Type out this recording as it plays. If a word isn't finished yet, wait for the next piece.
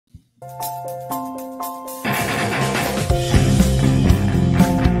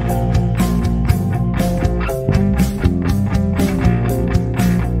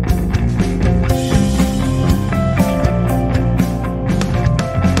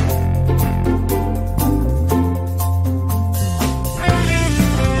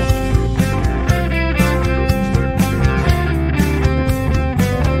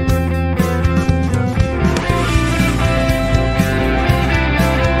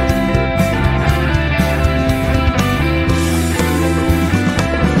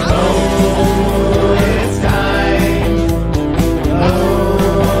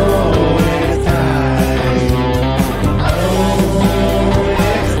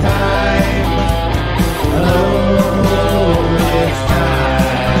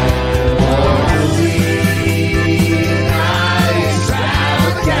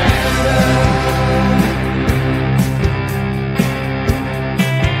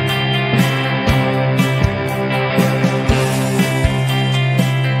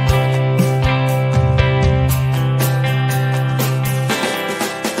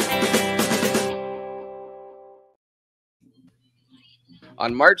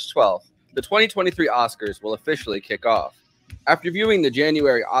On March 12th, the 2023 Oscars will officially kick off. After viewing the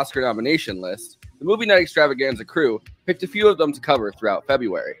January Oscar nomination list, the Movie Night Extravaganza crew picked a few of them to cover throughout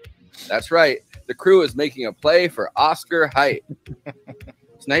February. That's right, the crew is making a play for Oscar hype.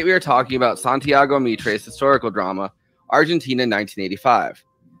 Tonight we are talking about Santiago Mitre's historical drama, Argentina 1985.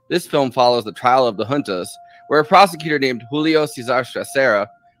 This film follows the trial of the juntas, where a prosecutor named Julio Cesar Stracera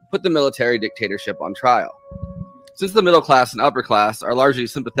put the military dictatorship on trial. Since the middle class and upper class are largely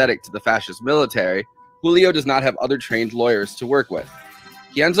sympathetic to the fascist military, Julio does not have other trained lawyers to work with.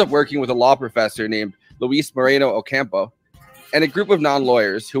 He ends up working with a law professor named Luis Moreno Ocampo and a group of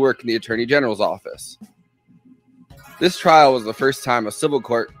non-lawyers who work in the Attorney General's office. This trial was the first time a civil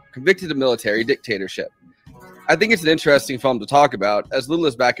court convicted a military dictatorship. I think it's an interesting film to talk about, as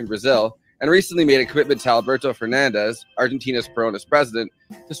Lula's back in Brazil and recently made a commitment to Alberto Fernandez, Argentina's Peronist president,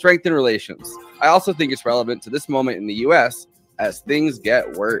 to strengthen relations. I also think it's relevant to this moment in the U.S. as things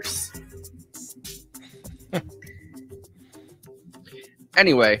get worse.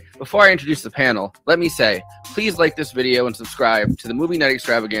 Anyway, before I introduce the panel, let me say, please like this video and subscribe to the Movie Night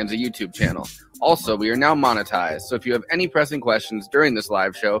Extravaganza YouTube channel. Also, we are now monetized, so if you have any pressing questions during this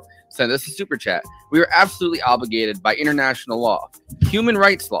live show, send us a super chat. We are absolutely obligated by international law, human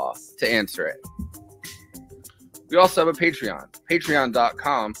rights law, to answer it. We also have a Patreon,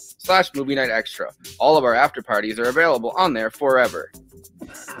 patreon.com/Movie Night Extra. All of our after parties are available on there forever.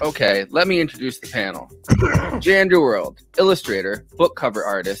 Okay, let me introduce the panel. Jandrew World, illustrator, book cover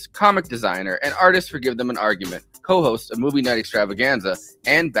artist, comic designer, and artist for Give Them an Argument, co-host of Movie Night Extravaganza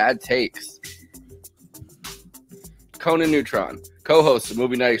and Bad Takes. Conan Neutron, co-host of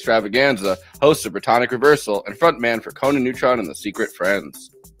Movie Night Extravaganza, host of Botanic Reversal, and frontman for Conan Neutron and the Secret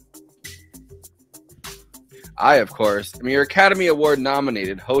Friends. I, of course, am your Academy Award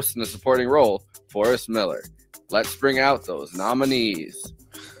nominated host in a supporting role, Forrest Miller. Let's bring out those nominees.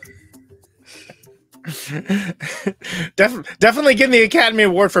 Definitely getting the Academy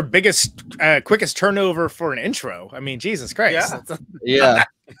Award for biggest, quickest turnover for an intro. I mean, Jesus Christ. Yeah.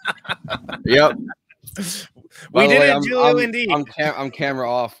 Yep. We did it, Julio, indeed. I'm camera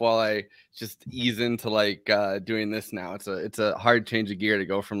off while I just ease into like doing this now. It's a hard change of gear to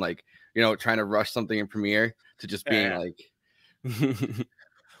go from like, you know, trying to rush something in Premiere to just being like.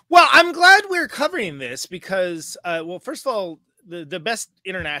 Well, I'm glad we're covering this because, well, first of all, the best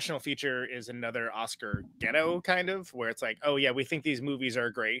international feature is another Oscar ghetto kind of, where it's like, oh yeah, we think these movies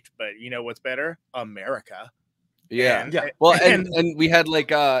are great, but you know what's better? America. Yeah. Well, and we had like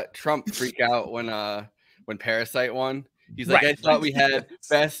Trump freak out when Parasite won. He's like, I thought we had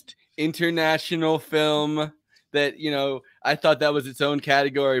best international film. That, you know, I thought that was its own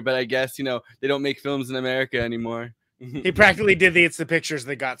category, but I guess, you know, they don't make films in America anymore. He practically did the "It's the Pictures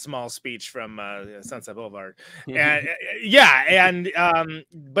That Got Small" speech from Sunset Boulevard, and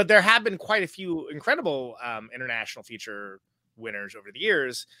but there have been quite a few incredible international feature winners over the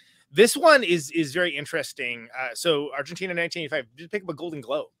years. This one is very interesting. So Argentina 1985 did pick up a Golden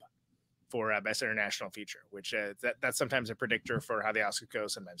Globe for best international feature, which that's sometimes a predictor for how the Oscars go.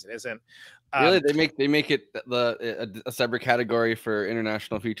 Sometimes it isn't. Really, they make it a separate category for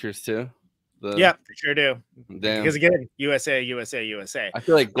international features too. Yeah, they sure do. Damn. Because again, USA. I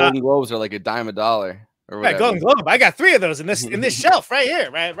feel like Golden Globes are like $10 or whatever. Yeah, Golden Globe. I got 3 of those in this shelf right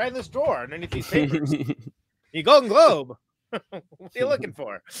here, right in this drawer underneath these papers. You Golden Globe. What are you looking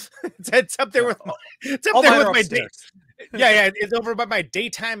for? It's up there with my date. Yeah, it's over by my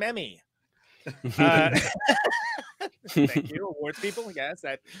daytime Emmy. Thank you, awards people. Yes,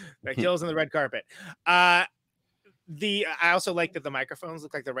 that kills on the red carpet. I also like that the microphones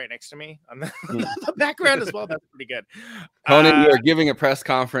look like they're right next to me on the background as well. That's pretty good. Conan, you are giving a press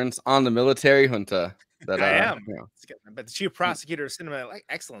conference on the military junta. That I am. You know. But the chief prosecutor of cinema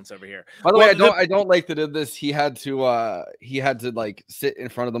excellence over here. By the way, I don't like that in this he had to like sit in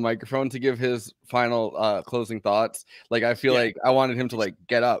front of the microphone to give his final closing thoughts. Like I feel like I wanted him to like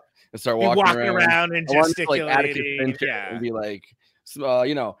get up and start walking around and gesticulating, and be like,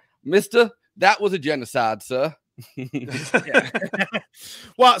 you know, Mister, that was a genocide, sir.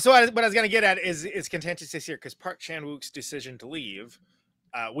 Well, so what I was gonna get at is contentious this year because Park Chan-wook's decision to leave,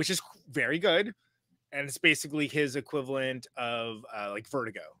 which is very good. And it's basically his equivalent of like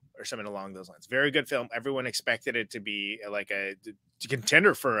Vertigo or something along those lines. Very good film. Everyone expected it to be like a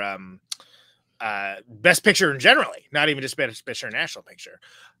contender for Best Picture generally, not even just Best Picture National Picture.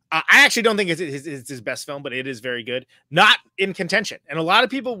 I actually don't think it's his best film, but it is very good. Not in contention. And a lot of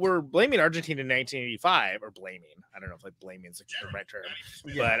people were blaming Argentina in 1985, or blaming. I don't know if like blaming is the right term.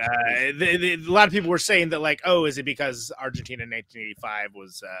 But a lot of people were saying that like, oh, is it because Argentina in 1985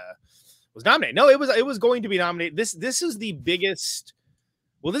 was nominated? No, it was going to be nominated. This is the biggest.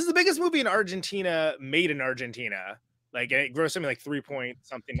 Well, this is the biggest movie in Argentina made in Argentina. Like it grossed something like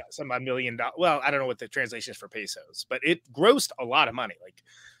some odd $1 million. Well, I don't know what the translation is for pesos, but it grossed a lot of money. Like,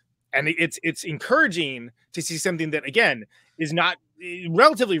 and it's encouraging to see something that again is not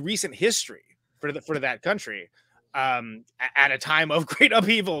relatively recent history for that country. At a time of great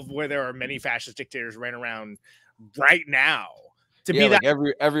upheaval where there are many fascist dictators running around right now. To be like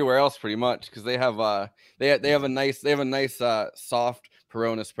everywhere else pretty much, because they have a nice soft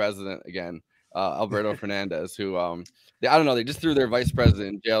Peronist president again, Alberto Fernandez, who I don't know, they just threw their vice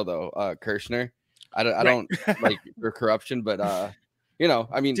president in jail though, Kirchner. I don't like for corruption, but you know,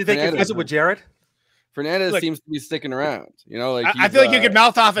 I mean, do you think it was with Jared? Fernandez seems to be sticking around, you know. Like I feel like you could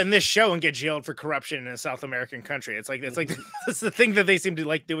mouth off in this show and get jailed for corruption in a South American country. It's like that's the thing that they seem to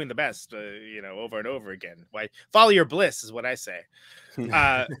like doing the best, you know, over and over again. Why follow your bliss is what I say.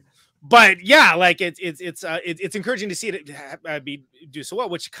 But yeah, like it's encouraging to see it do so well,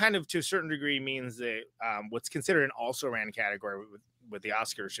 which kind of to a certain degree means that what's considered an also ran category with the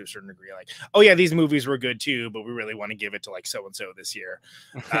Oscars to a certain degree, like, oh yeah, these movies were good too, but we really want to give it to like so and so this year.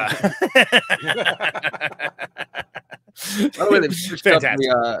 By the way, they've switched up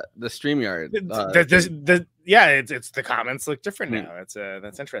the StreamYard. It's the comments look different now.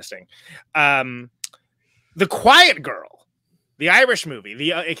 That's interesting. The Quiet Girl, the Irish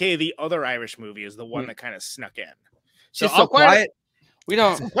movie, aka the other Irish movie, is the one that kind of snuck in. She's so quiet. We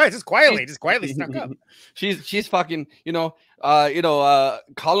don't just quietly snuck up. She's fucking,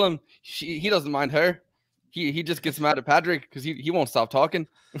 Colin. He doesn't mind her. He just gets mad at Patrick because he won't stop talking.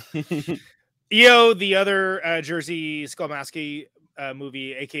 The other Jersey Skolmasky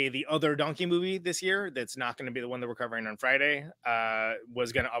movie, aka the other donkey movie this year, that's not going to be the one that we're covering on Friday,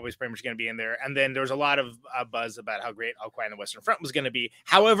 was going to always pretty much going to be in there. And then there was a lot of buzz about how great All Quiet on the Western Front was going to be.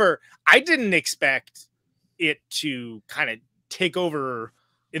 However, I didn't expect it to kind of take over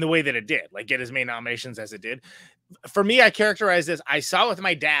in the way that it did, like get as many nominations as it did. For me, I characterize this, I saw it with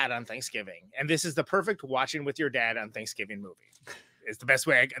my dad on Thanksgiving, and this is the perfect watching with your dad on Thanksgiving movie. It's the best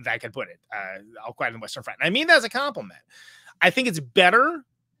way I could put it. All Quiet on the Western Front. And I mean that as a compliment. I think it's better,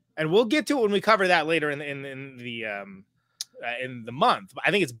 and we'll get to it when we cover that later in the month. But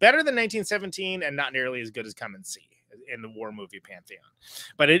I think it's better than 1917 and not nearly as good as Come and See in the war movie pantheon.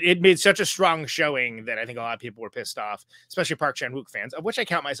 But it made such a strong showing that I think a lot of people were pissed off, especially Park Chan-wook fans, of which I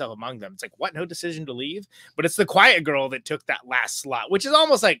count myself among them. It's like, what, no decision to leave? But it's the Quiet Girl that took that last slot, which is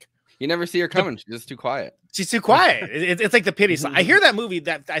almost like you never see her coming. She's just too quiet. She's too quiet. It's like the pity slot. I hear that movie.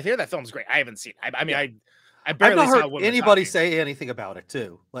 I hear that film's great. I haven't seen it. I mean, I barely I've not saw heard anybody say anything about it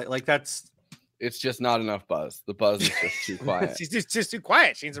too. Like that's. It's just not enough buzz. The buzz is just too quiet. She's just too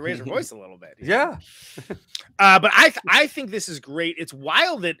quiet. She needs to raise her voice a little bit. Yeah. But I think this is great. It's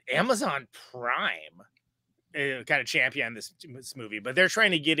wild that Amazon Prime kind of championed this movie, but they're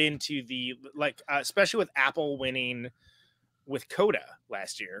trying to get into the especially with Apple winning with Coda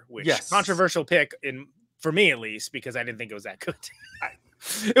last year, which controversial pick for me at least, because I didn't think it was that good.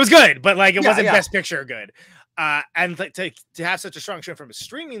 It was good, but like it wasn't Best Picture good. And to have such a strong show from a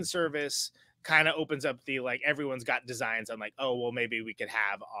streaming service kind of opens up the everyone's got designs on oh well, maybe we could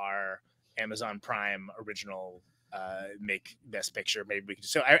have our Amazon Prime original make Best Picture. Maybe we could.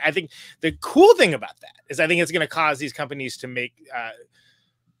 So I think the cool thing about that is I think it's going to cause these companies to make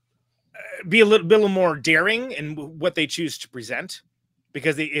be a little more daring in what they choose to present.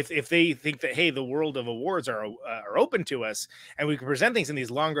 because if they think that, hey, the world of awards are open to us and we can present things in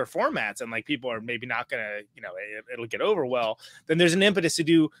these longer formats and like people are maybe not gonna, it'll get over well, then there's an impetus to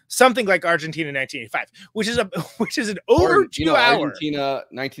do something like Argentina 1985, which is an over 2 hour Argentina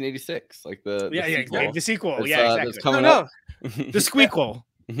 1986, like the sequel. It's, Exactly. that's coming up. The squeakquel.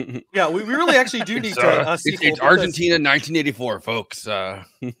 Yeah, we really actually do need to it's Argentina 1984, folks.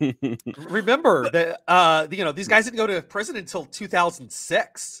 Remember that these guys didn't go to prison until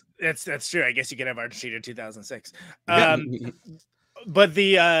 2006. That's true. I guess you can have Argentina 2006. But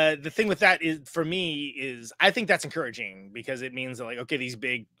the thing with that is, for me, is I think that's encouraging because it means that, like, okay, these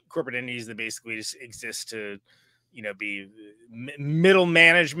big corporate entities that basically just exist to be middle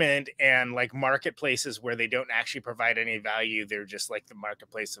management and like marketplaces where they don't actually provide any value. They're just like the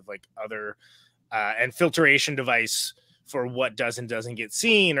marketplace of like other and filtration device for what does and doesn't get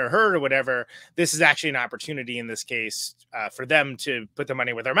seen or heard or whatever. This is actually an opportunity in this case for them to put their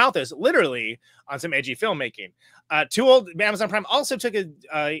money where their mouth is, literally, on some edgy filmmaking. Amazon Prime also took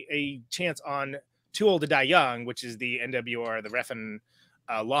a chance on Too Old to Die Young, which is the NWR, the Refn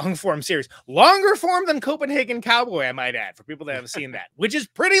long form series, longer form than Copenhagen Cowboy, I might add, for people that have seen that, which is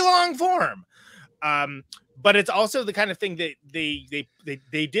pretty long form. But it's also the kind of thing that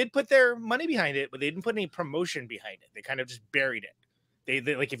they did put their money behind it, but they didn't put any promotion behind it. They kind of just buried it.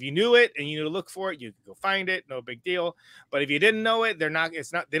 They like, if you knew it and you knew to look for it, you could go find it, no big deal. But if you didn't know it, they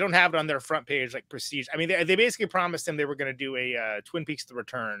don't have it on their front page like Prestige. I mean, they basically promised them they were going to do a Twin Peaks: The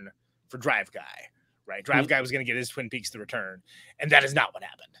Return for Drive Guy. Right, Drive Guy was going to get his Twin Peaks: The Return, and that is not what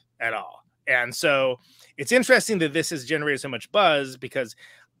happened at all. And so it's interesting that this has generated so much buzz, because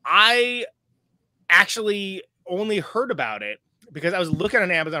I actually only heard about it because I was looking on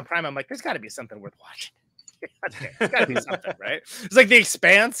Amazon Prime. I'm like, there's got to be something worth watching. There's got to be something, right? It's like The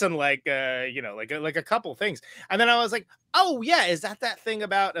Expanse and like like a couple things. And then I was like, oh yeah, is that thing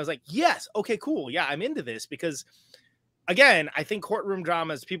about? I was like, yes, okay, cool, yeah, I'm into this, because again, I think courtroom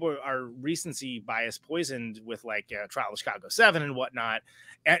dramas, people are recency bias poisoned with like Trial of Chicago 7 and whatnot.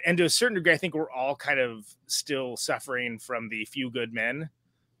 And to a certain degree, I think we're all kind of still suffering from the Few Good Men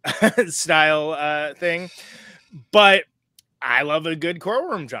style thing. But I love a good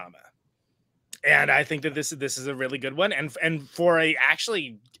courtroom drama. And I think that this is a really good one. And for a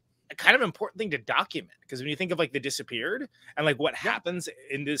kind of important thing to document, because when you think of like The Disappeared and like what happens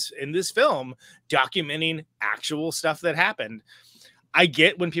in this film, documenting actual stuff that happened, I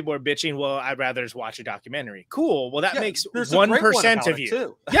get when people are bitching, well, I'd rather just watch a documentary. Cool. Well, that makes 1% of you.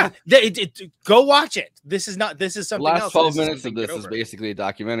 Too. Go watch it. This is something last else. 12 minutes of this is basically a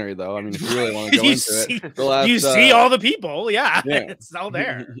documentary, though. I mean, if you really want to go into you see all the people. Yeah. It's all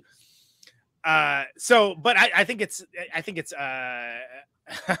there. But I think it's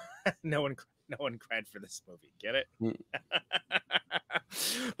no one cried for this movie. Get it?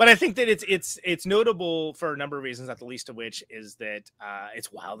 But I think that it's notable for a number of reasons, not the least of which is that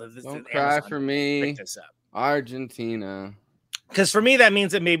it's wild that this don't cry Amazon for me, picked this up. Argentina. Because for me, that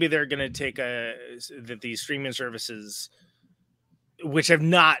means that maybe they're going to take that these streaming services, which have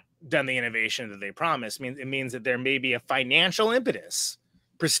not done the innovation that they promised, it means that there may be a financial impetus,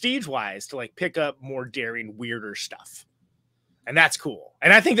 prestige-wise, to like pick up more daring, weirder stuff. And that's cool.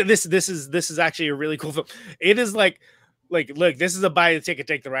 And I think that this is actually a really cool film. It is like, look, this is a buy the ticket,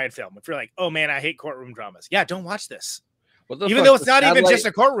 take the ride film. If you're like, oh man, I hate courtroom dramas. Yeah, don't watch this. Even though it's not even just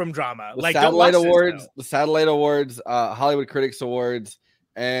a courtroom drama. Like, don't watch Awards, the Satellite Awards, Hollywood Critics Awards,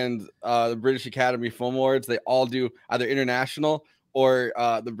 and the British Academy Film Awards, they all do either international or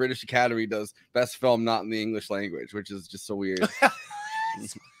the British Academy does best film not in the English language, which is just so weird.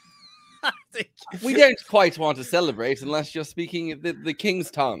 We don't quite want to celebrate unless you're speaking the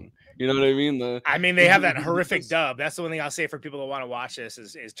king's tongue. You know what I mean? They have that horrific dub. That's the one thing I'll say for people that want to watch this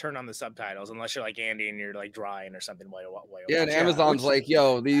is turn on the subtitles, unless you're like Andy and you're like drying or something. And Amazon's like,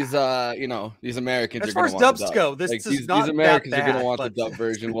 yo, these these Americans. As far as dubs go, these Americans are gonna want the dub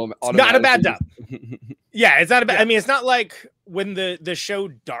version. It's not a bad dub. Yeah, it's not a bad. I mean, it's not like when the show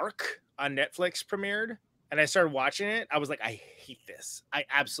Dark on Netflix premiered and I started watching it, I was like, I hate this. I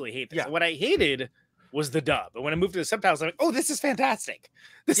absolutely hate this. Yeah. What I hated was the dub. But when I moved to the subtitles, I'm like, oh, this is fantastic.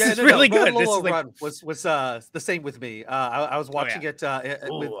 This is really good. This is like... was the same with me. I was watching it with dub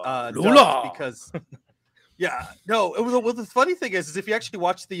because the funny thing is if you actually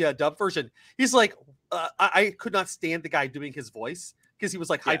watch the dub version, he's like, I could not stand the guy doing his voice because he was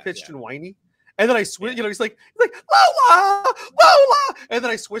like high pitched and whiny. And then I switch, he's like Lola, Lola, and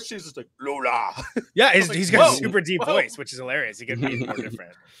then I switched. He's just like Lola. Yeah, he's got a super deep voice, which is hilarious. He can be more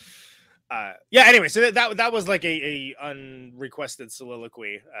different. Yeah. Anyway, so that was like a unrequested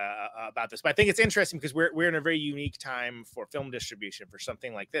soliloquy about this, but I think it's interesting because we're in a very unique time for film distribution for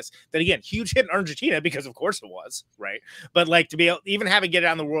something like this. That again, huge hit in Argentina because of course it was, right? But like to be able, even have it get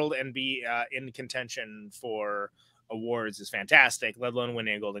out in the world and be in contention for awards is fantastic, let alone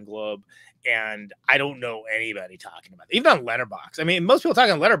winning a Golden Globe. And I don't know anybody talking about it, even on Letterboxd. I mean, most people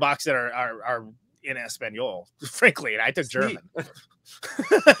talking on Letterboxd that are in Espanol, frankly, and I took German.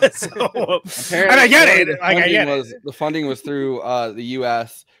 So, and I get it. Like, I get it. The funding was through the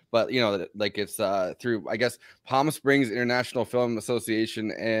U.S., but you know, like it's through, I guess, Palm Springs International Film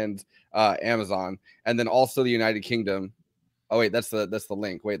Association and Amazon, and then also the United Kingdom. Oh wait, that's the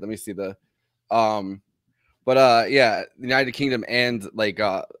link. Wait, let me see the yeah, the United Kingdom and like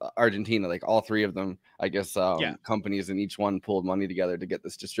Argentina, like all three of them, I guess, companies, and each one pulled money together to get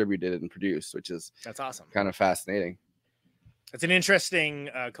this distributed and produced, which is that's awesome, kind of fascinating. It's an interesting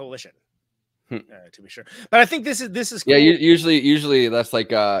coalition, to be sure. But I think this is cool. Yeah. Usually that's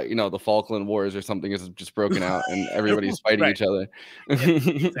like you know, the Falkland Wars or something is just broken out and everybody's fighting each other. Yeah,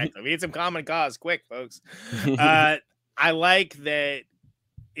 exactly. We need some common cause, quick, folks. I like that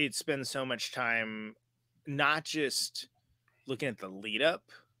it spends so much time not just looking at the lead up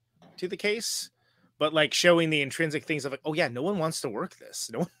to the case, but like showing the intrinsic things of like, oh yeah, no one wants to work this.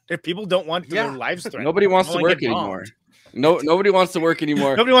 No one, people don't want their lives threatened. Nobody wants to work anymore. Nobody wants to work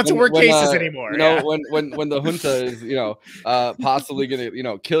anymore. Nobody wants to work cases anymore. You know, when the junta is, you know, possibly gonna, you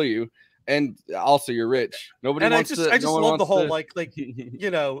know, kill you, and also you're rich. Nobody and wants to. I just love the whole like you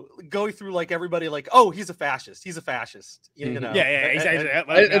know, going through like everybody like, oh, he's a fascist. He's a fascist. You know. Yeah,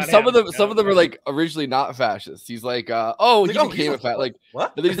 exactly. And some of them are like originally not fascists. He's like, oh, he became a fascist. Like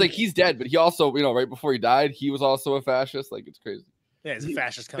what? He's like, he's dead, but he also, you know, right before he died, he was also a fascist. Like, it's crazy. Yeah, he's a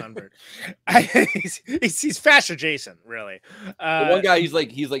fascist convert. he's fascist Jason, really. The one guy,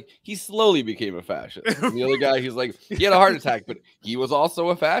 he slowly became a fascist. And the other guy, he's like, he had a heart attack, but he was also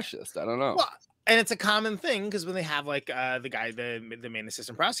a fascist. I don't know. Well, and it's a common thing because when they have like the guy, the main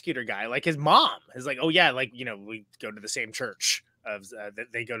assistant prosecutor guy, like his mom is like, oh yeah, like, you know, we go to the same church.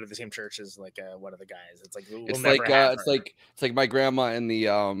 They go to the same church as like one of the guys. It's like it's like my grandma and the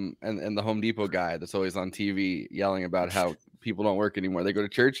and the Home Depot guy that's always on TV yelling about how people don't work anymore. They go to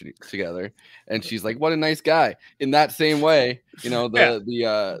church together, and she's like, "What a nice guy." In that same way, you know,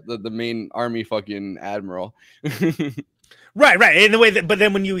 the main army fucking admiral. Right. In the way that, but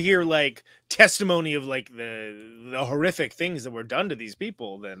then when you hear like testimony of like the horrific things that were done to these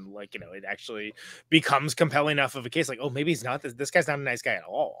people, then like, you know, it actually becomes compelling enough of a case. Like, oh, maybe he's not this guy's not a nice guy at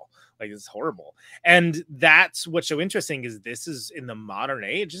all. Like, it's horrible. And that's what's so interesting is this is in the modern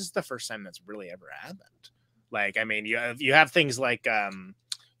age. This is the first time that's really ever happened. Like, I mean, you have things like you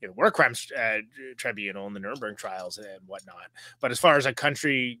know, War Crimes Tribunal and the Nuremberg trials and whatnot. But as far as a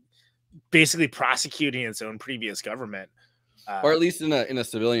country basically prosecuting its own previous government. Or at least in a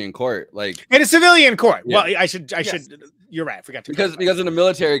civilian court, like in a civilian court. Yeah. Well, I should. You're right. I forgot to because in a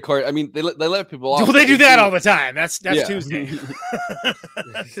military court, I mean, they let people off. Well, they do that all the time. That's Tuesday.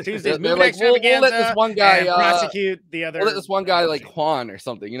 Tuesday. They're like, we'll let this one guy prosecute the other. We'll let this one guy like Juan or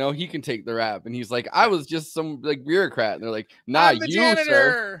something. You know, he can take the rap, and he's like, I was just some like bureaucrat, and they're like, nah,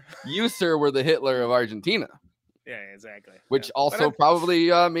 you sir, were the Hitler of Argentina. Yeah, exactly. Which also probably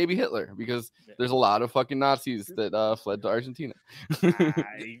maybe Hitler, because there's a lot of fucking Nazis that fled to Argentina.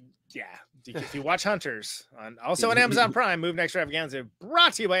 Yeah. If you watch Hunters, also on Amazon Prime, Move Next Extravaganza,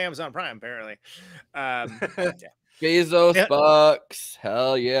 brought to you by Amazon Prime, apparently. Bezos bucks.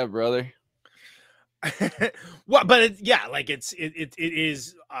 Hell yeah, brother. Well, but it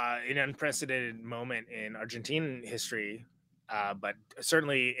is an unprecedented moment in Argentine history, but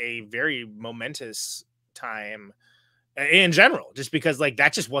certainly a very momentous time in general, just because like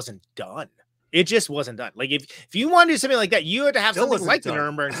that just wasn't done. It just wasn't done. Like if you want to do something like that, you had to have something like the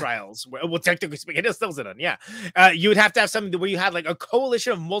Nuremberg trials. Well, technically speaking, it still wasn't done. Yeah, you would have to have something where you had like a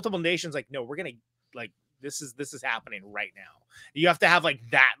coalition of multiple nations. Like, no, we're gonna like this is happening right now. You have to have like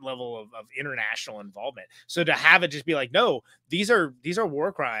that level of international involvement. So to have it just be like, no, these are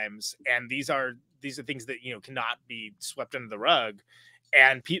war crimes, and these are things that, you know, cannot be swept under the rug,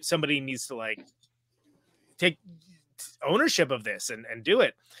 and somebody needs to like take ownership of this and do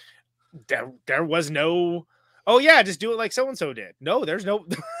it. There was no, oh yeah, just do it like so-and-so did. No, there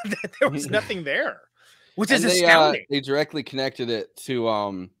was nothing there, which is astounding. They directly connected it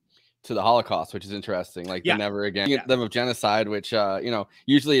to the Holocaust, which is interesting. Like they never again them of genocide, which you know,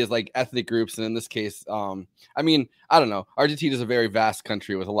 usually is like ethnic groups, and in this case, I mean, I don't know. Argentina is a very vast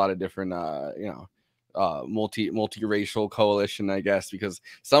country with a lot of different you know, multi-racial coalition, I guess, because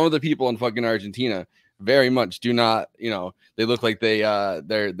some of the people in fucking Argentina very much do not, they look like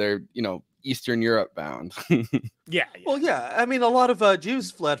they're Eastern Europe bound. Yeah. Well, yeah. I mean, a lot of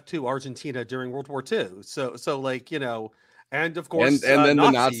Jews fled to Argentina during World War II. So like, and of course, and then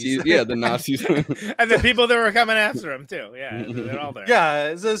Nazis. the Nazis, And the people that were coming after them too. Yeah, they're all there.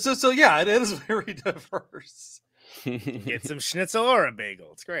 Yeah. So yeah, it is very diverse. Get some schnitzel or a bagel.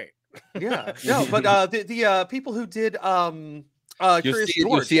 It's great. Yeah. No, but the people who did Curious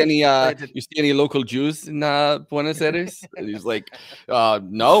George. You see any local Jews in Buenos Aires? And he's like,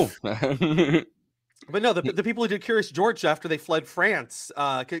 no. But no, the people who did Curious George after they fled France,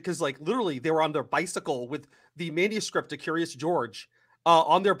 because like literally they were on their bicycle with the manuscript to Curious George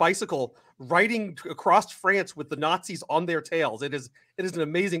on their bicycle, riding across France with the Nazis on their tails. It is an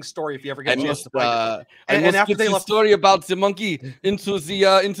amazing story if you ever get a chance to find it. And after they left, story about the monkey into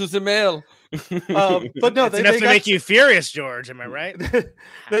the mail. But no, it's enough to make you furious, George. Am I right?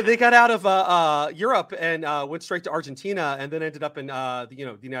 They got out of Europe and went straight to Argentina, and then ended up in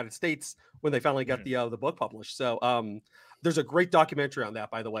the United States when they finally got the book published. So there's a great documentary on that,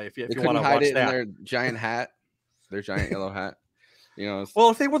 by the way. If you want to watch that, in their giant hat, their giant yellow hat. Well,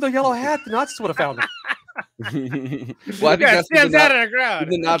 if they wore the yellow hat, the Nazis would have found them. Well, I think that's stand out in the crowd.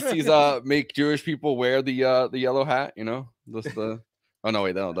 The Nazis make Jewish people wear the yellow hat. Oh no,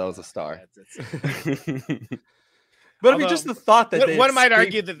 wait, that was a star. But I mean, just the thought that one might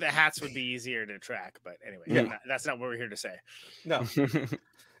argue that the hats would be easier to track. But anyway, that's not what we're here to say. No.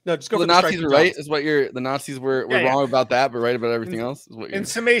 No, just go for the Nazis were right. Is what the Nazis were wrong about that, but right about everything else. Is what in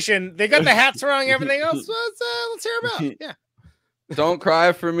summation, they got the hats wrong. Everything else, let's hear about. Yeah. Don't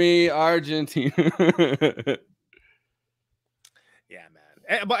cry for me, Argentina. Yeah,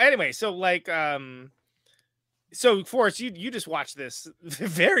 man. But anyway, so like, so Forrest, you just watched this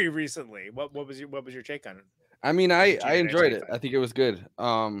very recently. What was your take on it? I mean, I enjoyed it. I think it was good.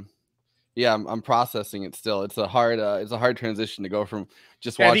 Yeah, I'm processing it still. It's a hard transition to go from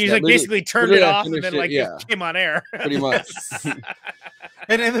just watching. He's like basically turned it off and then like it came on air. Pretty much.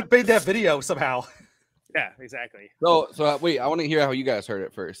 and then made that video somehow. Yeah, exactly. So wait, I want to hear how you guys heard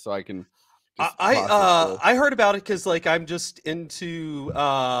it first, so I can. I heard about it because like I'm just into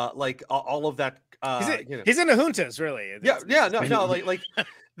like all of that. He's into juntas, really. No, like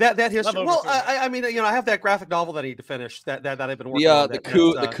that history. Well, I mean, I have that graphic novel that I need to finish that I've been working on.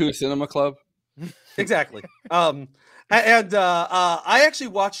 The Coup Cinema Club. Exactly. And I actually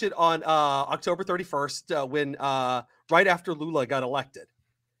watched it on October 31st when right after Lula got elected,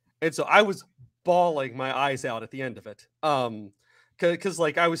 and so I was bawling my eyes out at the end of it. Because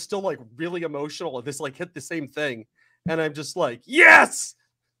like I was still like really emotional, and this like hit the same thing, and I'm just like, yes,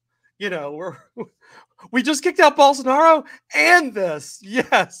 we just kicked out Bolsonaro and this,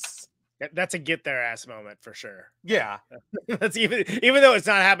 yes. That's a get their ass moment for sure. Yeah, that's even though it's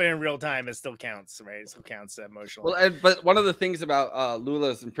not happening in real time, it still counts, right? It still counts emotionally. Well, but one of the things about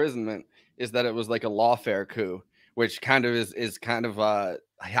Lula's imprisonment is that it was like a lawfare coup, which kind of is kind of like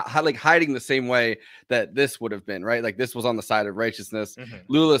hiding the same way that this would have been, right? Like this was on the side of righteousness. Mm-hmm.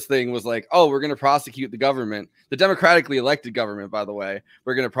 Lula's thing was like, oh, we're going to prosecute the government, the democratically elected government, by the way.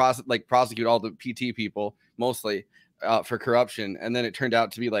 We're going to prosecute all the PT people mostly for corruption. And then it turned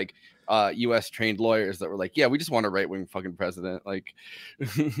out to be like U.S. trained lawyers that were like, yeah, we just want a right wing fucking president. Like,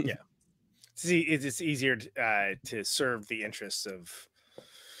 yeah, see, it's easier to serve the interests of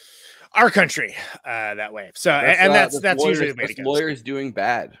our country that way. So that's lawyers, usually the way to go. Lawyers doing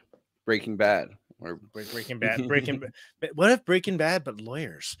bad, Breaking Bad, or Breaking Bad. What if Breaking Bad but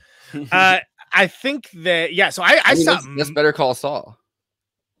lawyers? I think that So I saw that's Better Call Saul.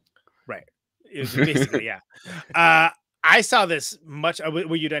 Right. It was basically I saw this much.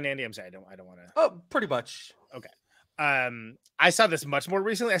 Were you done, Andy? I'm sorry. I don't want to. Oh, pretty much. Okay. I saw this much more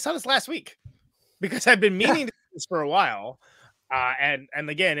recently. I saw this last week because I've been meaning to do this for a while. And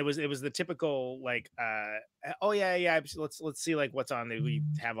again, it was the typical like, let's see like what's on the, we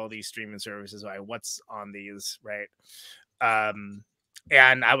have all these streaming services, right? What's on these, right?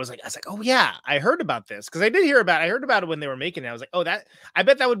 And I was like, oh yeah, I heard about this because I heard about it when they were making it. I was like, oh, I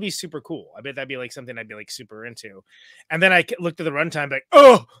bet that would be super cool. I bet that'd be like something I'd be like super into. And then I looked at the runtime, like,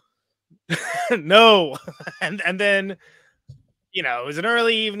 oh no, and then it was an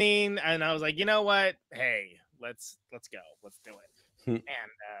early evening, and I was like, you know what, hey. Let's go. Let's do it. And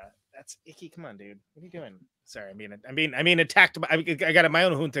that's icky. Come on, dude. What are you doing? Sorry, I mean attacked. I got my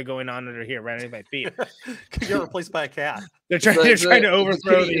own junta going on under here, right underneath my feet. You're replaced by a cat. They're trying to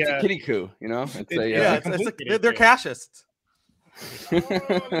overthrow the it's a kitty coup. They're Cassists.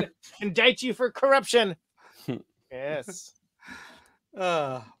 Indict you for corruption. Yes.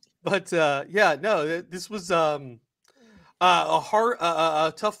 This was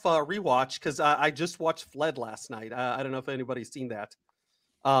a tough rewatch because I just watched Fled last night. I don't know if anybody's seen that.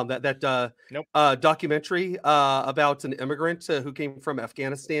 Nope. Documentary about an immigrant who came from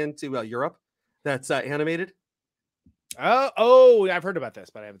Afghanistan to Europe. That's animated. Oh, I've heard about this,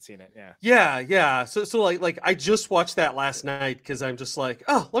 but I haven't seen it. Yeah. So like I just watched that last night because I'm just like,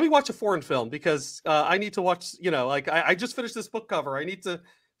 oh, let me watch a foreign film because I need to watch. Like I just finished this book cover. I need to,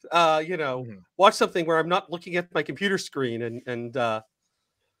 watch something where I'm not looking at my computer screen and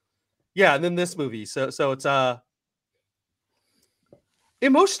then this movie. So it's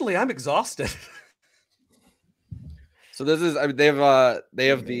emotionally I'm exhausted. So this is, I mean, they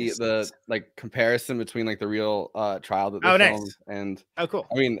have the like comparison between like the real trial that they filmed nice. and cool.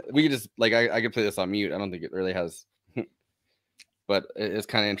 I mean, we could just like I could play this on mute. I don't think it really has, but it's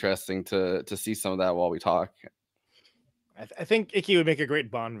kind of interesting to see some of that while we talk. I think Icky would make a great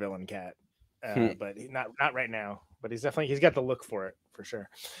Bond villain, Cat, but not right now. But he's got the look for it for sure.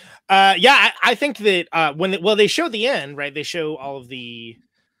 I think that when they show the end, right? They show all of the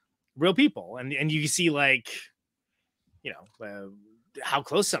real people, and you see like, how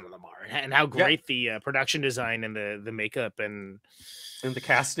close some of them are, and how great the production design and the makeup and the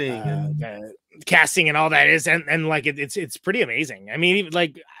casting and all that is, and like it's pretty amazing. I mean, even,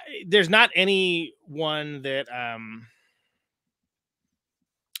 like there's not any one that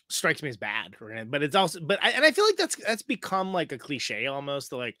strikes me as bad, but it's also I feel like that's become like a cliche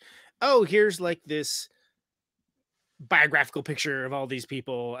almost. Like, oh, here's like this biographical picture of all these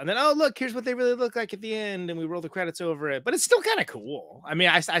people, and then oh look, here's what they really look like at the end, and we roll the credits over it. But it's still kind of cool. I mean,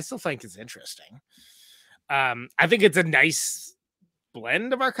 I still think it's interesting. I think it's a nice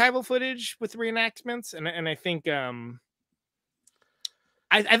blend of archival footage with reenactments, and I think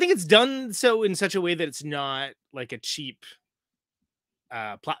I think it's done so in such a way that it's not like a cheap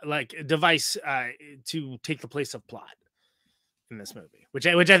plot, like a device to take the place of plot in this movie, which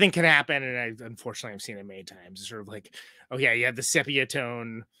I think can happen, and unfortunately I've seen it many times. It's sort of like, oh yeah, you have the sepia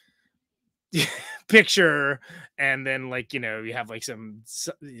tone picture, and then like you have like some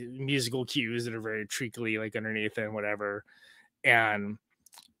musical cues that are very treacly like underneath and whatever. And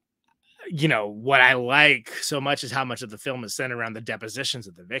what I like so much is how much of the film is centered around the depositions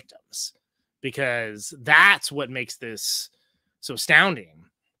of the victims, because that's what makes this so astounding.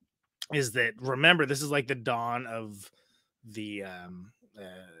 Is that, remember, this is like the dawn of the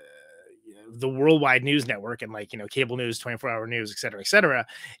worldwide news network, and like cable news, 24-hour news, et cetera,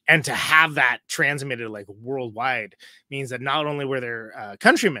 and to have that transmitted like worldwide means that not only were there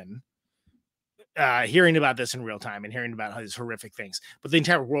countrymen hearing about this in real time and hearing about these horrific things, but the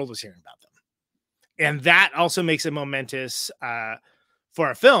entire world was hearing about them. And that also makes it momentous for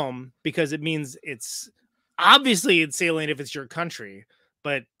a film, because it means it's obviously it's salient if it's your country,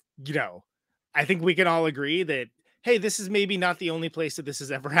 but I think we can all agree that, hey, this is maybe not the only place that this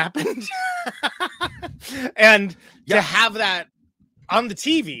has ever happened. And to have that on the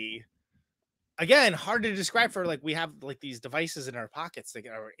TV, again, hard to describe. For like, we have like these devices in our pockets that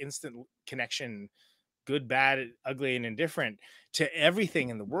are instant connection, good, bad, ugly, and indifferent to everything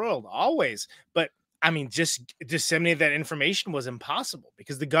in the world always. But I mean, just disseminate that information was impossible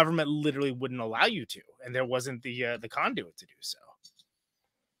because the government literally wouldn't allow you to, and there wasn't the conduit to do so.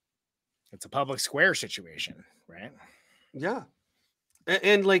 It's a public square situation, right? Yeah.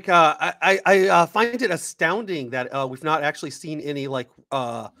 And like I find it astounding that we've not actually seen any like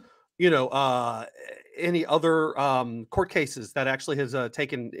any other court cases that actually has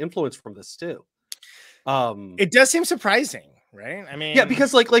taken influence from this too. It does seem surprising, right? I mean, yeah,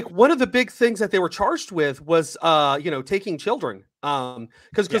 because like one of the big things that they were charged with was taking children.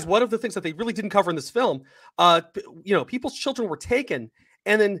 Because one of the things that they really didn't cover in this film, people's children were taken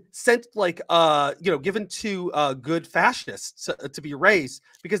and then sent like given to good fascists to be raised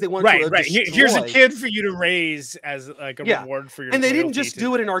because they wanted to right. Here's a kid for you to raise as like a reward for your. And they didn't just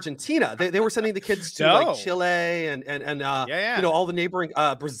do it in Argentina. They were sending the kids to like Chile and all the neighboring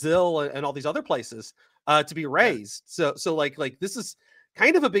Brazil and all these other places to be raised. So like this is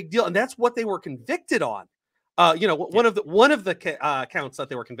kind of a big deal, and that's what they were convicted on. One of the counts that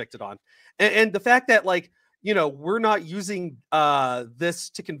they were convicted on, and the fact that like. We're not using this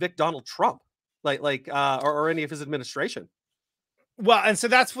to convict Donald Trump, or any of his administration. Well, and so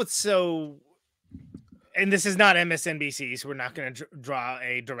that's what's so. And this is not MSNBC, so we're not going to draw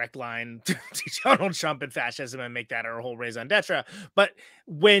a direct line to Donald Trump and fascism and make that our whole raison d'etre. But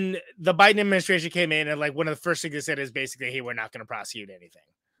when the Biden administration came in, and like one of the first things they said is basically, "Hey, we're not going to prosecute anything."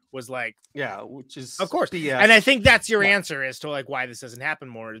 Was like, which is of course, BS. And I think that's your answer as to like why this doesn't happen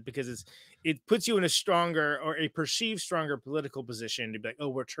more, is because it puts you in a stronger or a perceived stronger political position to be like, oh,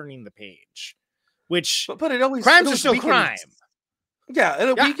 we're turning the page, which but it always crimes are still crime. Yeah, and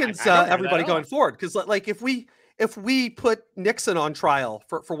it Yeah, weakens I don't know that everybody at all. going forward. Because like if we put Nixon on trial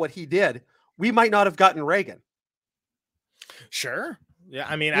for what he did, we might not have gotten Reagan. Sure. Yeah,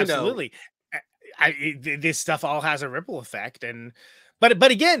 I mean, You know, absolutely. This stuff all has a ripple effect, and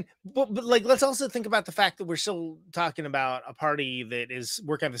but again, but like let's also think about the fact that we're still talking about a party that is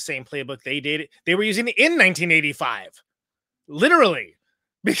working on the same playbook they were using in 1985, literally,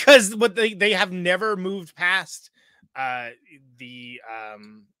 because what they have never moved past the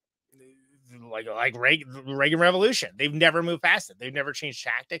like Reagan Revolution. They've never moved past it. They've never changed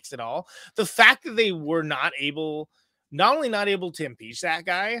tactics at all. The fact that they were not only not able to impeach that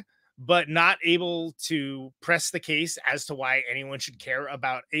guy, but not able to press the case as to why anyone should care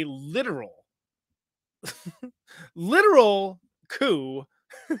about a literal coup.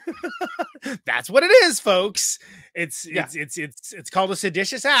 That's what it is, folks. It's called a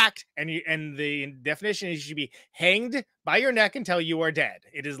seditious act, and the definition is you should be hanged by your neck until you are dead.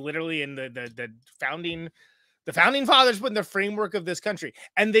 It is literally in the founding fathers put in the framework of this country,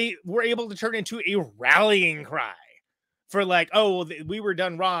 and they were able to turn into a rallying cry for like, oh, we were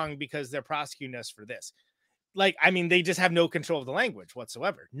done wrong because they're prosecuting us for this. Like, I mean, they just have no control of the language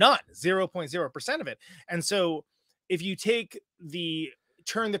whatsoever. None, 0.0% of it. And so if you take the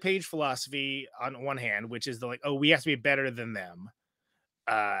turn the page philosophy on one hand, which is the like, oh, we have to be better than them.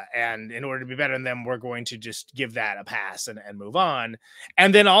 And in order to be better than them, we're going to just give that a pass and move on.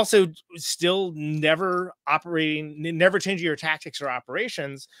 And then also still never changing your tactics or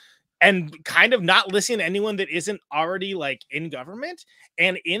operations, and kind of not listening to anyone that isn't already like in government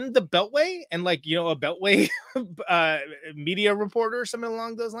and in the Beltway and like, you know, a Beltway media reporter or something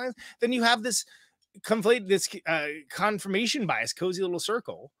along those lines. Then you have this confirmation bias, cozy little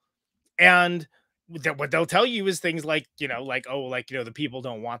circle. And what they'll tell you is things like, you know, like, oh, like, you know, the people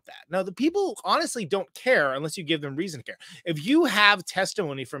don't want that. No, the people honestly don't care unless you give them reason to care. If you have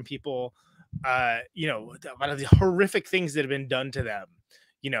testimony from people, you know, about the horrific things that have been done to them,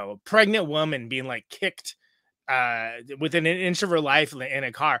 you know, pregnant woman being like kicked within an inch of her life in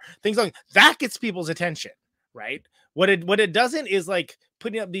a car, things like that gets people's attention, right? What it doesn't is like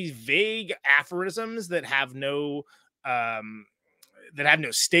putting up these vague aphorisms that have no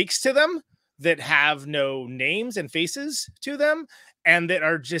stakes to them, that have no names and faces to them, and that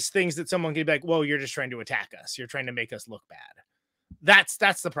are just things that someone can be like, well, you're just trying to attack us. You're trying to make us look bad.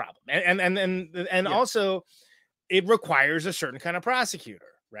 That's the problem. And also it requires a certain kind of prosecutor,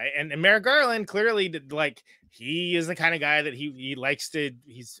 right? And Merrick Garland clearly did, like, he is the kind of guy that he likes to,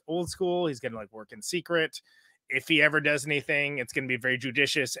 he's old school. He's going to like work in secret. If he ever does anything, it's going to be very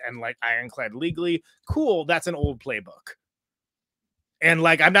judicious and like ironclad legally. Cool. That's an old playbook. And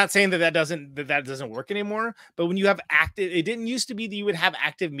like, I'm not saying that doesn't work anymore, but when you have it didn't used to be that you would have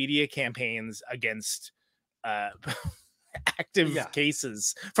active media campaigns against active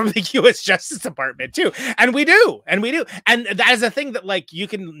cases from the U.S. Justice Department too. And we do. And that is a thing that, like, you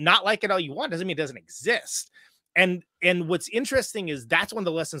can not like it all you want. Doesn't mean it doesn't exist. And what's interesting is that's one of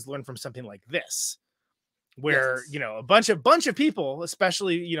the lessons learned from something like this, where, you know, a bunch of people,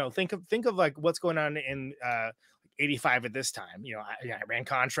 especially, you know, think of like what's going on in 85 at this time, you know, Iran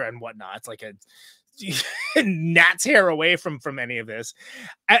Contra and whatnot. It's like a gnat's hair away from any of this.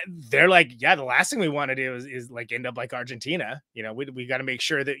 They're like, yeah, the last thing we want to do is like end up like Argentina. You know, we got to make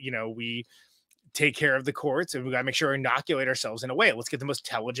sure that, you know, we take care of the courts, and we got to make sure we inoculate ourselves in a way. Let's get the most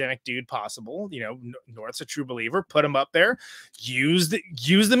telegenic dude possible. You know, North's a true believer. Put him up there. Use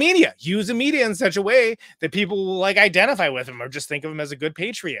the media. Use the media in such a way that people will like identify with him or just think of him as a good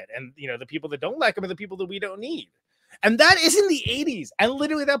patriot. And, you know, the people that don't like him are the people that we don't need. And that is in the 80s. And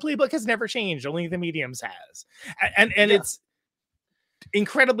literally that playbook has never changed. Only the mediums has. And it's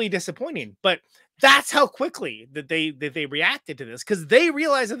incredibly disappointing. But that's how quickly that they reacted to this, because they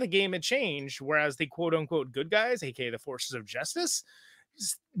realized that the game had changed, whereas the quote unquote good guys, aka the forces of justice,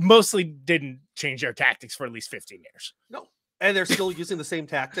 mostly didn't change their tactics for at least 15 years. No. And they're still using the same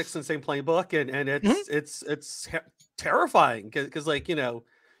tactics and same playbook. And it's terrifying because, like, you know,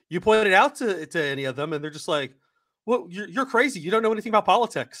 you point it out to any of them and they're just like, well, you're crazy. You don't know anything about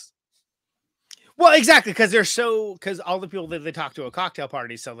politics. Well, exactly, because all the people that they talk to at cocktail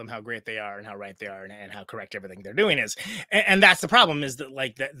parties tell them how great they are and how right they are and how correct everything they're doing is. And that's the problem, is that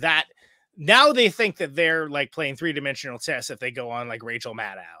like that now they think that they're like playing three-dimensional chess if they go on like Rachel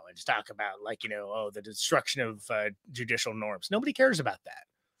Maddow and just talk about, like, you know, oh, the destruction of judicial norms. Nobody cares about that.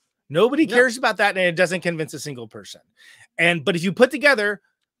 Nobody cares about that, and it doesn't convince a single person. But if you put together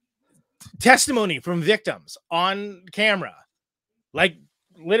testimony from victims on camera, like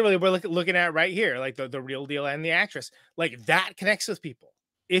literally we're looking at right here, like the real deal and the actress, like that connects with people.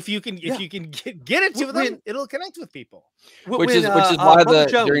 If you can get it to them, it'll connect with people. Which is why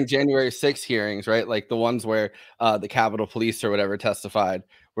during January 6th hearings, right? Like the ones where the Capitol Police or whatever testified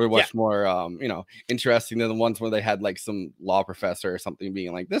were much more interesting than the ones where they had like some law professor or something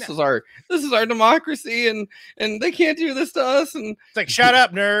being like, this is our democracy and they can't do this to us. And it's like, shut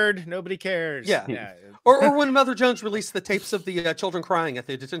up, nerd. Nobody cares. Yeah. Or when Mother Jones released the tapes of the children crying at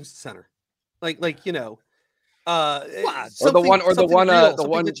the detention center. Like you know. The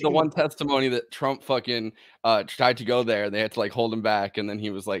one testimony that Trump fucking tried to go there, they had to like hold him back, and then he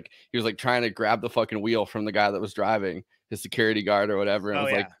was like trying to grab the fucking wheel from the guy that was driving, his security guard or whatever, and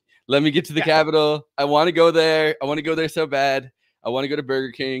like, let me get to the Capitol. I want to go there. I want to go there so bad. I want to go to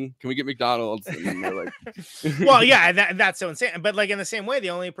Burger King. Can we get McDonald's? And then they're like, well, yeah, that's so insane. But like in the same way, the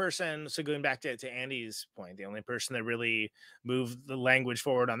only person, so going back to Andy's point, the only person that really moved the language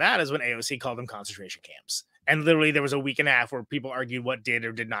forward on that is when AOC called them concentration camps. And literally there was a week and a half where people argued what did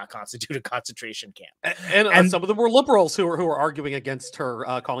or did not constitute a concentration camp. And some of them were liberals who were arguing against her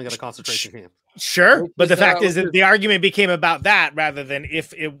calling it a concentration camp. Sure. But the fact is that the argument became about that rather than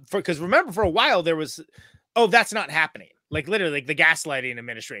because remember for a while there was, oh, that's not happening. Like literally like the gaslighting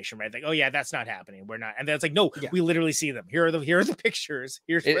administration, right? Like, oh yeah, that's not happening. We're not. And then it's like, no, we literally see them. Here are the pictures.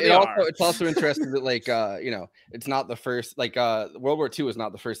 Here's where they are. It's also interesting that like, it's not the first, like World War II is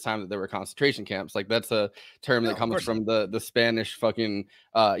not the first time that there were concentration camps. Like that's a term that comes from the Spanish fucking,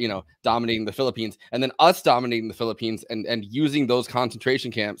 dominating the Philippines and then us dominating the Philippines and using those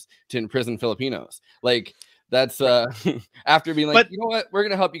concentration camps to imprison Filipinos. Like, that's after being like, you know what, we're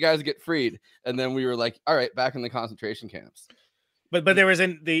gonna help you guys get freed, and then we were like, all right, back in the concentration camps. But there was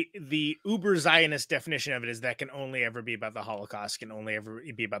the uber Zionist definition of it is that can only ever be about the Holocaust, can only ever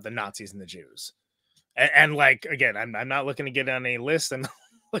be about the Nazis and the Jews, and like again, I'm not looking to get on a list, I'm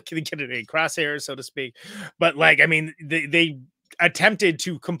looking to get in a crosshairs, so to speak, but like I mean they attempted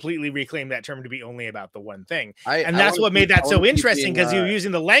to completely reclaim that term to be only about the one thing, and that's what made that so interesting because you're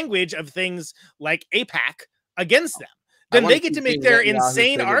using the language of things like AIPAC against them. Then they get to make their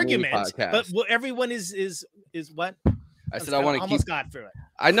insane argument, but everyone is what I said. I want to almost got through it.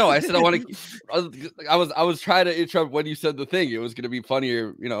 I know. I said I want to. I was trying to interrupt when you said the thing. It was going to be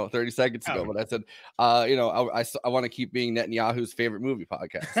funnier, 30 seconds ago. But I said, I want to keep being Netanyahu's favorite movie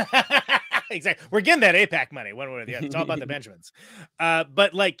podcast. Exactly. We're getting that AIPAC money one way or the other. It's all about the Benjamins.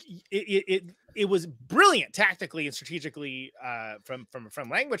 But like it was brilliant tactically and strategically from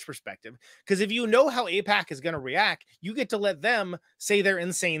language perspective, because if you know how AIPAC is going to react, you get to let them say their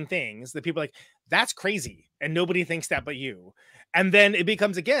insane things that people are like, that's crazy, and nobody thinks that but you. And then it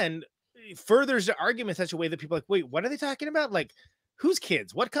becomes again furthers the argument in such a way that people are like, wait, what are they talking about? Like, whose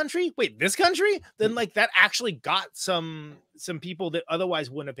kids? What country? Wait, this country? Then like that actually got some people that otherwise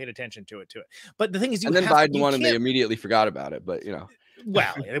wouldn't have paid attention to it. But the thing is, and then Biden won, and they immediately forgot about it. But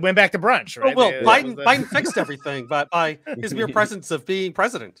well, they went back to brunch, right? Well, Biden fixed everything, but by his mere presence of being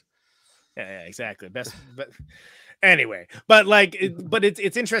president. Yeah, exactly. But anyway, but like, but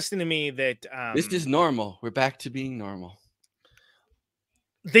it's interesting to me that this is normal. We're back to being normal.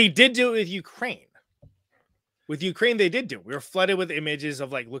 They did do it with Ukraine. With Ukraine, they did do it. We were flooded with images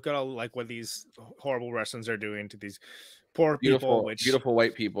of like, look at all like what these horrible Russians are doing to these poor people, beautiful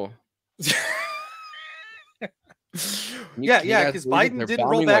white people. Because Biden didn't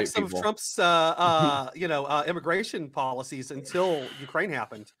roll back some of Trump's, immigration policies until Ukraine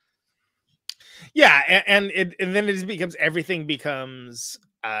happened. Yeah, and then everything becomes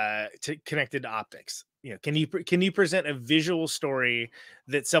connected to optics. Can you present a visual story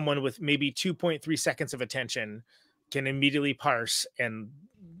that someone with maybe 2.3 seconds of attention can immediately parse and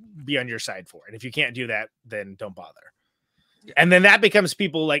be on your side for? And if you can't do that, then don't bother. Yeah. And then that becomes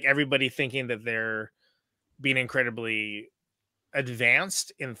people like everybody thinking that they're being incredibly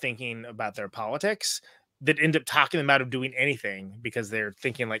advanced in thinking about their politics that end up talking them out of doing anything because they're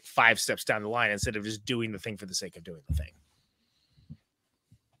thinking like 5 steps down the line instead of just doing the thing for the sake of doing the thing.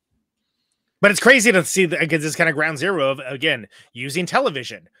 But it's crazy to see that again, this kind of ground zero of, again, using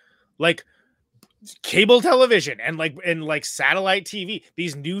television, like cable television and like satellite TV,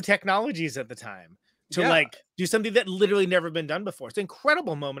 these new technologies at the time to like do something that literally never been done before. It's an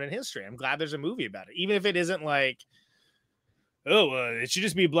incredible moment in history. I'm glad there's a movie about it, even if it isn't like, it should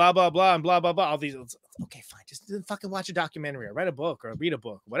just be blah, blah, blah, and blah, blah, blah. All these, okay, fine. Just fucking watch a documentary or write a book or read a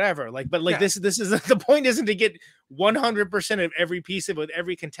book, whatever. This is the point isn't to get 100% of every piece of it,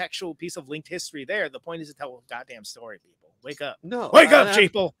 every contextual piece of linked history there. The point is to tell a goddamn story, people. Wake up. Wake up,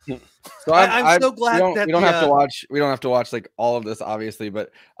 people. So I'm so glad that we don't have to watch like all of this, obviously, but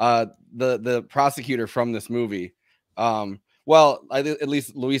the prosecutor from this movie, at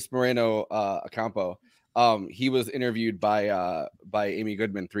least Luis Moreno Ocampo, He was interviewed by Amy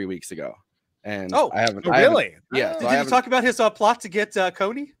Goodman 3 weeks ago, and Oh, I haven't. Really? Yeah. Did you talk about his plot to get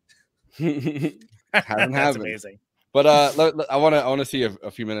Coney? Hasn't That's amazing. But I want to see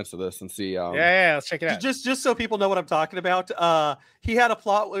a few minutes of this and see. Yeah, let's check it out. Just so people know what I'm talking about. He had a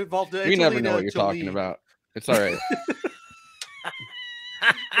plot involved. We never know what you're talking about. It's all right.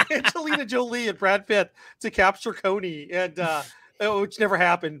 Angelina Jolie and Brad Pitt to capture Coney, and which never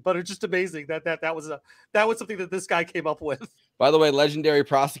happened, but it's just amazing that was something that this guy came up with. By the way, legendary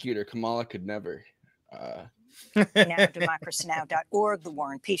prosecutor Kamala could never. Now, democracynow.org, the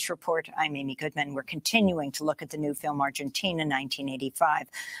War and Peace Report. I'm Amy Goodman. We're continuing to look at the new film Argentina 1985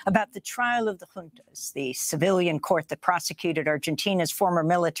 about the trial of the juntas, the civilian court that prosecuted Argentina's former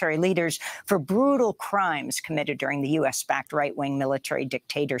military leaders for brutal crimes committed during the U.S.-backed right-wing military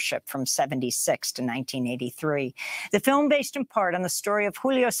dictatorship from 76 to 1983. The film based in part on the story of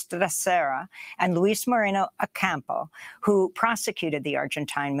Julio Stracera and Luis Moreno Ocampo, who prosecuted the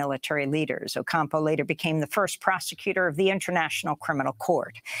Argentine military leaders. Ocampo later became the first prosecutor of the International Criminal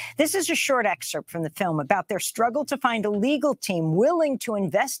Court. This is a short excerpt from the film about their struggle to find a legal team willing to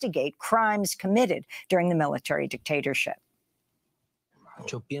investigate crimes committed during the military dictatorship.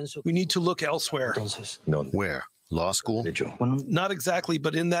 We need to look elsewhere. Where? Law school? Not exactly,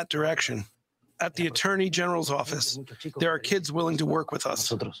 but in that direction. At the Attorney General's office, there are kids willing to work with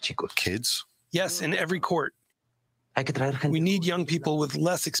us. Kids? Yes, in every court. We need young people with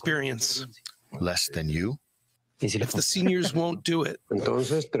less experience. Less than you? If the seniors won't do it,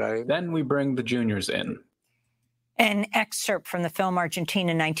 then we bring the juniors in. An excerpt from the film Argentina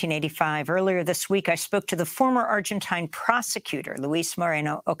 1985. Earlier this week, I spoke to the former Argentine prosecutor, Luis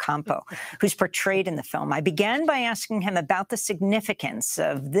Moreno Ocampo, who's portrayed in the film. I began by asking him about the significance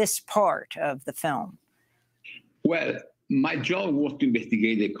of this part of the film. Well, my job was to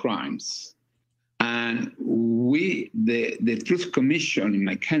investigate the crimes. And the Truth Commission in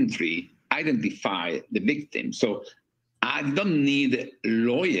my country, identify the victim. So I don't need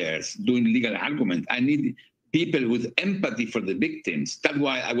lawyers doing legal argument. I need people with empathy for the victims. That's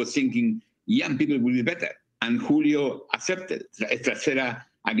why I was thinking young people will be better. And Julio accepted. Stracera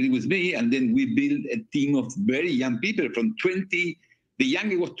agreed with me, and then we built a team of very young people from 20. The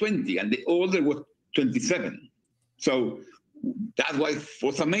youngest was 20, and the older was 27. So that's why it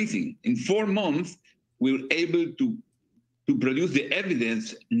was amazing. In 4 months, we were able to produce the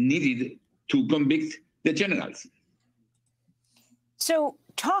evidence needed to convict the generals. So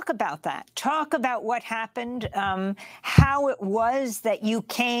talk about that. Talk about what happened, how it was that you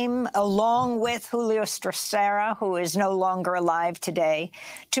came along with Julio Stracera, who is no longer alive today,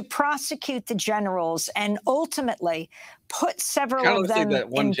 to prosecute the generals and ultimately put several of them that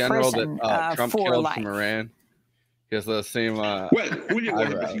one in general prison that Trump for killed life. from Iran. He has the same. Well, Julio was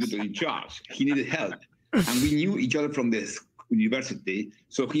the prosecutor in charge. He needed help, and we knew each other from this university.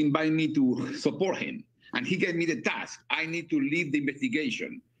 So he invited me to support him, and he gave me the task. I need to lead the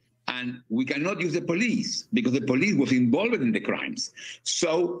investigation, and we cannot use the police because the police was involved in the crimes.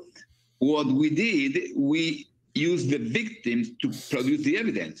 So what we did, we used the victims to produce the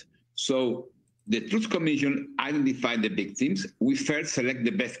evidence. So the Truth Commission identified the victims. We first select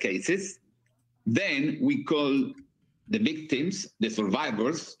the best cases. Then we call the victims, the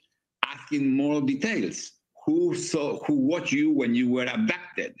survivors, asking more details. Who watched you when you were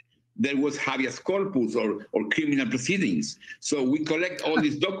abducted? There was habeas corpus or criminal proceedings. So we collect all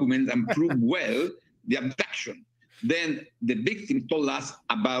these documents and prove well the abduction. Then the victims told us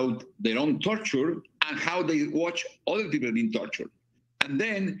about their own torture and how they watch other people being tortured. And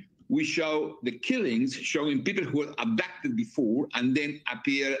then we show the killings, showing people who were abducted before and then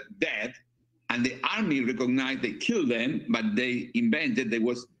appear dead. And the army recognized they killed them, but they invented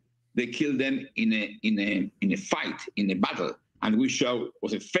they killed them in a fight, in a battle. And we show it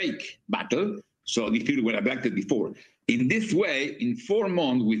was a fake battle, so these people were abducted before. In this way, in 4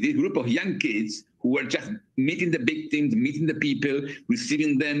 months, with this group of young kids who were just meeting the victims, meeting the people,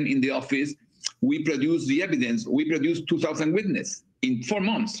 receiving them in the office, we produced the evidence. We produced 2,000 witnesses in 4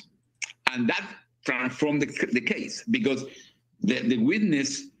 months. And that transformed the case, because the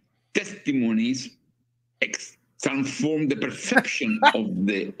witness testimonies transform the perception of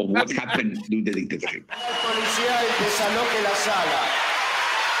what happened during the dictatorship.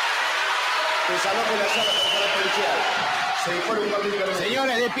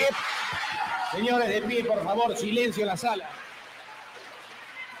 Señores de pie, por favor, silencio en la sala.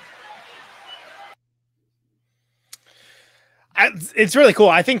 It's really cool.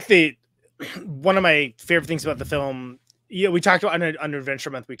 I think one of my favorite things about the film, we talked about under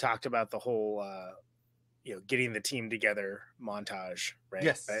Adventure Month, we talked about the whole getting the team together montage, right?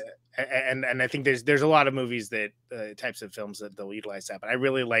 Yes. And I think there's a lot of movies that types of films that they'll utilize that. But I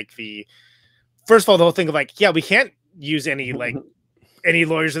really like first of all, the whole thing of like, we can't use any any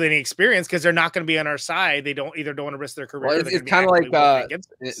lawyers with any experience because they're not going to be on our side. They don't want to risk their career. Well, it's kind of like in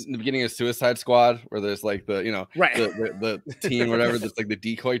the beginning of Suicide Squad, where there's like the the team or whatever that's like the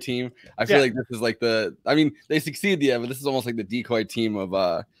decoy team. I feel like this is like they succeed but this is almost like the decoy team of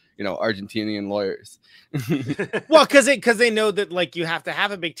Argentinian lawyers. Well, because they know that like you have to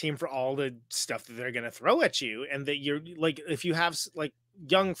have a big team for all the stuff that they're going to throw at you, and that you're like, if you have like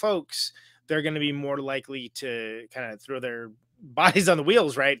young folks, they're going to be more likely to kind of throw their bodies on the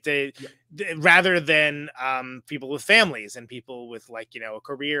wheels, right? Rather than people with families and people with like a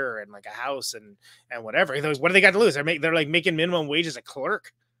career and like a house and whatever. What do they got to lose? They're like making minimum wage as a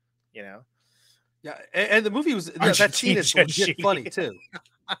clerk, Yeah, and the movie was that scene is legit funny too.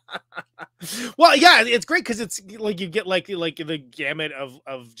 Well, yeah, it's great because it's like you get like the gamut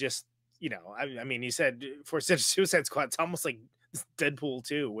of just I mean, you said for Suicide Squad, it's almost like Deadpool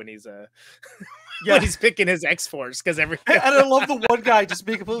 2 when he's when he's picking his X-Force because every and I love the one guy just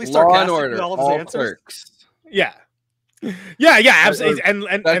being completely sarcastic with all of his answers. Clerks. Yeah, absolutely, and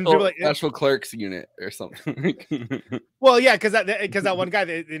like, special clerks unit or something. Well, yeah, because that one guy,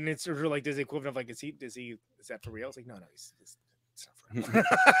 and it's sort of like there's the equivalent of like, is that for real? It's like no, he's not for real.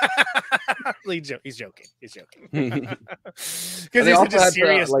 He's joking. Because they he's also such a have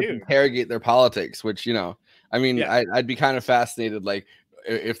serious to dude. interrogate their politics, which I mean, I'd be kind of fascinated, like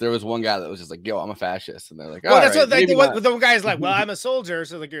if there was one guy that was just like, "Yo, I'm a fascist," and they're like, "Well, that's what the guy's like." Well, I'm a soldier,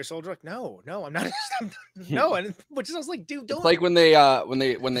 so like you're a soldier. Like, no, I'm not. No, and which is I was like, dude, don't. It's like when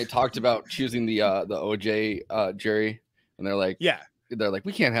they talked about choosing the OJ jury, and they're like,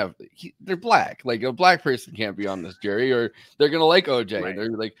 we can't have. They're black. Like a black person can't be on this jury, or they're gonna like OJ. Right. And they're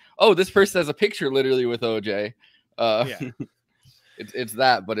like, oh, this person has a picture literally with OJ. It's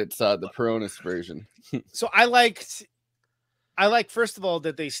that, but it's the Peronist version. So I like first of all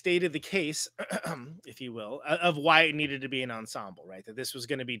that they stated the case, if you will, of why it needed to be an ensemble, right? That this was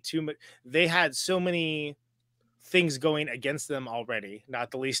going to be too much. They had so many things going against them already, not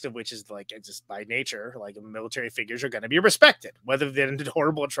the least of which is like just by nature, like military figures are going to be respected, whether they did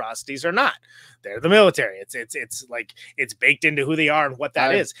horrible atrocities or not. They're the military. It's like it's baked into who they are and what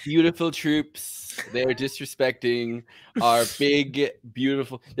that is. Beautiful troops. They're disrespecting our big,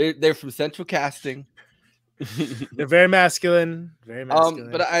 beautiful. They're from Central Casting. They're very masculine,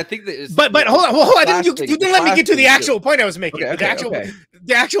 but I think that it's but hold on, you didn't let me get to the actual point I was making.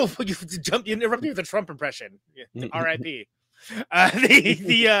 The actual you interrupted me with a Trump impression. R.I.P. But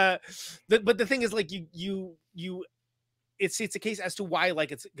the thing is, like it's a case as to why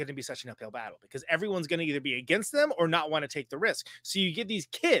like it's going to be such an uphill battle, because everyone's going to either be against them or not want to take the risk. So you get these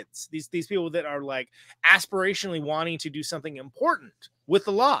kids, these people that are like aspirationally wanting to do something important with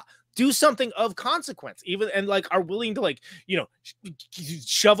the law, do something of consequence, even, and like are willing to like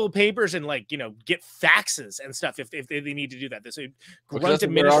shovel papers and like get faxes and stuff if they need to do that. So grunt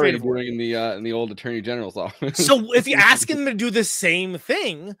administrative work in the old attorney general's office. So if you ask them to do the same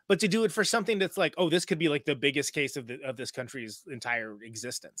thing, but to do it for something that's like, oh, this could be like the biggest case of this country's entire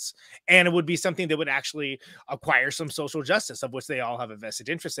existence, and it would be something that would actually acquire some social justice of which they all have a vested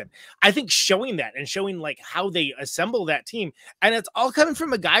interest in. I think showing that and showing like how they assemble that team, and it's all coming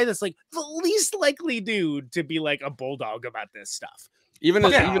from a guy that's like the least likely dude to be like a bulldog about this stuff. Even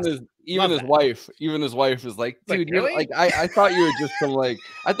his wife is like, dude, really? like I thought you were just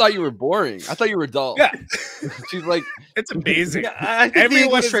I thought you were boring. I thought you were dull. Yeah. She's like, it's amazing. Yeah, I think the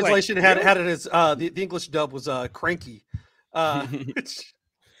English translation had it as the English dub was cranky. But this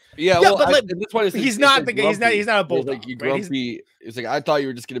one is he's not a bulldog. Like you grumpy. Right? It's like I thought you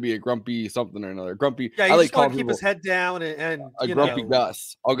were just gonna be a grumpy something or another. Grumpy. Yeah, I just want to keep his head down and a grumpy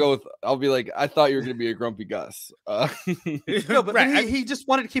Gus. I'll be like, I thought you were gonna be a grumpy Gus. No, but he just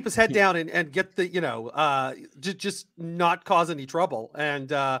wanted to keep his head down and get the just not cause any trouble. And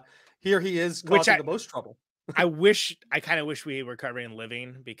here he is causing the most trouble. I kind of wish we were covering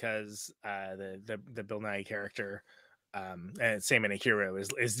Living, because the Bill Nye character. And same in Akira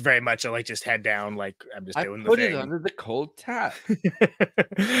is very much like just head down, like I'm just doing the thing. Put it under the cold tap.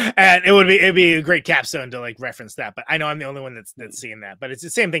 And it'd be a great capstone to like reference that. But I know I'm the only one that's seeing that. But it's the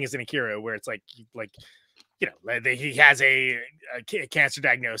same thing as in Akira, where it's like he has a cancer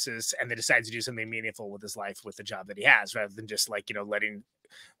diagnosis and they decide to do something meaningful with his life with the job that he has, rather than just like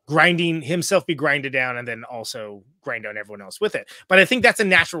grinding himself be grinded down and then also grind down everyone else with it. But I think that's a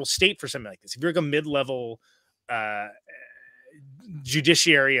natural state for something like this. If you're like a mid-level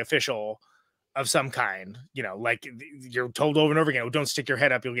judiciary official of some kind, like you're told over and over again, don't stick your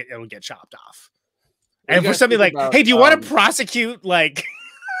head up, it'll get chopped off. And for something like, hey, do you want to prosecute like?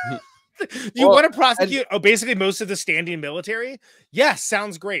 Do you want to prosecute basically most of the standing military? Yes,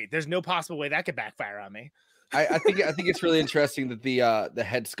 sounds great. There's no possible way that could backfire on me. I think it's really interesting that the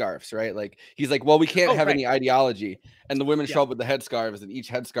headscarves, right? Like he's like, well, we can't have any ideology, and the women show up with the headscarves, and each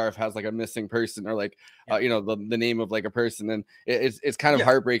headscarf has like a missing person or like you know, the name of like a person, and it's kind of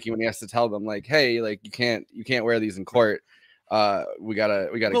heartbreaking when he has to tell them like, hey, like you can't wear these in court. We gotta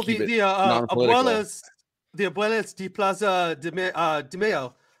keep it non-political. The Abuelas de Plaza de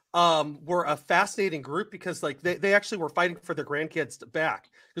Mayo were a fascinating group because like they actually were fighting for their grandkids back.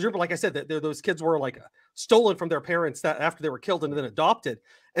 Because remember, like I said, that those kids were like stolen from their parents that after they were killed and then adopted.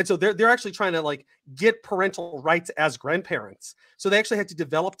 And so they're actually trying to like get parental rights as grandparents. So they actually had to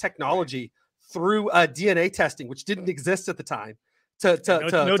develop technology through DNA testing, which didn't exist at the time to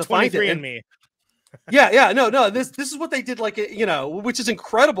find it. And me. No. This is what they did, like, you know, which is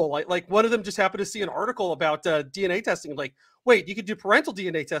incredible. Like one of them just happened to see an article about DNA testing. Like, wait, you could do parental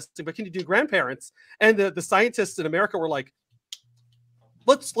DNA testing, but can you do grandparents? And the scientists in America were like,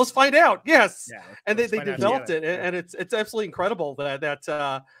 let's find out. Yes, and they developed it, and it's absolutely incredible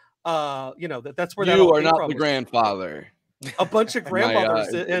that you know that's where you are not the grandfather. A bunch of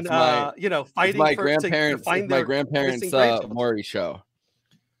grandfathers and you know, fighting my for grandparents. to find my grandparents' Maury show.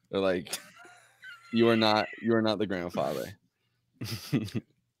 They're like, you are not the grandfather.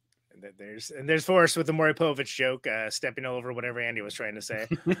 There's Forrest with the Maury Povich joke, stepping all over whatever Andy was trying to say.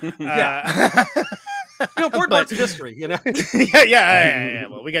 You know, important parts of history, you know. yeah.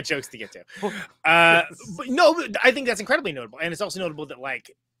 Well, we got jokes to get to. But no, I think that's incredibly notable, and it's also notable that,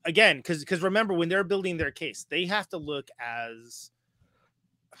 like, again, because remember, when they're building their case, they have to look as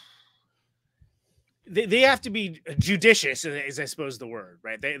they have to be judicious, is I suppose the word,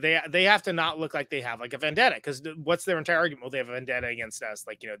 right? They have to not look like they have like a vendetta, because what's their entire argument? Well, they have a vendetta against us.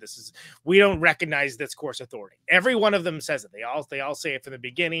 Like, you know, we don't recognize this course authority. Every one of them says it. They all say it from the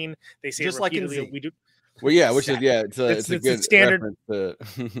beginning. They say just it like in repeatedly. Z. We do. Well, yeah, which is it's a good standard.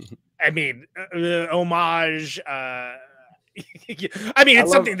 I mean, homage. I mean,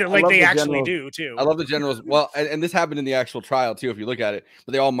 it's something that like they actually do too. I love the generals. Well, and this happened in the actual trial too, if you look at it.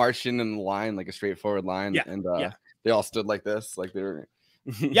 But they all marched in a line, like a straightforward line, and they all stood like this, like they were.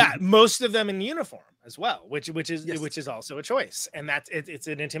 Most of them in uniform as well, which is also a choice, and it's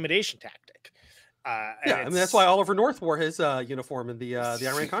an intimidation tactic. I mean that's why Oliver North wore his uniform in the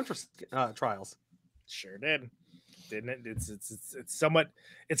Iran-Contra trials. Sure didn't it? It's somewhat,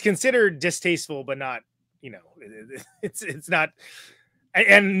 it's considered distasteful, but not. You know, it's not,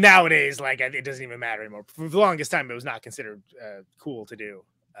 and nowadays, like, it doesn't even matter anymore. For the longest time, it was not considered cool to do.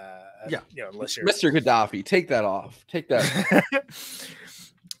 You know, unless you're Mr. Gaddafi, take that off. Take that.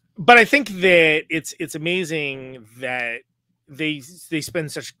 But I think that it's amazing that they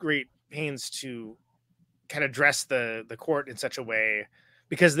spend such great pains to kind of dress the court in such a way,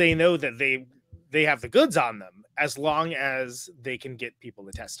 because they know that they have the goods on them as long as they can get people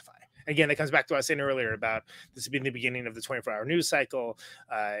to testify. Again, that comes back to what I was saying earlier about this being the beginning of the 24-hour news cycle,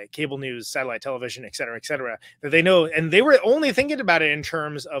 cable news, satellite television, et cetera, that they know. And they were only thinking about it in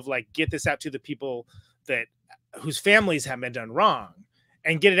terms of like, get this out to the people whose families have been done wrong,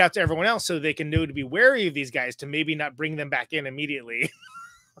 and get it out to everyone else so they can know to be wary of these guys, to maybe not bring them back in immediately.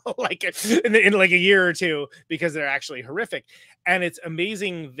 Like in like a year or two, because they're actually horrific. And it's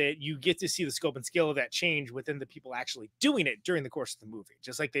amazing that you get to see the scope and scale of that change within the people actually doing it during the course of the movie,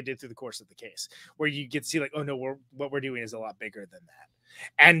 just like they did through the course of the case, where you get to see like, oh no, what we're doing is a lot bigger than that.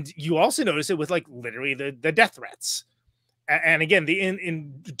 And you also notice it with like literally the death threats. And again, the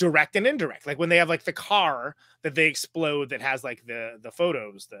in direct and indirect, like when they have like the car that they explode that has like the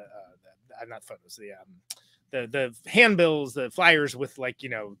photos, not photos, the handbills, the flyers with like, you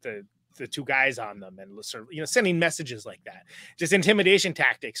know, the two guys on them, and sort of, you know, sending messages like that, just intimidation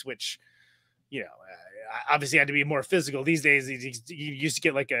tactics, which, you know, obviously had to be more physical. These days, you used to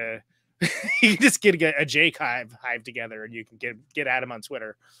get like you just get a Jake hive together, and you can get at him on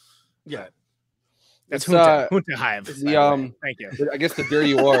Twitter. Yeah. That's Junta Hive. Thank you. I guess the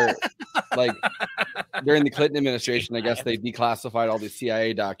dirty war, like during the Clinton administration, I guess they declassified all the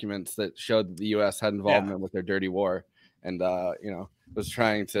CIA documents that showed that the U.S. had involvement with their dirty war, and you know, was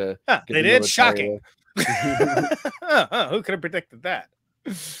trying to. They did. Shocking. Who could have predicted that?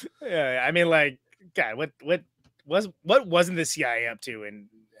 Yeah, I mean, like, God, what wasn't the CIA up to in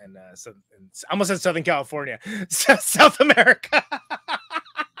almost in Southern California, South America?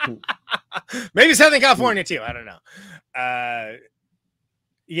 Maybe Southern California too. I don't know.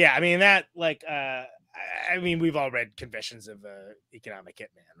 Yeah, I mean that. Like, I mean, we've all read Confessions of Economic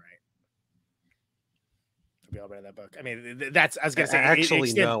Hitman, right? We all read that book. I mean, that's I was gonna say.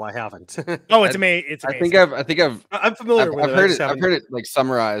 Actually, no, I haven't. Oh, it's amazing. It's amazing. I'm familiar with it. I've heard it like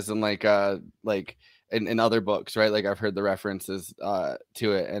summarized in like in other books, right? Like I've heard the references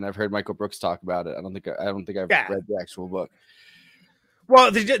to it, and I've heard Michael Brooks talk about it. I don't think I've read the actual book.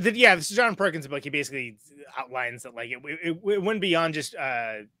 Well, this is John Perkins' book. He basically outlines that like it went beyond just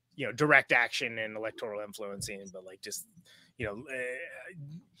direct action and electoral influencing, but like just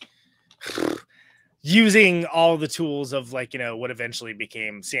using all the tools of like what eventually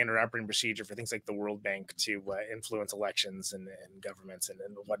became standard operating procedure for things like the World Bank to influence elections and governments and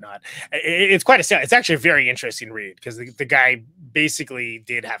whatnot. It's quite it's actually a very interesting read because the guy basically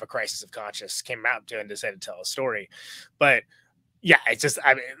did have a crisis of conscience, came out to and decided to tell a story, but. Yeah, it's just,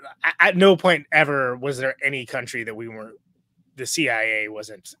 I mean, at no point ever was there any country that the CIA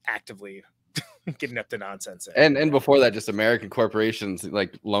wasn't actively getting up to nonsense. And before that, just American corporations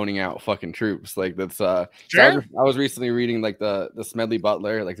like loaning out fucking troops. Like that's, sure. I was recently reading like the Smedley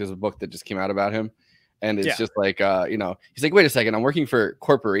Butler, like there's a book that just came out about him. And it's just like, he's like, wait a second, I'm working for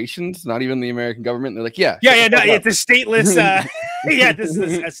corporations, not even the American government. And they're like, no, it's a stateless, this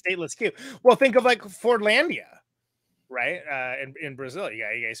is a stateless coup. Well, think of like Fordlandia. Right, in Brazil, you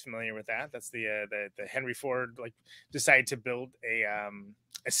guys familiar with that? That's the Henry Ford like decided to build a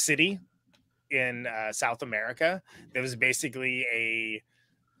city in South America. That was basically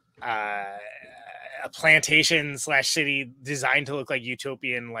a plantation / city designed to look like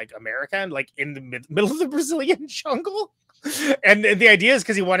utopian, like America, like in the middle of the Brazilian jungle. And the idea is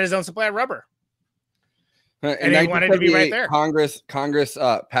because he wanted his own supply of rubber. And he wanted to be right there. Congress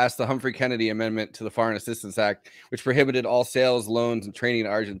passed the Humphrey Kennedy Amendment to the Foreign Assistance Act, which prohibited all sales, loans, and trading in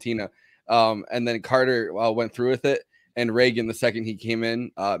Argentina. And then Carter went through with it, and Reagan, the second he came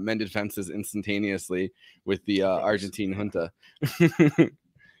in, mended fences instantaneously with the Argentine junta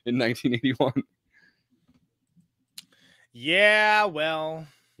in 1981. Yeah, well.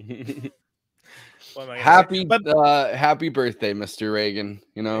 Happy birthday, Mr. Reagan.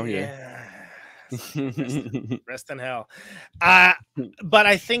 Yeah. Rest in hell. But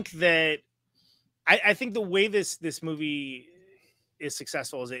I think that I think the way this movie is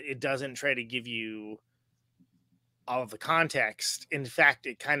successful is it doesn't try to give you all of the context. In fact,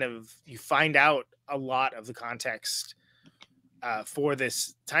 it kind of you find out a lot of the context for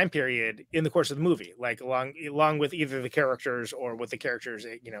this time period in the course of the movie, like along with either the characters or with the characters,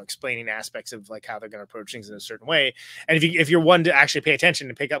 explaining aspects of like how they're going to approach things in a certain way. And if you're one to actually pay attention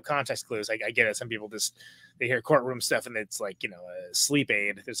and pick up context clues, like I get it. Some people they hear courtroom stuff and it's like, a sleep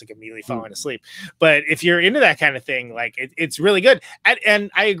aid. There's like immediately falling asleep. But if you're into that kind of thing, like it's really good. And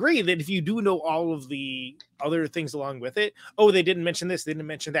I agree that if you do know all of the other things along with it, they didn't mention this, they didn't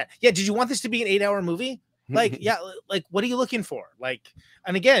mention that. Yeah. Did you want this to be an 8-hour movie? Like, what are you looking for? Like,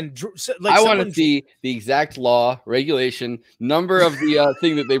 and again, like I want to see the exact law, regulation, number of the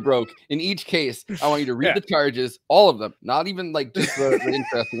thing that they broke. In each case, I want you to read the charges, all of them, not even like just the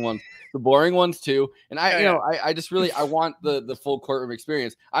interesting ones, the boring ones too. And I just really, I want the full courtroom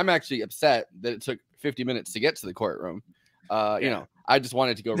experience. I'm actually upset that it took 50 minutes to get to the courtroom. I just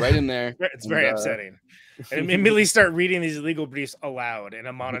wanted to go right in there. It's very upsetting. And immediately start reading these legal briefs aloud in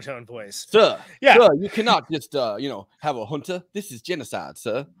a monotone voice. Sir, you cannot just have a junta. This is genocide,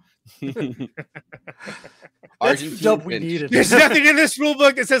 sir. Argentina, we needed. There's nothing in this rule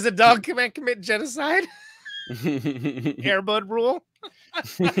book that says a dog can't commit genocide. Airbud rule.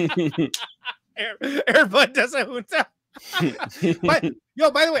 Airbud does a junta.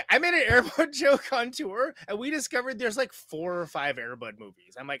 By the way, I made an Airbud joke on tour, and we discovered there's like 4 or 5 Airbud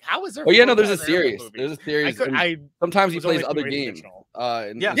movies. I'm like, how is there? There's a series. There's a series. Sometimes he plays other games.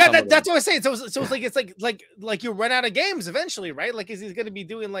 That's what I was saying. So it's like you run out of games eventually, right? Like, is he going to be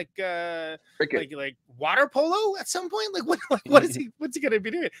doing like like water polo at some point? Like, what is he? What's he going to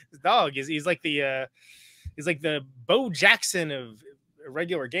be doing? His dog he's like the Bo Jackson of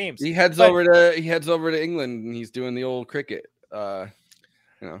regular games. He heads over to England and he's doing the old cricket. I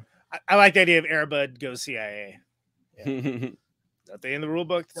like the idea of Airbud goes CIA. Nothing in the rule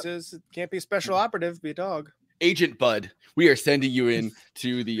book that says it can't be a special operative, be a dog. Agent Bud, we are sending you in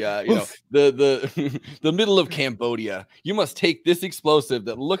to the the middle of Cambodia. You must take this explosive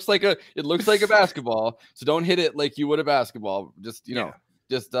that looks like a basketball. So don't hit it like you would a basketball. Just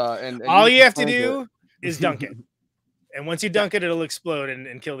and all you have to do is dunk it. And once you dunk it, it'll explode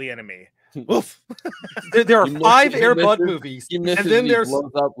and kill the enemy. Oof. There are 5 Airbud movies, and then there's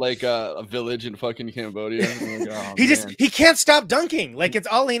blows up like a village in fucking Cambodia. He can't stop dunking. Like it's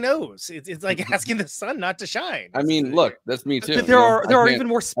all he knows. It's like asking the sun not to shine. I mean, look, that's me too. But there are even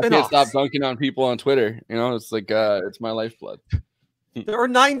more spin-offs. I can't stop dunking on people on Twitter. It's like it's my lifeblood. There are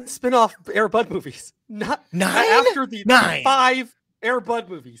 9 spin-off Air Bud movies. Not 9 after the 9 5 Air Bud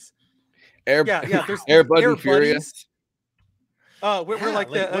movies. Air, Yeah. There's Air Bud Air and Furious. We're like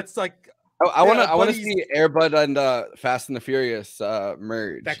it's like I want to Buddies. see Air Bud and Fast and the Furious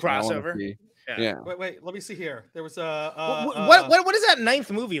merge. That crossover. Yeah. Wait. Let me see here. There was what is that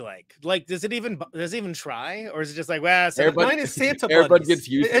 9th movie like? Like, does it even try, or is it just like, well, Air Bud, 9 is Santa Air Bud Buddies. gets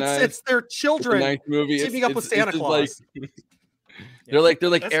used. It's their children. The 9th movie. Teaming up with Santa Claus. They're like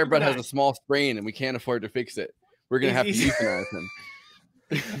That's Air Bud has nice. a small sprain and we can't afford to fix it. We're gonna have to euthanize him.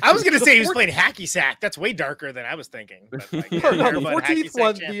 I was gonna say he was playing hacky sack. That's way darker than I was thinking. But like, No, the 14th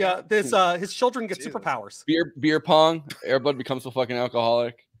one, his children get superpowers. Beer pong. Air Bud becomes a fucking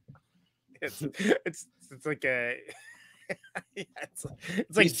alcoholic. It's like a it's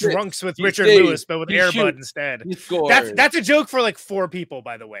like Drunks with Richard saves, Lewis, but with Air Bud instead. That's a joke for like 4 people,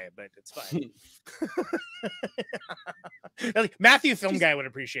 by the way, but it's fine. Like, Matthew Film Guy would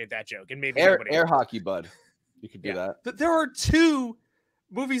appreciate that joke, and maybe Air Hockey Bud. You could do that. But there are 2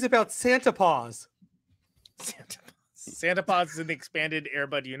 movies about Santa Paws. Santa Paws is in the expanded Air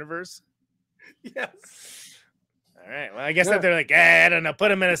Bud universe. Yes. All right. Well, I guess that they're like, I don't know,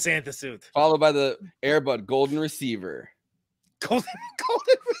 put him in a Santa suit. Followed by the Air Bud Golden Receiver. Golden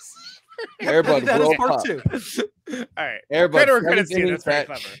Receiver. Air Bud that World is part Cup. 2. All right. Air Bud credits to you. That's very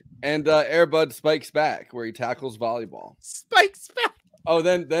clever. And Air Bud Spikes Back, where he tackles volleyball. Spikes Back. Oh,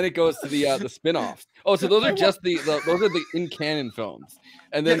 then it goes to the spin-offs. Oh, so those are just those are the in canon films.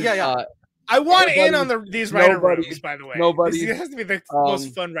 And then I want in on these writer rooms, by the way. Nobody. This has to be the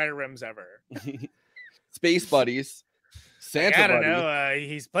most fun writer rooms ever. Space Buddies. Santa I don't Buddy. know.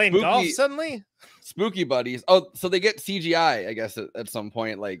 He's playing golf suddenly. Spooky Buddies. Oh, so they get CGI, I guess, at some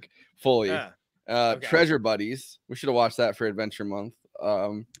point, like fully. Okay. Treasure Buddies. We should have watched that for Adventure Month.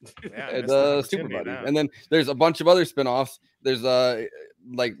 The Super Buddies. And then there's a bunch of other spin-offs. There's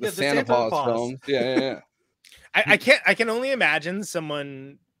like the Santa Paws films. Yeah. I can only imagine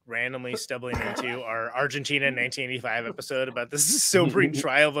someone randomly stumbling into our Argentina 1985 episode about this sobering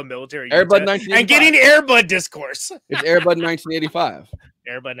trial of a military Air Bud and getting Air Bud discourse. It's Air Bud 1985.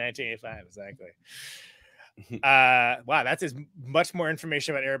 Air Bud 1985, exactly. Wow, that's as much more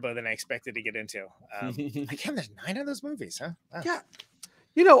information about Air Bud than I expected to get into. Again, there's 9 of those movies, huh? Wow. Yeah.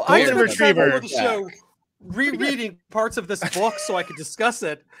 You know, I spent time Retriever. before the show rereading parts of this book so I could discuss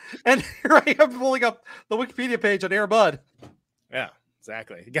it. And here I am pulling up the Wikipedia page on Air Bud. Yeah,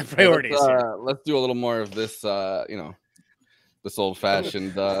 exactly. You got priorities. Let's do a little more of this, this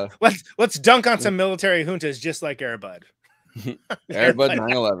old-fashioned. Let's dunk on some military juntas just like Air Bud. Air Bud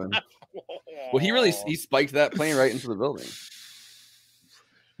 9/11. Well, he spiked that plane right into the building.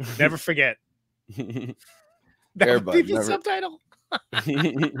 Never forget. Air Bud. Be the subtitle.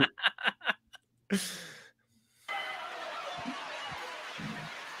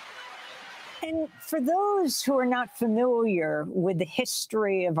 And for those who are not familiar with the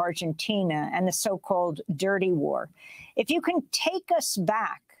history of Argentina and the so-called Dirty War, if you can take us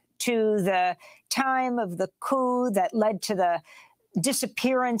back to the time of the coup that led to the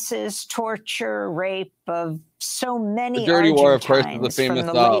disappearances, torture, rape of so many the Dirty War, of course, is Argentines the famous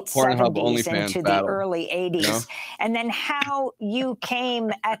from the late Pornhub 70s OnlyFans into battle. the early 80s. You know? And then how you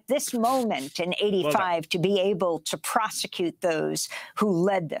came at this moment in 85 to be able to prosecute those who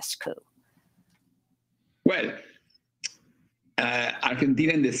led this coup. Well,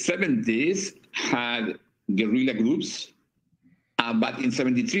 Argentina in the 70s had guerrilla groups, but in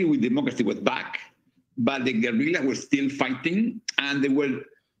 73, when democracy was back, but the guerrilla were still fighting, and they were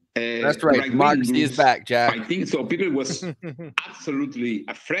that's right. Democracy is back, Jack. Fighting, so people was absolutely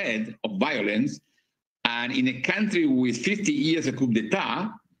afraid of violence, and in a country with 50 years of coup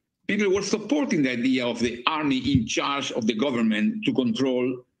d'état, people were supporting the idea of the army in charge of the government to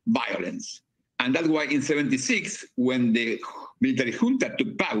control violence. And that's why in 76, when the military junta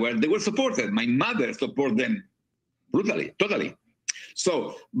took power, they were supported. My mother supported them brutally, totally.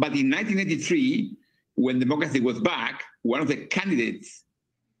 So, but in 1983, when democracy was back, one of the candidates,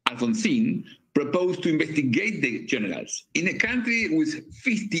 Alfonsín, proposed to investigate the generals. In a country with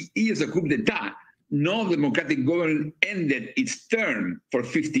 50 years of coup d'etat, no democratic government ended its term for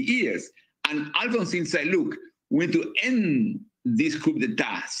 50 years. And Alfonsín said, look, we need to end this coup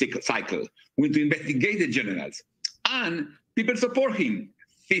d'etat cycle. We need to investigate the generals. And people support him.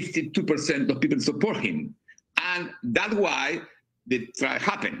 52% of people support him. And that's why the trial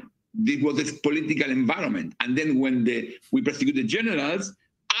happened. This was this political environment. And then when we persecuted the generals,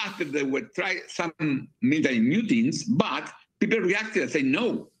 after they were tried some military mutins, but people reacted and said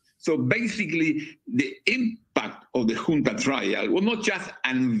no. So basically, the impact of the junta trial was not just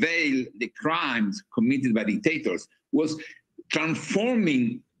unveil the crimes committed by dictators, was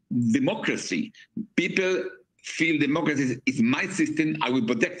transforming democracy. People feel democracy is my system, I will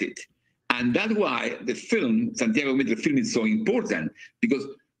protect it. And that's why the film, Santiago Mitre film, is so important, because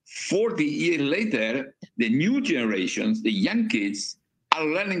 40 years later, the new generations, the young kids, are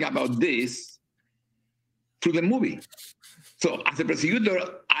learning about this through the movie. So as a prosecutor,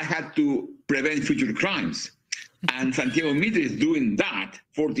 I had to prevent future crimes. And Santiago Mitre is doing that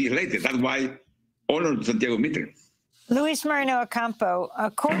 40 years later. That's why I honor Santiago Mitre. Luis Moreno Ocampo,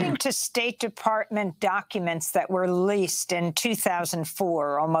 according to State Department documents that were released in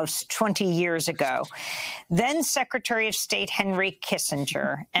 2004, almost 20 years ago, then Secretary of State Henry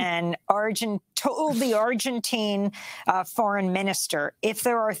Kissinger told the Argentine foreign minister, if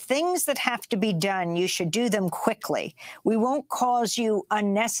there are things that have to be done, you should do them quickly. We won't cause you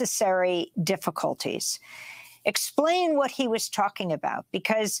unnecessary difficulties. Explain what he was talking about,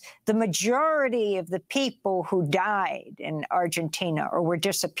 because the majority of the people who died in Argentina or were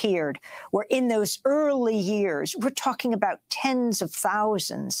disappeared were in those early years. We're talking about tens of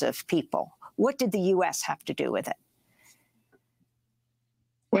thousands of people. What did the U.S. have to do with it?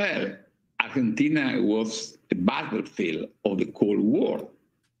 Well, Argentina was the battlefield of the Cold War.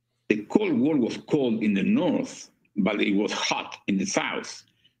 The Cold War was cold in the north, but it was hot in the south.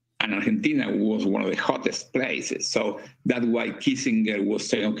 And Argentina was one of the hottest places. So that's why Kissinger was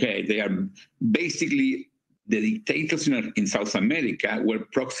saying, okay, they are basically the dictators in South America were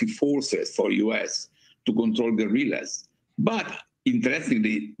proxy forces for US to control guerrillas. But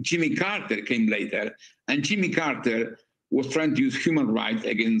interestingly, Jimmy Carter came later, and Jimmy Carter was trying to use human rights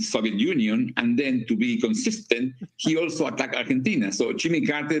against Soviet Union, and then to be consistent, he also attacked Argentina. So Jimmy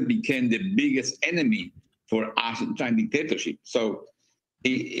Carter became the biggest enemy for Argentine dictatorship. So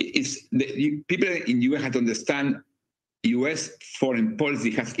people in the U.S. have to understand U.S. foreign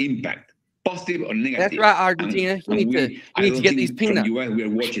policy has impact, positive or negative. That's right, Argentina. You need to get these peanuts. From the U.S. we are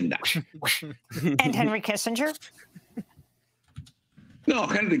watching that. And Henry Kissinger? No,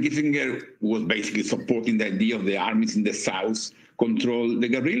 Henry Kissinger was basically supporting the idea of the armies in the South control the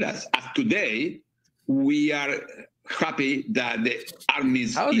guerrillas. As today, we are happy that the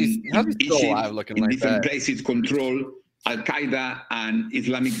armies in Egypt, in different places control Al-Qaeda and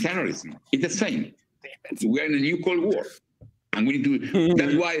Islamic terrorism. It's the same. We're in a new Cold War. And we need to,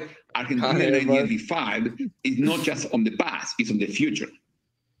 that's why Argentina in 1985 is not just on the past, it's on the future.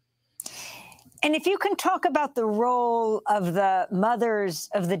 And if you can talk about the role of the mothers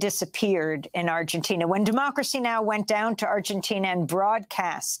of the disappeared in Argentina. When Democracy Now! Went down to Argentina and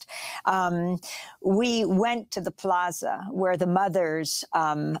broadcast, we went to the plaza where the mothers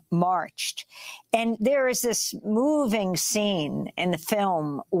marched. And there is this moving scene in the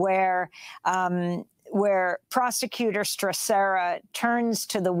film where prosecutor Stracera turns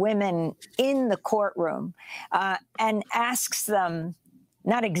to the women in the courtroom and asks them,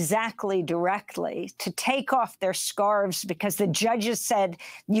 not exactly directly, to take off their scarves, because the judges said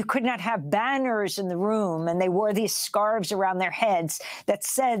you could not have banners in the room, and they wore these scarves around their heads that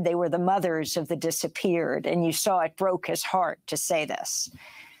said they were the mothers of the disappeared. And you saw it broke his heart to say this.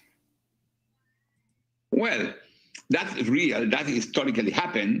 Well, that's real. That historically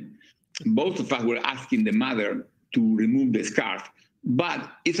happened. Both of us were asking the mother to remove the scarf,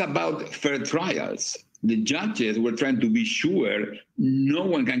 but it's about fair trials. The judges were trying to be sure no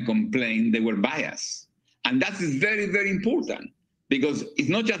one can complain they were biased. And that is very, very important, because it's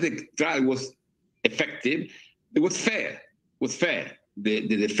not just the trial was effective, it was fair. The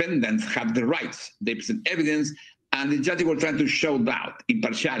defendants have the rights. They present evidence, and the judges were trying to show that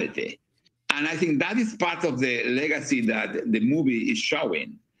impartiality. And I think that is part of the legacy that the movie is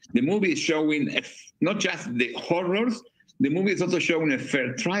showing. The movie is showing not just the horrors, the movie is also showing a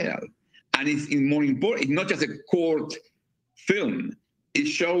fair trial. And it's more important, it's not just a court film, it's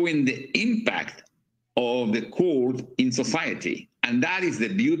showing the impact of the court in society. And that is the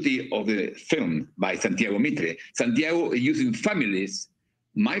beauty of the film by Santiago Mitre. Santiago is using families,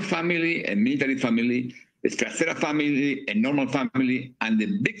 my family, a military family, the Stracera family, a normal family, and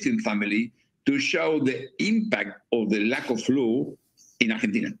the victim family, to show the impact of the lack of law in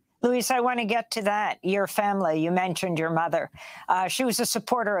Argentina. Luis, I want to get to that. Your family, you mentioned your mother. She was a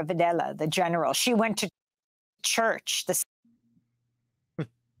supporter of Videla, the general. She went to church.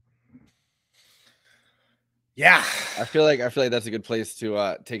 Yeah. I feel like that's a good place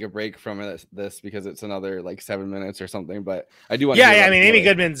to take a break from this, because it's another like 7 minutes or something. But I do want to. Yeah. I mean, Amy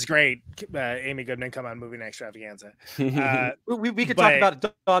Goodman's great. Amy Goodman, come on, movie extravaganza. We could talk about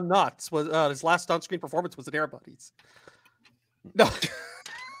it. Don Knotts was his last on-screen performance was in Air Buddies. No.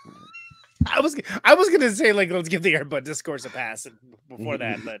 I was gonna say, like, let's give the Air Bud discourse a pass before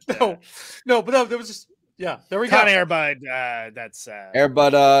that, but no, but there was just Yeah, there we go. Con Airbud. That's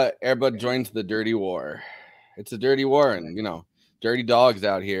Airbud joins the dirty war. It's a dirty war, and dirty dogs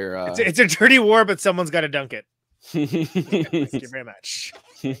out here. It's a dirty war, but someone's got to dunk it. Thank you very much.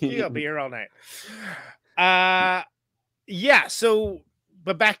 I'll be here all night. Yeah. So,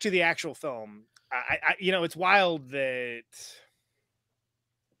 but back to the actual film. It's wild that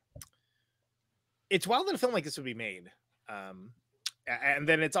a film like this would be made, and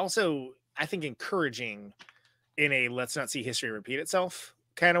then it's also, I think, encouraging in a let's not see history repeat itself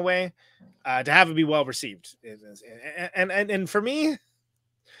kind of way, to have it be well received. And for me,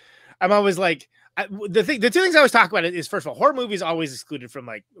 I'm always like, the two things I always talk about is, first of all, horror movies always excluded from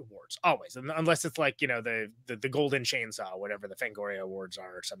like awards, always, unless it's like the Golden Chainsaw, whatever the Fangoria Awards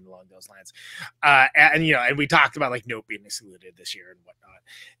are, or something along those lines. And we talked about like Nope being excluded this year and whatnot.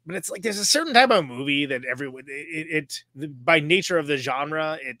 But it's like there's a certain type of movie that everyone by nature of the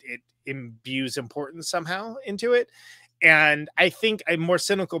genre it imbues importance somehow into it. And I think a more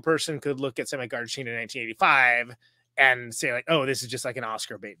cynical person could look at something like Argentina 1985 and say like, oh, this is just like an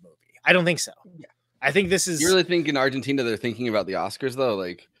Oscar bait movie. I don't think so. Yeah. I think this is. You really think in Argentina they're thinking about the Oscars though?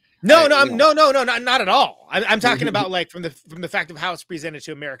 Like, no, not at all. I'm talking about like from the fact of how it's presented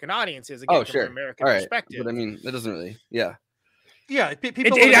to American audiences. Again, from an American perspective. But I mean, that doesn't really. Yeah. Yeah,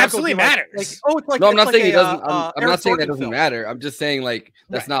 people it absolutely matters. It's like, no, I'm not like saying it doesn't. I'm not saying that doesn't matter. I'm just saying like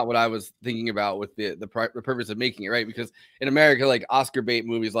that's not what I was thinking about with the purpose of making it, right? Because in America, like Oscar bait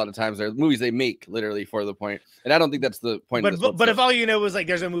movies, a lot of times are movies they make literally for the point, and I don't think that's the point. But if all you know is like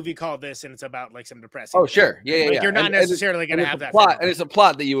there's a movie called this and it's about like some depressing. Oh sure, yeah. You're not necessarily going to have that plot, and it's a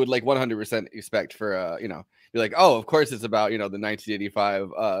plot that you would like 100% expect for be like, oh, of course it's about the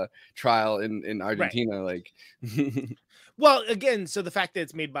 1985 trial in Argentina, like. Well, again, so the fact that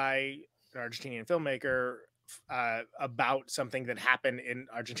it's made by an Argentinian filmmaker about something that happened in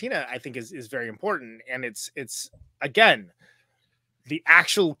Argentina, I think is very important. And it's again, the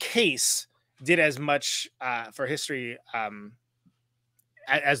actual case did as much for history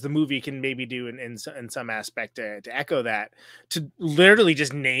as the movie can maybe do in some aspect to echo that, to literally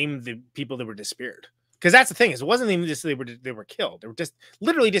just name the people that were disappeared. Because that's the thing, is it wasn't even just they were killed; they were just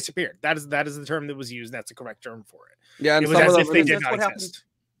literally disappeared. That is the term that was used. And that's the correct term for it. Yeah, and it was as if they did not exist.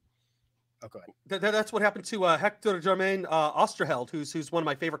 Oh, go ahead. That's what happened to Hector Germain Osterheld, who's one of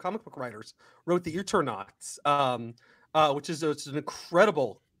my favorite comic book writers. Wrote the Eternauts, which is an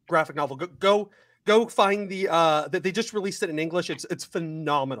incredible graphic novel. Go find that they just released it in English. It's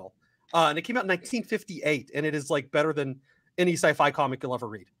phenomenal, and it came out in 1958, and it is like better than any sci-fi comic you'll ever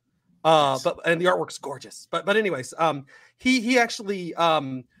read. And the artwork's gorgeous. But anyways, he actually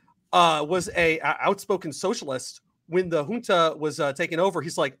was a outspoken socialist when the junta was taken over.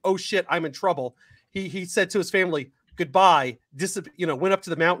 He's like, oh shit, I'm in trouble. He said to his family goodbye, went up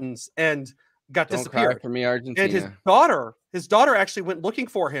to the mountains and got disappeared. Cry for me, Argentina. And his daughter actually went looking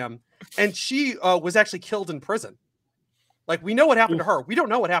for him, and she was actually killed in prison. Like, we know what happened to her. We don't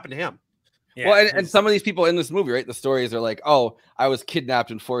know what happened to him. Yeah, well, and some of these people in this movie, right? The stories are like, oh, I was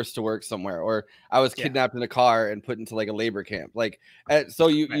kidnapped and forced to work somewhere, or I was kidnapped in a car and put into like a labor camp. Like, so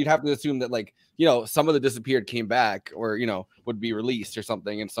you'd have to assume that like, some of the disappeared came back or, would be released or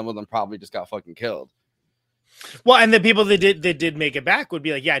something. And some of them probably just got fucking killed. Well, and the people that did make it back would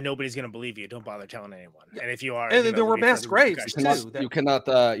be like, yeah, nobody's going to believe you. Don't bother telling anyone. And if you are, and there were mass graves too. You cannot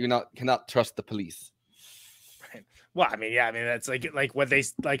trust the police. Well, I mean, that's like what they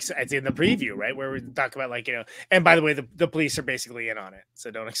like. It's in the preview, right, where we talk about like And by the way, the police are basically in on it,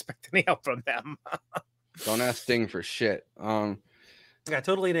 so don't expect any help from them. Don't ask Sting for shit. Yeah,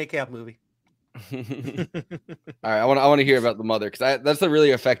 totally an ACAB movie. All right, I want to hear about the mother, because that's a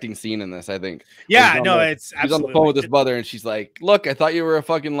really affecting scene in this, I think. Yeah, no, it's she's on the phone with his mother, and she's like, "Look, I thought you were a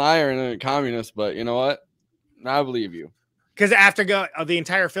fucking liar and a communist, but you know what? Now I believe you." Because after the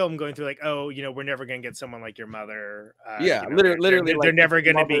entire film going through like, oh, we're never going to get someone like your mother. Literally, they're never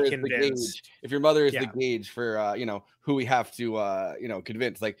going to be convinced. If your mother is the gauge for, who we have to,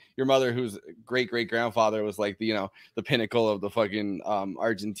 convince, like your mother, whose great grandfather was like the pinnacle of the fucking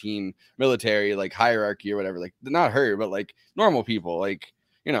Argentine military, like hierarchy or whatever. Like, not her, but like normal people, like,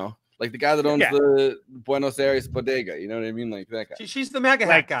 like the guy that owns the Buenos Aires bodega. You know what I mean? Like that guy. She's the MAGA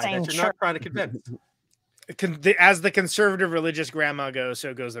hat guy that you're not trying to convince. As the conservative religious grandma goes,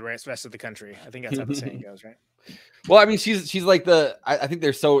 so goes the rest of the country. I think that's how the saying goes, right? Well, I mean, she's like I think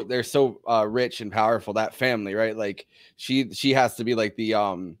they're so rich and powerful, that family, right? Like she has to be like the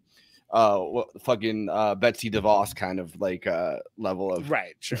fucking Betsy DeVos kind of like level of,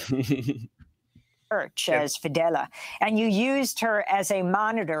 right? Sure. church as Fidela, and you used her as a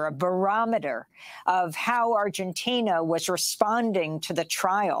monitor, a barometer of how Argentina was responding to the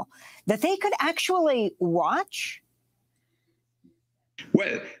trial, that they could actually watch?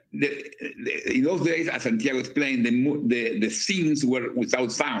 Well, in those days, as Santiago explained, the scenes were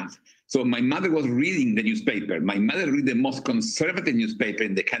without sound. So my mother was reading the newspaper. My mother read the most conservative newspaper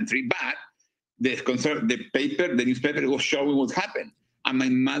in the country, but the newspaper was showing what happened. And my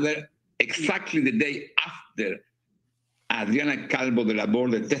mother, exactly the day after Adriana Calvo de la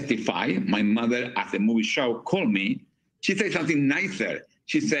Borde testified, my mother at the movie show called me. She said something nicer.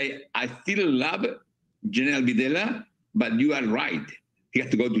 She said, I still love General Videla, but you are right. He has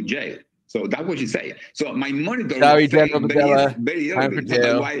to go to jail. So that's what she said. So my monitor Sorry, was saying General very early. So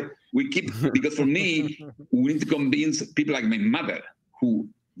that's why we keep, because for me, we need to convince people like my mother who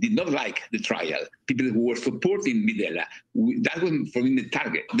did not like the trial, people who were supporting Videla. That was for me the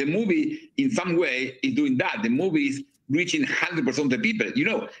target. The movie, in some way, is doing that. The movie is reaching 100% of the people. You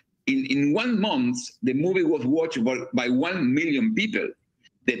know, in 1 month, the movie was watched by 1 million people.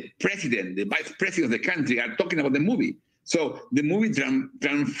 The president, the vice president of the country are talking about the movie. So the movie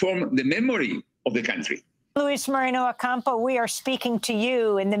transformed the memory of the country. Luis Moreno Ocampo, we are speaking to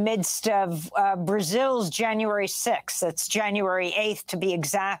you in the midst of Brazil's January 6th. It's January 8th, to be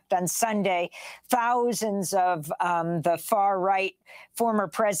exact, on Sunday. Thousands of the far-right former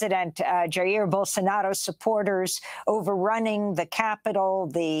President Jair Bolsonaro supporters overrunning the Capitol,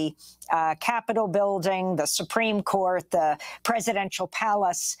 the Capitol building, the Supreme Court, the presidential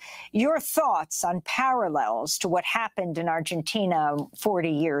palace. Your thoughts on parallels to what happened in Argentina 40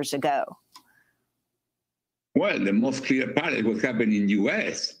 years ago? Well, the most clear part is what happened in the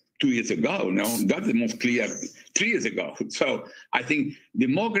U.S. 2 years ago. No, that's the most clear 3 years ago. So I think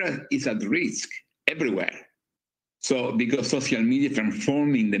democracy is at risk everywhere. So because social media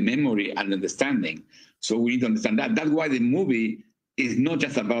transforming the memory and understanding, so we need to understand that. That's why the movie is not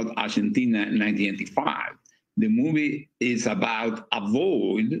just about Argentina in 1985. The movie is about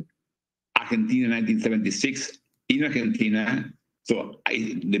avoid Argentina 1976 in Argentina. So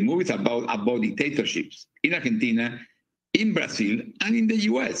the movie is about dictatorships in Argentina, in Brazil, and in the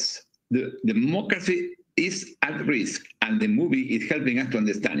US. The democracy is at risk, and the movie is helping us to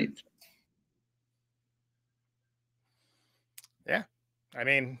understand it. Yeah. I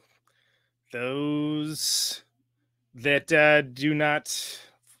mean, those that do not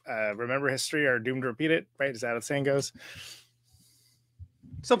remember history are doomed to repeat it, right? Is that how the saying goes?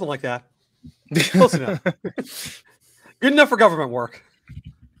 Something like that. Close enough. Good enough for government work.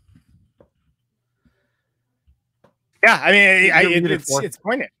 Yeah, I mean, it's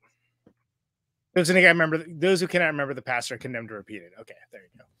poignant. Those who cannot remember the past are condemned to repeat it. Okay, there you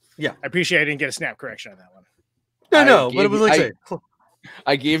go. Yeah, I appreciate I didn't get a snap correction on that one. No, but it was like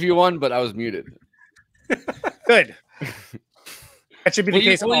I gave you one, but I was muted. Good. That should be the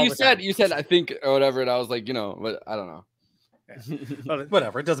case. Well, you said I think or whatever, and I was like, but I don't know. Yeah.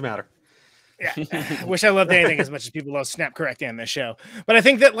 Whatever, it doesn't matter. Yeah, wish I loved anything as much as people love snap correcting on this show. But I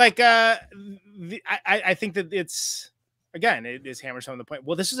think that I think that it's, again, it is hammers home the point.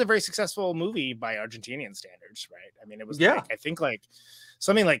 Well, this is a very successful movie by Argentinian standards, right? I mean, it was I think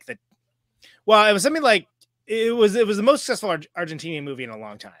something like that. Well, it was something like it was the most successful Argentinian movie in a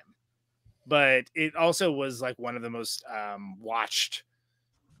long time, but it also was like one of the most watched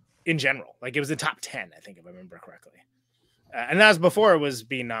in general. Like it was the top 10, I think, if I remember correctly. And that was before it was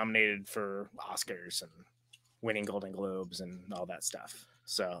being nominated for Oscars and winning Golden Globes and all that stuff.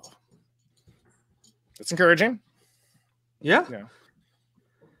 So it's encouraging. Yeah.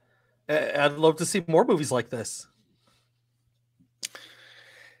 I'd love to see more movies like this.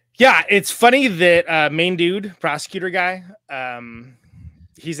 Yeah, it's funny that main dude, prosecutor guy,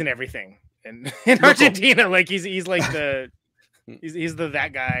 he's in everything. And in Argentina, like he's like he's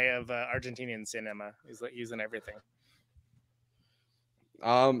that guy of Argentinian cinema. He's in everything.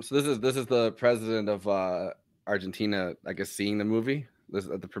 So this is the president of Argentina, I guess, seeing the movie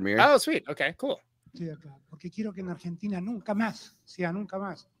at the premiere. Oh, sweet. Okay, cool. Estoy acá, porque quiero que en Argentina nunca más sea nunca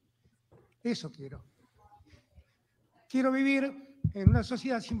más. Eso quiero. Quiero vivir en una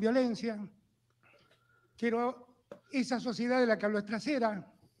sociedad sin violencia. Quiero esa sociedad de la que habló Estracera.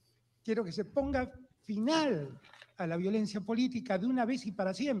 Quiero que se ponga final a la violencia política de una vez y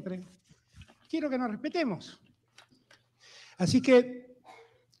para siempre. Quiero que nos respetemos. Así que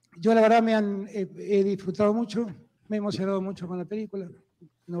yo la verdad he disfrutado mucho, me he emocionado mucho con la película,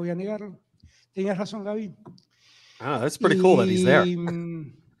 no voy a negarlo. Tenías razón, Gaby. Ah, that's pretty cool that he's there. Y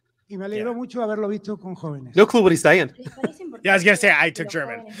me alegró mucho haberlo visto con jóvenes. No clue what he's saying. Yeah, I was gonna say I took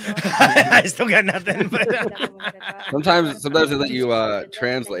German. I still got nothing. But sometimes they let you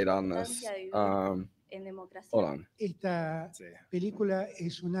translate on this. Hold on. Esta película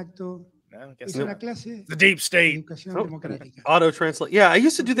es un acto, es no. una clase The deep de state. educación democrática. Auto translate. Yeah, I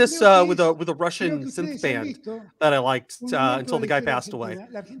used to do this with a Russian synth band that I liked until the guy passed away.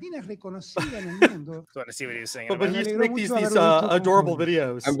 La Argentina es reconocida en el mundo. Want to see what he was saying? But he used to make these adorable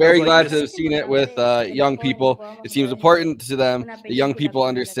videos. I'm very glad to have seen it with young people. It seems important to them that young people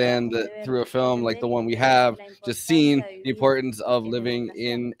understand that through a film like the one we have just seen, the importance of living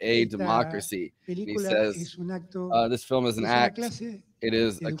in a democracy. And he says this film is an act. It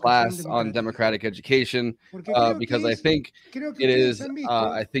is a class on democratic education because I think it is.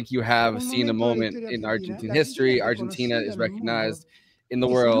 I think you have seen a moment in Argentine history. Argentina is recognized in the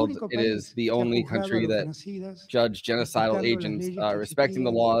world. It is the only country that judged genocidal agents respecting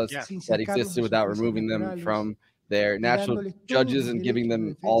the laws that existed without removing them from their natural judges and giving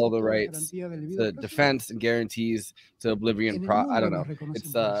them all of the rights to defense and guarantees to oblivion. I don't know.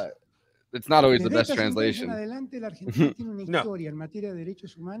 It's not always the best translation. No,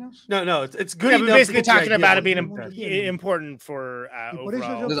 it's good. Yeah, but basically talking about it being important for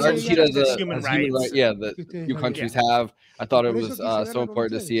overall Argentina is human rights. Yeah, that few countries have. I thought it was so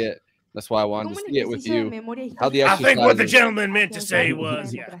important to see it. That's why I wanted to see it with you. How the I think what the gentleman meant to say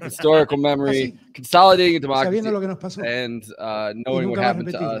was historical memory, consolidating a democracy, and knowing what happened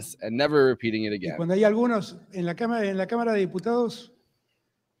to us and never repeating it again. Cuando hay algunos en la Cámara de Diputados,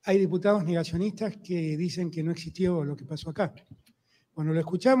 hay diputados negacionistas que dicen que no existió lo que pasó acá. Cuando lo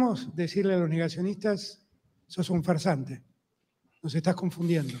escuchamos decirle a los negacionistas, sos un farsante, nos estás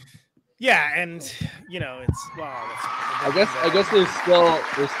confundiendo. Yeah, and you know it's I guess there's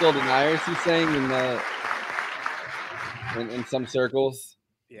still deniers. He's saying in some circles.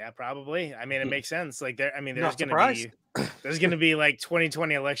 Yeah, probably. I mean, it makes sense. Like there's gonna be like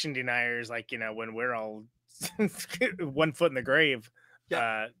 2020 election deniers. Like when we're all 1 foot in the grave.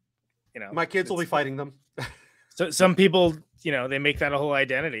 Yeah. My kids will be fighting them. So some people, they make that a whole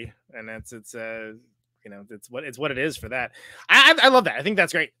identity, and it's what it is for that. I love that. I think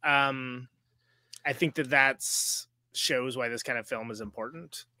that's great. I think that shows why this kind of film is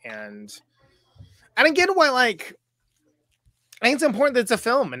important, and again, why I think it's important that it's a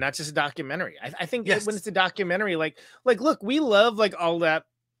film and not just a documentary. I think when it's a documentary, like look, we love all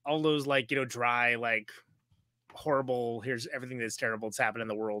those dry horrible, here's everything that's terrible that's happened in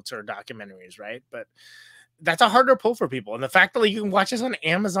the world sort of documentaries, right? But that's a harder pull for people, and the fact that you can watch this on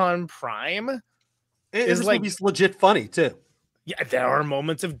Amazon Prime is legit funny too. Yeah, there are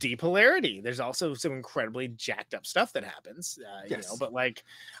moments of deep hilarity. There's also some incredibly jacked up stuff that happens, but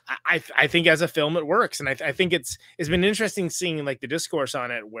I think as a film it works, and I think it's been interesting seeing the discourse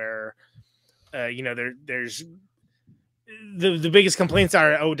on it where there's the biggest complaints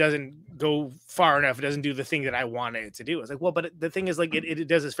are, it doesn't go far enough, it doesn't do the thing that I wanted it to do. It's but the thing is it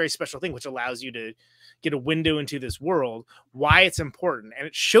does this very special thing which allows you to get a window into this world, why it's important, and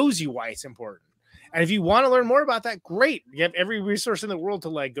it shows you why it's important. And if you want to learn more about that, great, you have every resource in the world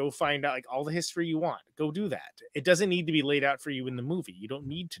to go find out all the history you want. Go do that. It doesn't need to be laid out for you in the movie. You don't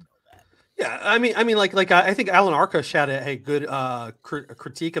need to know that. Yeah, I mean I think Alan Arkush had a good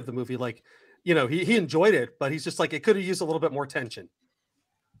critique of the movie. He enjoyed it, but he's just it could have used a little bit more tension.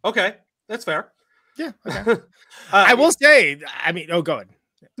 Okay, that's fair. Yeah. Okay. I will say, go ahead.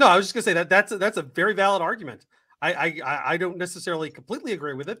 No, I was just gonna say that's a very valid argument. I don't necessarily completely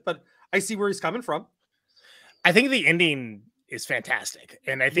agree with it, but I see where he's coming from. I think the ending is fantastic,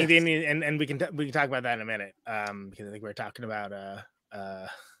 and I think the ending, and we can talk about that in a minute, because I think we're talking about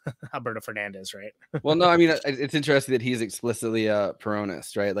Alberto Fernandez, right? Well, no, it's interesting that he's explicitly a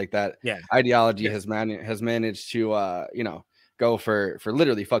Peronist, right? That ideology has managed to go for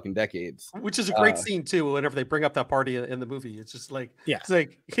literally fucking decades. Which is a great scene too. Whenever they bring up that party in the movie, it's just that's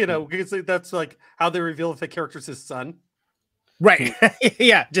how they reveal if the character's his son, right?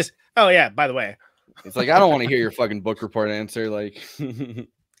 Yeah, just by the way, it's I don't want to hear your fucking book report answer. Yeah,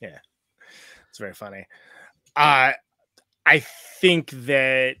 it's very funny. I think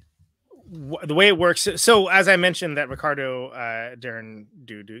that the way it works. So as I mentioned, that Ricardo Darín,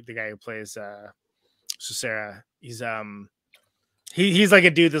 the guy who plays Susera, he's a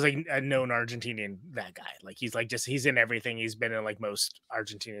dude that's a known Argentinian, that guy. He's in everything. He's been in most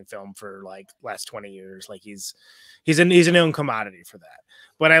Argentinian film for last 20 years. He's a known commodity for that.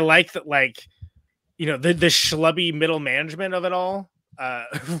 But I like that the schlubby middle management of it all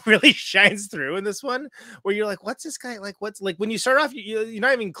really shines through in this one, where you're like, what's this guy like? What's like when you start off, you're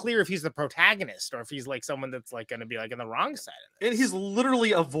not even clear if he's the protagonist or if he's like someone that's like going to be like on the wrong side of this. And he's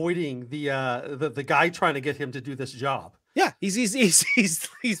literally avoiding the guy trying to get him to do this job. Yeah, he's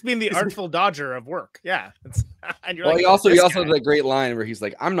being the artful dodger of work. Yeah, and you're well, like, he also has that great line where he's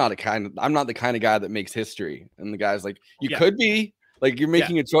like, I'm not the kind of guy that makes history, and the guy's like, you could be, like, you're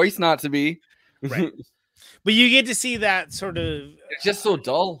making a choice not to be, right? But you get to see that sort of. It's just so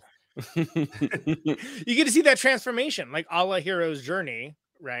dull. You get to see that transformation, like a la Hero's Journey,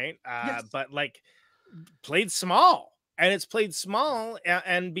 right? Yes. But like played small. And it's played small,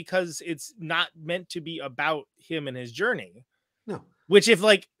 and because it's not meant to be about him and his journey. No. Which if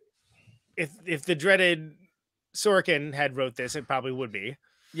the dreaded Sorkin had wrote this, it probably would be.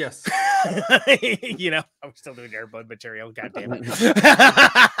 Yes. You know, I'm still doing Airbud material. God damn it.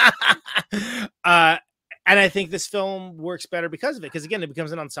 And I think this film works better because of it. Because again, it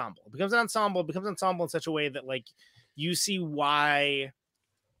becomes an ensemble. It becomes an ensemble in such a way that like you see why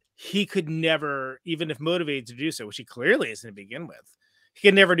he could never, even if motivated to do so, which he clearly isn't to begin with, he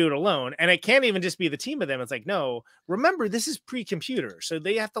could never do it alone. And it can't even just be the team of them. It's like, no, remember, this is pre-computer. So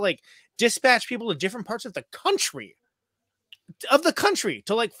they have to like dispatch people to different parts of the country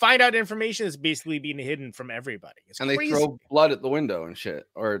to like find out information that's basically being hidden from everybody. It's and crazy. They throw blood at the window and shit,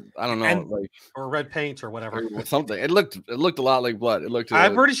 or I don't know, or red paint or whatever, or something. It looked a lot like blood.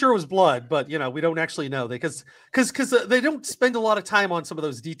 I'm pretty sure it was blood, but you know, we don't actually know because they don't spend a lot of time on some of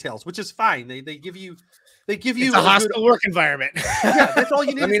those details, which is fine. They give you it's a hostile work environment. Yeah, that's all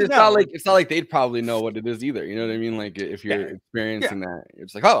you need. I mean, to it's know. not like they'd probably know what it is either. You know what I mean? Like if you're experiencing that,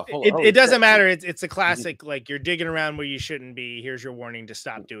 it's like, it doesn't matter. It's a classic. Like you're digging around where you shouldn't be. Here's your warning to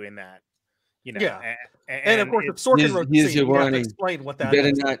stop doing that. You know. Yeah. And of course, if Sorkin wrote the scene, you have to explain what that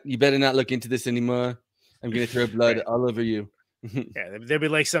is. You better not look into this anymore. I'm gonna throw blood all over you. Yeah, there'd be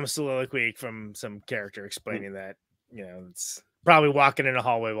like some soliloquy from some character explaining that. You know, it's probably walking in a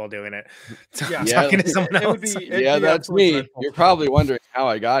hallway while doing it. Talking to someone else. That's me. Dreadful. You're probably wondering how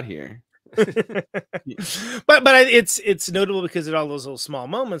I got here. but it's notable because of all those little small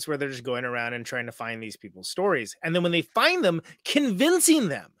moments where they're just going around and trying to find these people's stories, and then when they find them, convincing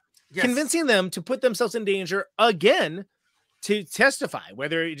them to put themselves in danger again to testify,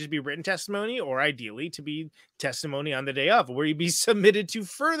 whether it just be written testimony or ideally to be testimony on the day of, where you'd be submitted to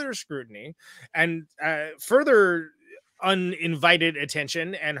further scrutiny and further uninvited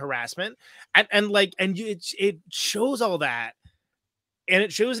attention and harassment, and it shows all that, and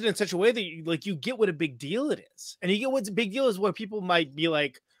it shows it in such a way that you get what a big deal it is, and you get what's a big deal is what people might be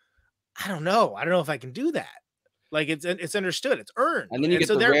like, I don't know if I can do that. Like it's understood, it's earned, and then you get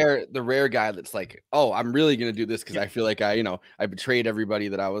the rare guy that's like, oh, I'm really gonna do this because I feel like I betrayed everybody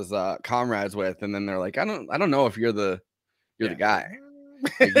that I was comrades with, and then they're like, I don't know if you're the guy.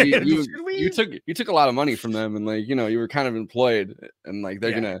 Like you took a lot of money from them, and like you were kind of employed, and like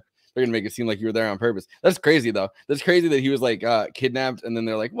they're gonna make it seem like you were there on purpose. That's crazy though. That's crazy that he was like kidnapped, and then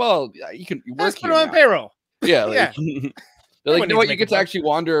they're like, well, you work here on payroll. Yeah, like, they're like, you know what, you get to actually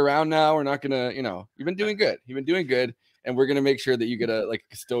wander around now. We're not gonna, you've been doing good. You've been doing good, and we're gonna make sure that you get a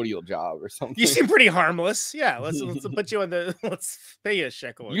custodial job or something. You seem pretty harmless. Yeah, let's put you on let's pay you a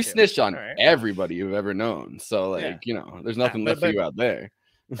shekel. You snitched on everybody you've ever known, so like there's nothing left for you out there.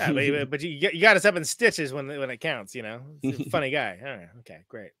 Yeah, but you got us up in stitches when it counts. Funny guy. All right, okay,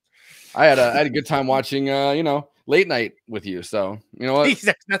 great. I had a good time watching late night with you, so you know what,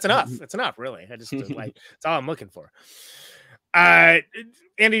 that's enough. That's enough, really. I just like that's all I'm looking for.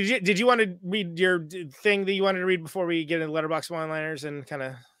 Andy, did you want to read your thing that you wanted to read before we get into Letterboxd one-liners and kind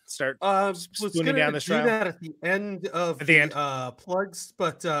of start spooning down this trial? That at the end of the plugs,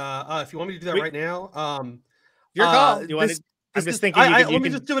 but if you want me to do that right now, your call. You want to? I'm just thinking. Let me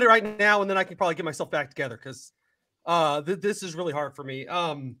just do it right now, and then I can probably get myself back together because this is really hard for me.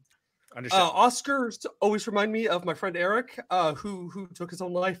 Oscars always remind me of my friend Eric, who took his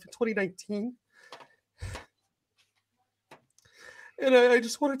own life in 2019. And I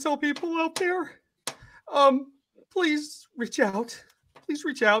just want to tell people out there, please reach out. Please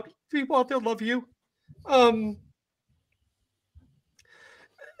reach out. People out there love you. You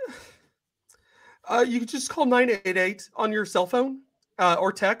can just call 988 on your cell phone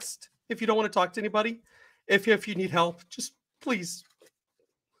or text if you don't want to talk to anybody. If you need help, just please.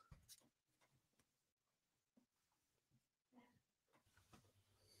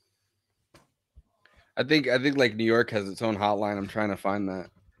 I think like New York has its own hotline. I'm trying to find that.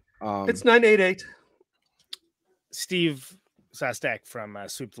 It's 988. Steve Sostek from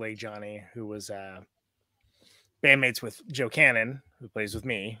Swoop Lake Johnny, who was bandmates with Joe Cannon, who plays with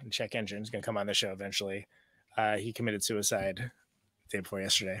me in Check Engine, is going to come on the show eventually. He committed suicide day before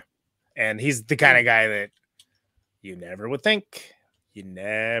yesterday, and he's the kind of guy that you never would think. You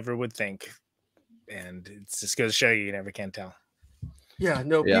never would think, and it just goes to show you never can tell. Yeah,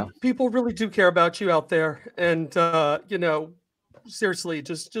 no, people really do care about you out there, and you know, seriously,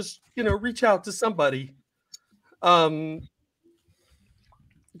 just you know, reach out to somebody,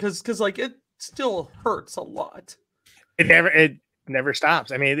 because like it still hurts a lot. It never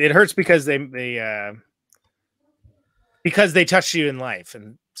stops. I mean, it hurts because they touched you in life,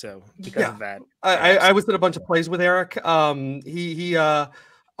 and so because of that, I was in a bunch of plays with Eric. He did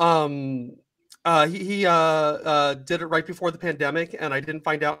it right before the pandemic, and I didn't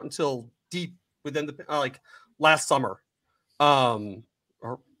find out until deep within the like last summer. Or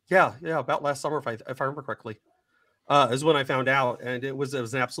about last summer, if I remember correctly, is when I found out, and it was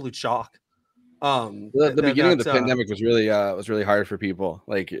an absolute shock. The beginning of the pandemic was really hard for people.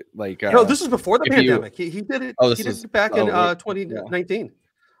 Like no, this was before the pandemic. He did it. Oh, he did it back in 2019.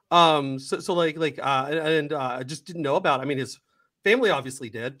 So I just didn't know about it. I mean, his family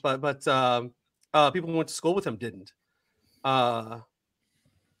obviously did, but people who went to school with him didn't. You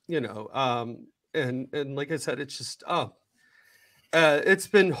know, and like I said, it's just it's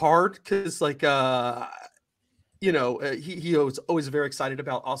been hard because like you know, he was always very excited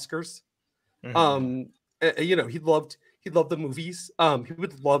about Oscars. Mm-hmm. You know, he loved the movies. He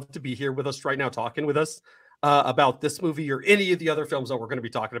would love to be here with us right now, talking with us about this movie or any of the other films that we're going to be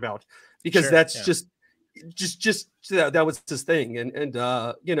talking about, because that's just that was his thing. And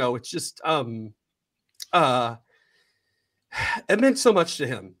you know, it's just it meant so much to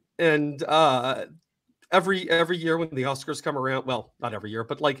him. And every year when the Oscars come around, well, not every year,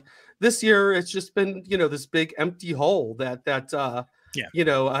 but like this year, it's just been, you know, this big empty hole that you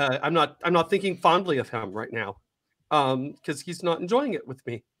know, I'm not thinking fondly of him right now, because he's not enjoying it with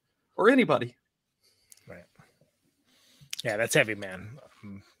me or anybody. Right. Yeah, that's heavy, man.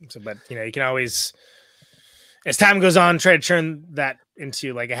 So, but you know, you can always, as time goes on, try to turn that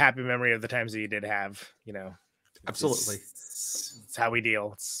into like a happy memory of the times that you did have. You know, absolutely. It's how we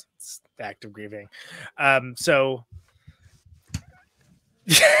deal. It's the act of grieving. So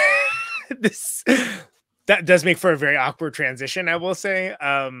this. That does make for a very awkward transition, I will say.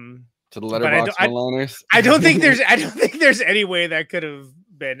 To the letterbox one-liners. I don't think there's any way that could have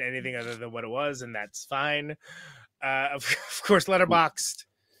been anything other than what it was, and that's fine. Of course, Letterboxd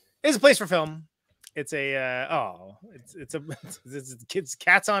is a place for film. It's a it's kids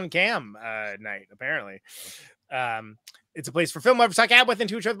cats on cam night apparently. It's a place for film lovers to talk out with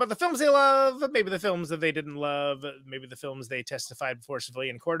into each other about the films they love, maybe the films that they didn't love, maybe the films they testified before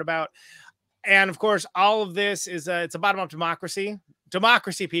civilian court about. And of course, all of this is it's a bottom-up democracy,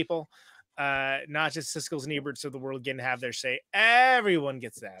 people, not just Siskel's and Eberts of the world getting to have their say. Everyone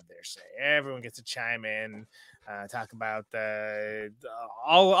gets to have their say. Everyone gets to chime in, talk about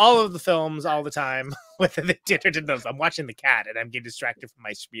all of the films all the time, whether they did or didn't. I'm watching the cat, and I'm getting distracted from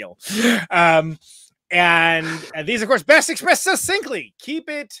my spiel. And these, of course, best expressed succinctly. Keep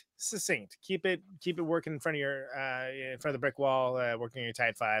it succinct. Keep it working in front of the brick wall, working your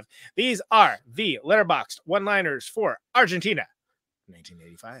tight five. These are the Letterboxd one-liners for Argentina,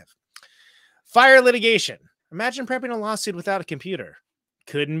 1985. Fire litigation. Imagine prepping a lawsuit without a computer.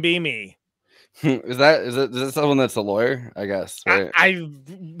 Couldn't be me. Is that someone that's a lawyer? I guess. Right? I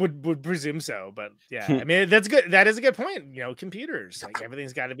would presume so, but yeah, I mean that's good. That is a good point. You know, computers, like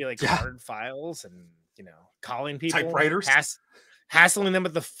everything's got to be like hard files, and you know, calling people, typewriters, hassling them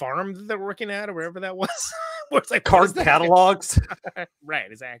at the farm that they're working at or wherever that was. Where it's like card catalogs. Right,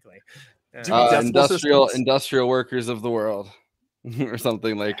 exactly. Industrial workers of the world, or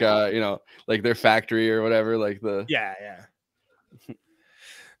something like you know, like their factory or whatever, like the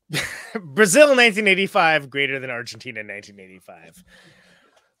Brazil 1985 greater than Argentina 1985.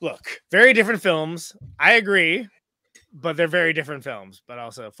 Look, very different films. I agree, but they're very different films, but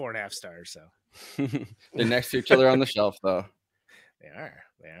also 4.5 stars. So they're next to each other on the shelf, though. They are.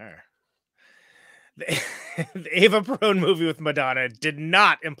 The Ava Perón movie with Madonna did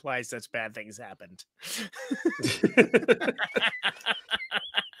not imply such bad things happened.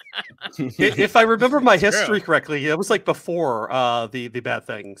 If I remember my history correctly, it was like before the bad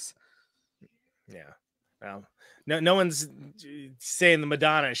things. Yeah. Well, no one's saying the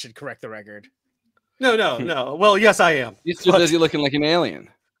Madonna should correct the record. No. Well, yes, I am. He's too busy looking like an alien.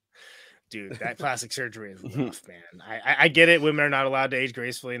 Dude, that plastic surgery is rough, man. I get it. Women are not allowed to age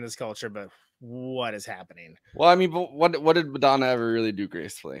gracefully in this culture, but what is happening? Well, I mean, but what did Madonna ever really do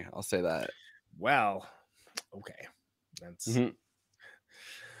gracefully? I'll say that. Well, okay. That's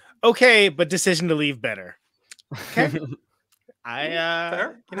okay, but decision to leave better. Okay.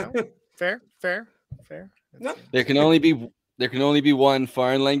 Fair? You know, fair. No. There can only There can only be one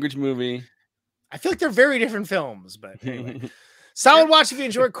foreign language movie. I feel like they're very different films, but anyway. Solid watch if you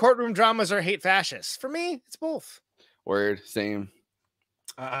enjoy courtroom dramas or hate fascists. For me, it's both. Word, same.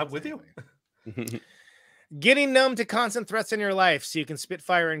 I'm with you. Getting numb to constant threats in your life so you can spit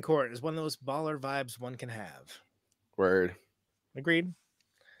fire in court is one of those baller vibes one can have. Word. Agreed.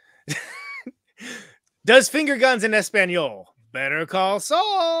 Does finger guns in Espanol? Better call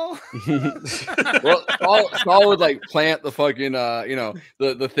Saul. Well, Saul would like plant the fucking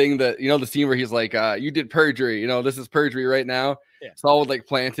the thing that the scene where he's like you did perjury, this is perjury right now. Yeah. Saul would like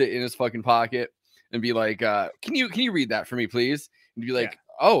plant it in his fucking pocket and be like can you read that for me, please? And be like,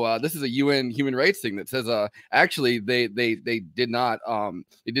 this is a UN human rights thing that says actually they did not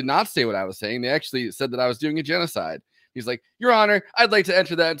say what I was saying. They actually said that I was doing a genocide. He's like, Your Honor, I'd like to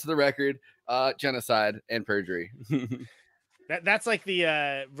enter that into the record, genocide and perjury. That's like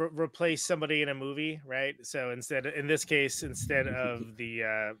the replace somebody in a movie, right? So in this case, instead of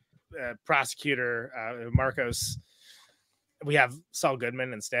the prosecutor Marcos, we have Saul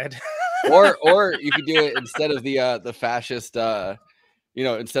Goodman instead. or you could do it instead of the fascist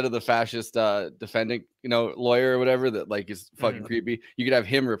instead of the fascist defendant lawyer or whatever that like is fucking creepy. You could have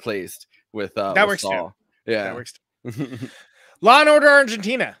him replaced with that works Saul. Too. Yeah, that works too. Law and Order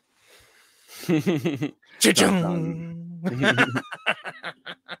Argentina. They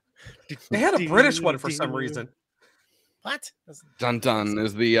had a British one for some reason. What? Dun dun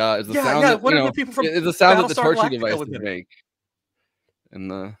is the sound. Yeah, that, what are the people from is the sound that the Battlestar torture Galactica devices with make. And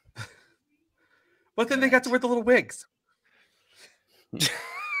the but then they got to wear the little wigs. As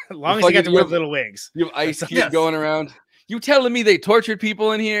long as they got to wear little wigs. You have Ice Cube going around. You telling me they tortured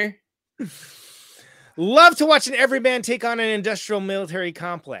people in here? Love to watch an everyman take on an industrial military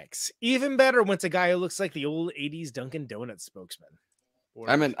complex. Even better when it's a guy who looks like the old 80s Dunkin' Donuts spokesman.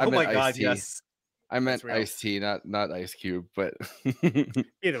 I meant Ice-T. Yes. I meant Ice-T, not Ice Cube, but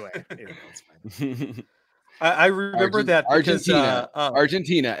either way, it's fine. I remember that because,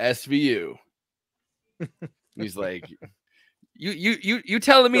 Argentina, SVU. He's like, you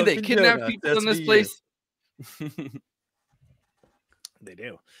telling me they kidnapped people in this place? They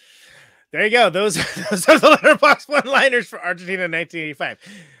do. There you go. Those are the Letterboxd one-liners for Argentina 1985.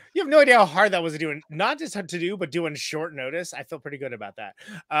 You have no idea how hard that was to do, not just to do, but do in short notice. I feel pretty good about that.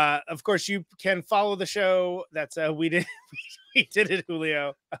 Of course, you can follow the show. That's we did it,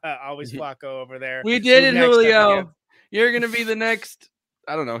 Julio. Always Flacco over there. We did it, Julio. You're gonna be the next,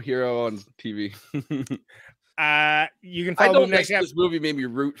 I don't know, hero on TV. You can follow this movie made me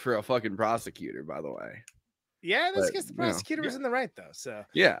root for a fucking prosecutor, by the way. Yeah, that's because the prosecutor was in the right, though. So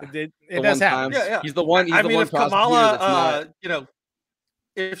yeah, it does happen. Yeah. He's the one. He's I the mean, one if Kamala, not...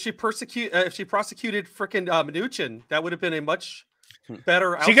 if she prosecuted frickin' Mnuchin, that would have been a much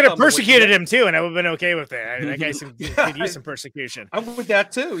better. She could have persecuted him too, and I would have been okay with it. I mean, that guy could use some persecution. I'm with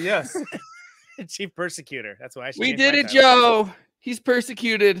that too. Yes, chief persecutor. That's why we did it, Joe. He's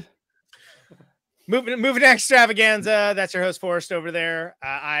persecuted. Moving to extravaganza. That's your host Forrest over there.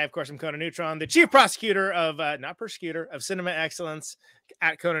 I, of course, am Conan Neutron, the chief prosecutor of not persecutor of cinema excellence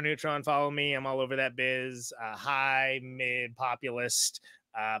at Conan Neutron. Follow me. I'm all over that biz. High, mid, populist.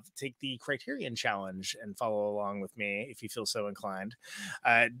 Take the Criterion Challenge and follow along with me if you feel so inclined.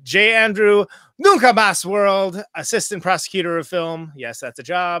 J. Andrew Nunca Más World, assistant prosecutor of film. Yes, that's a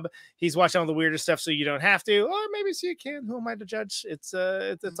job. He's watching all the weirdest stuff so you don't have to, or maybe so you can. Who am I to judge? It's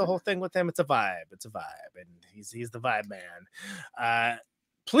a whole thing with him. It's a vibe. It's a vibe, and he's the vibe man.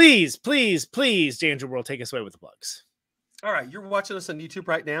 Please, J. Andrew World, take us away with the plugs. All right, you're watching us on YouTube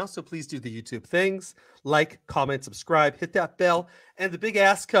right now, so please do the YouTube things. Like, comment, subscribe, hit that bell. And the big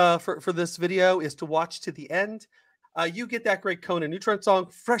ask for this video is to watch to the end. You get that great Conan Neutron song,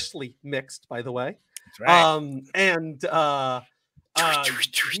 freshly mixed, by the way. That's right.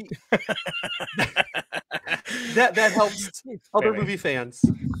 That helps other movie fans.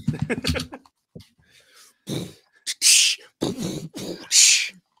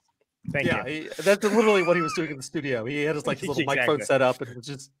 Thank you. That's literally what he was doing in the studio. He had his his little microphone set up and was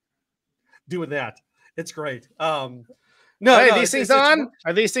just doing that. It's great. These things on?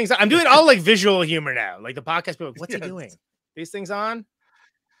 Are these things on? I'm doing all like visual humor now. Like the podcast people, what's he doing? These things on?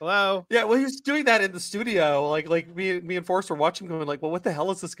 Hello? Yeah, well, he was doing that in the studio. Like me and Forrest were watching going like, well, what the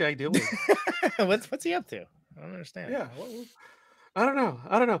hell is this guy doing? What's he up to? I don't understand. Yeah. I don't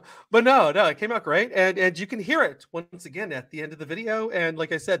know. But no, it came out great. And you can hear it once again at the end of the video. And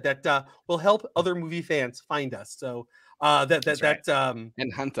like I said, that will help other movie fans find us. So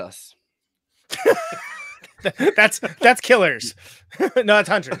and hunt us. that's Killers. No, that's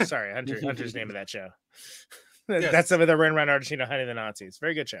Hunter. Sorry, Hunter's name of that show. That's some of the run around Argentina hunting the Nazis.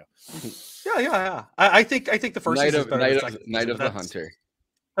 Very good show. Yeah. I think the first season is better than the second Night season, of but the Hunter.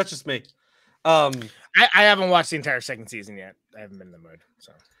 That's just me. I haven't watched the entire second season yet. I haven't been in the mood.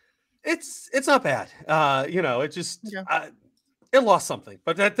 So it's not bad. It just it lost something,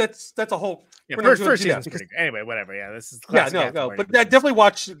 but that's a whole first season's pretty good. Anyway, whatever. Yeah, this is classic but definitely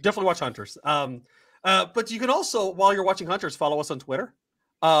watch Hunters. But you can also, while you're watching Hunters, follow us on Twitter.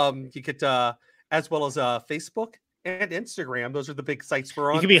 You could as well as Facebook and Instagram. Those are the big sites we're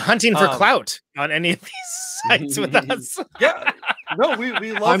on. You could be hunting for clout on any of these sites with us. Yeah. No, we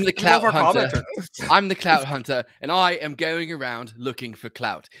love. I'm the clout hunter. I'm the clout hunter, and I am going around looking for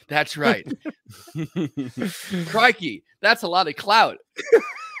clout. That's right. Crikey, that's a lot of clout.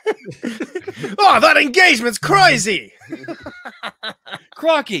 Oh, that engagement's crazy.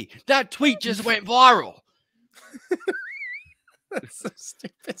 Crikey, that tweet just went viral. That's so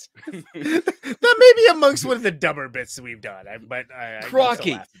stupid. That may be amongst one of the dumber bits we've done.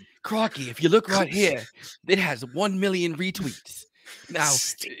 Crocky, if you look right here, it has 1 million retweets. Now,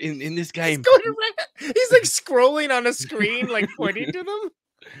 in this game, he's like scrolling on a screen, like pointing to them.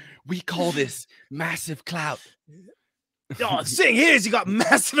 We call this massive clout. Oh, the thing here is you got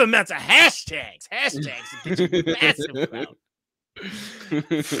massive amounts of hashtags. Hashtags to get you massive clout.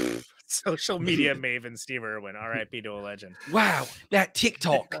 Social media maven Steve Irwin, R.I.P. to a legend. Wow, that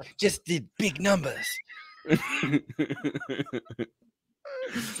TikTok just did big numbers.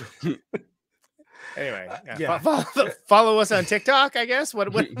 Anyway, follow us on TikTok, I guess. What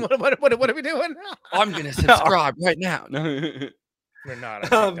are we doing? I'm gonna subscribe right now. No, we're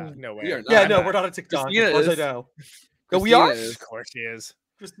not on TikTok. No way. We're not on TikTok. Of course I know. No, we are. Of course she is.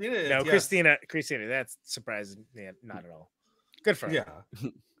 Christina is. No, Christina. That's surprising. Yeah, not at all. Good for her. Yeah.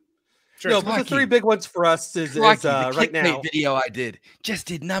 Sure, no, but the three big ones for us is right now. Video I did just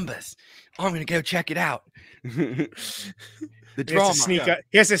did numbers. I'm gonna go check it out. The drama.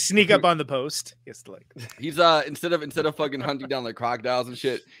 He has to sneak up on the post. He's instead of fucking hunting down like crocodiles and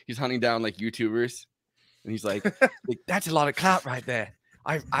shit, he's hunting down like YouTubers, and he's like that's a lot of clout right there.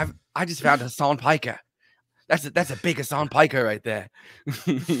 I just found a Hassan Piker. That's a big Hassan Piker right there.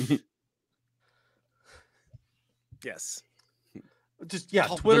 Yes. Just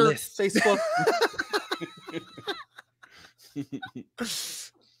Twitter, Facebook.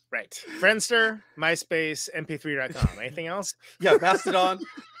 Right. Friendster, MySpace, MP3.com. Anything else? Yeah, Mastodon.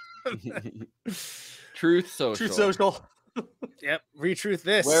 Truth Social. Yep. Retruth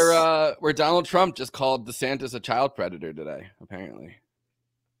this. Where Donald Trump just called DeSantis a child predator today, apparently.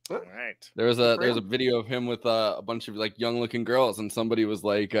 All right. There's a video of him with a bunch of like young looking girls, and somebody was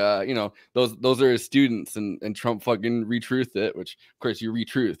like, those are his students, and Trump fucking retruthed it, which of course you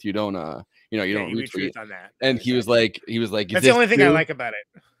retruth, you don't you don't retweet on that. And he was like, that's the only thing I like about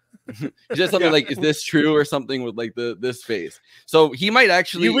it. He said something like, "Is this true?" or something with like this face. So he might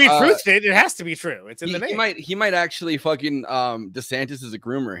actually you retruthed it. It has to be true. It's in the name. He might actually fucking DeSantis is a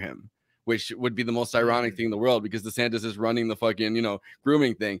groomer him. Which would be the most ironic thing in the world because DeSantis is running the fucking,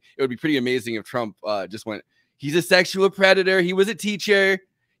 grooming thing. It would be pretty amazing if Trump just went, he's a sexual predator. He was a teacher.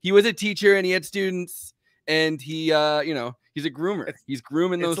 And he had students. And he, he's a groomer. He's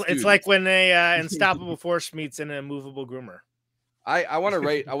grooming those students. It's like when a unstoppable force meets an immovable groomer. I want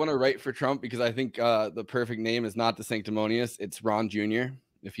to write for Trump because I think the perfect name is not the sanctimonious. It's Ron Jr.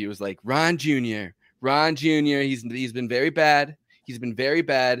 If he was like, Ron Jr., he's been very bad. He's been very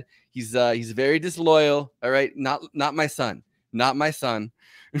bad. He's very disloyal. All right. Not my son. Not my son.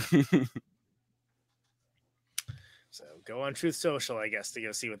 So go on Truth Social, I guess, to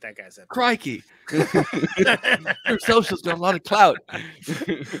go see what that guy's up to. Crikey. Truth Social's got a lot of clout.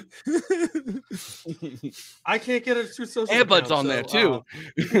 I can't get a Truth Social. Earbuds on there too.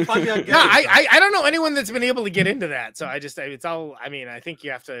 I don't know anyone that's been able to get into that. So I think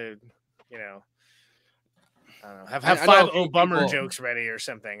you have to, I don't know, have 5 bummer jokes ready or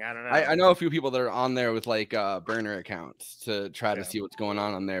something. I don't know. I know a few people that are on there with like burner accounts to try to see what's going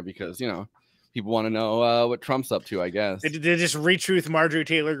on there because people want to know what Trump's up to. I guess they just retruth Marjorie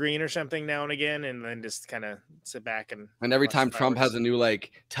Taylor Greene or something now and again, and then just kind of sit back and every time Trump has a new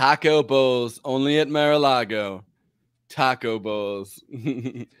like taco bowls only at Mar-a-Lago, taco bowls.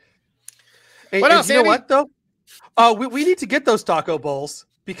 What else? You know what though? We need to get those taco bowls.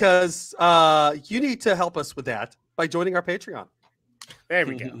 Because you need to help us with that by joining our Patreon. There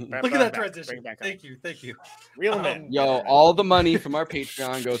we go. Look at that transition. Thank you. Real men. Yo, all the money from our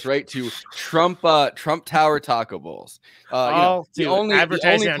Patreon goes right to Trump Tower taco bowls. The only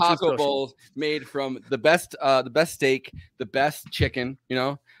taco bowls made from the best steak, the best chicken.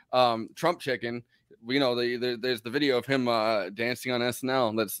 Trump chicken. There's the video of him dancing on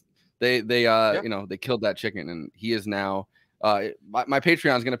SNL. They you know, they killed that chicken, and he is now my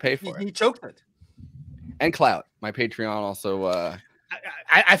Patreon's gonna pay for it. He choked it. And clout. My Patreon also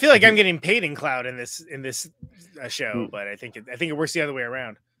I feel like I'm getting paid in clout in this show, but I think it works the other way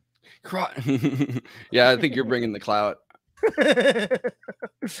around. Yeah, I think you're bringing the clout.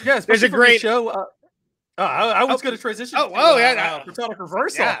 Yeah, there's a great show. I was going to transition. Yeah, Platonic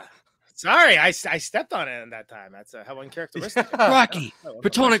Reversal. Yeah. Sorry, I stepped on it that time. That's how uncharacteristic. Rocky,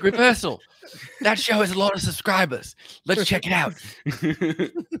 Platonic Reversal. That show has a lot of subscribers. Let's check it out.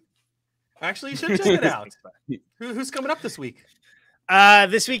 Actually, you should check it out. Who's coming up this week?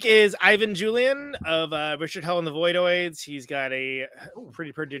 This week is Ivan Julian of Richard Hell and the Voidoids. He's got a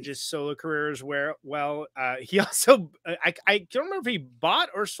pretty prodigious solo career as well. He also, I don't remember if he bought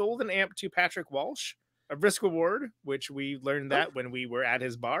or sold an amp to Patrick Walsh of Risk Reward, which we learned that when we were at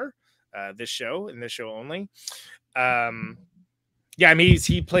his bar, in this show only. Yeah, I mean,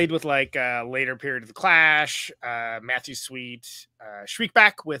 he played with like later period of the Clash, Matthew Sweet,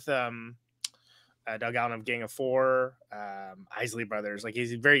 Shriekback with Doug Allen of Gang of Four, Isley Brothers. Like,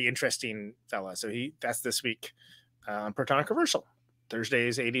 he's a very interesting fella. So that's this week on Platonic Reversal.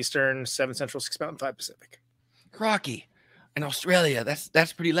 Thursdays, 8 Eastern, 7 Central, 6 Mountain, 5 Pacific. Crocky, in Australia,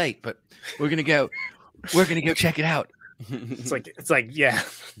 that's pretty late, but we're gonna go check it out. It's like yeah,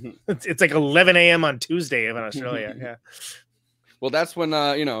 it's like 11 a.m. on Tuesday in Australia. Yeah. Well, that's when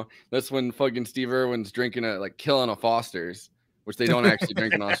that's when fucking Steve Irwin's drinking killing a Foster's, which they don't actually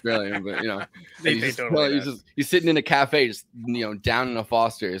drink in Australia, but he's sitting in a cafe, just down in a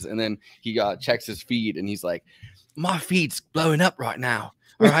Foster's, and then he checks his feed, and he's like, "My feed's blowing up right now.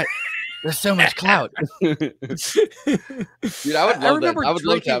 All right, there's so much clout." Dude, I would love that. I would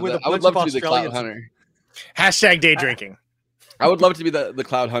love to have that. I would love to be the clout hunter. Hashtag day drinking. I would love to be the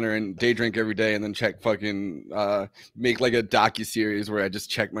cloud hunter and day drink every day, and then check fucking make like a docu-series where I just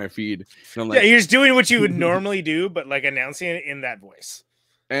check my feed. And I'm like, yeah, you're just doing what you would normally do, but like announcing it in that voice.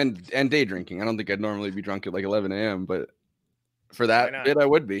 And day drinking. I don't think I'd normally be drunk at like 11 a.m., but for that bit I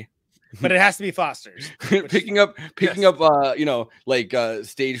would be. But it has to be Foster's. picking up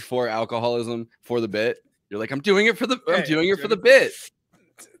stage 4 alcoholism for the bit. You're like, I'm doing it for the bit.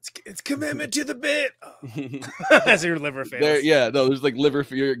 It's commitment to the bit. As your liver fails. There's like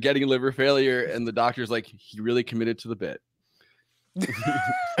you're getting liver failure, and the doctor's like, he really committed to the bit. You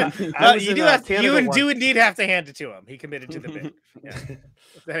do indeed have to hand it to him. He committed to the bit. Yeah.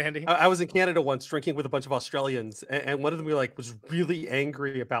 Is that handy? I was in Canada once drinking with a bunch of Australians, and one of them was really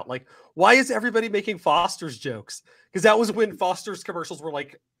angry about why is everybody making Foster's jokes? Because that was when Foster's commercials were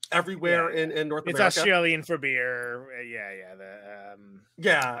like everywhere in North America. It's Australian for beer.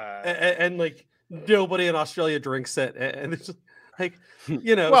 And like nobody in Australia drinks it, and it's just like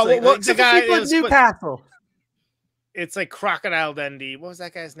the guy in Newcastle. It's like Crocodile Dundee. What was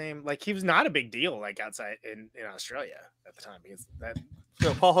that guy's name? Like, he was not a big deal outside in Australia at the time. Because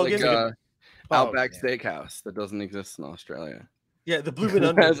Paul Hogan, Outback Steakhouse that doesn't exist in Australia. Yeah, the Blue and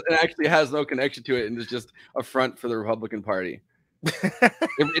Onion. It actually has no connection to it, and it's just a front for the Republican Party.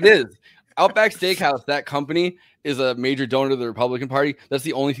 It is. Outback Steakhouse, that company, is a major donor to the Republican Party. That's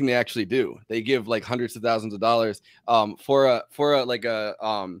the only thing they actually do. They give like hundreds of thousands of dollars for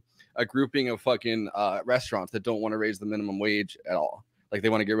a grouping of fucking restaurants that don't want to raise the minimum wage at all. Like, they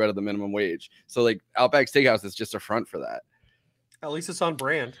want to get rid of the minimum wage. So like Outback Steakhouse is just a front for that. At least it's on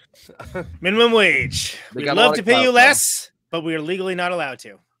brand. Minimum wage. We'd love to pay you less, but we are legally not allowed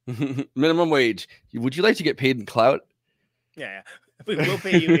to. Minimum wage. Would you like to get paid in clout? Yeah. We will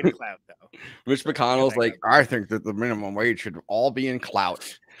pay you in clout, though. Mitch McConnell's like, I think that the minimum wage should all be in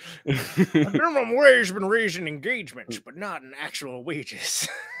clout. The minimum wage has been raised in engagements, but not in actual wages.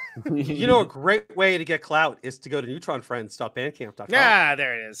 A great way to get clout is to go to neutronfriends.bandcamp.com. Yeah,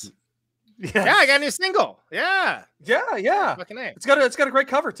 there it is. Yeah, I got a new single. Yeah. Fucking A. It's got a great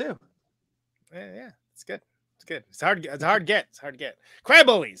cover too. Yeah, it's good. It's hard to get. Cry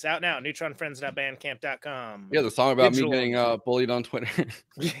Bullies out now. neutronfriends.bandcamp.com. Yeah, the song about me getting bullied on Twitter.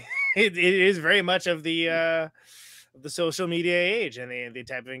 It is very much of the social media age and the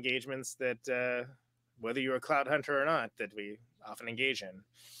type of engagements that whether you're a clout hunter or not, that we often engage in.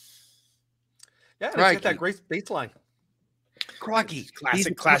 Yeah, it's got that great bass line. Crocky.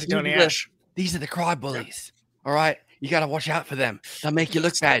 Classic Tony Ash. These are the cry bullies. All right. You got to watch out for them. They'll make you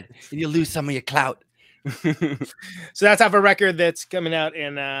look bad and you'll lose some of your clout. So that's off a record that's coming out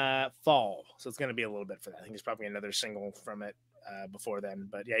in fall. So it's going to be a little bit for that. I think it's probably another single from it before then.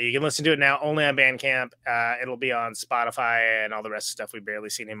 But yeah, you can listen to it now only on Bandcamp. It'll be on Spotify and all the rest of stuff we've barely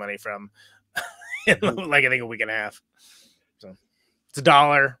seen any money from in like I think a week and a half. So it's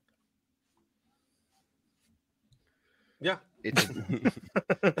 $1. Yeah. It's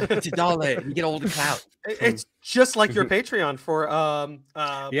 $1. You get all the clout. It's just like your Patreon for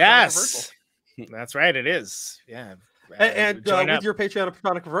yes, that's right. It is. Yeah. And with your Patreon of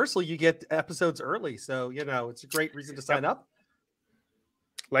Platonic Reversal, you get episodes early. So, you know, it's a great reason to sign up.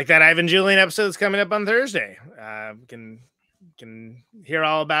 Like that Ivan Julian episode's coming up on Thursday. Can hear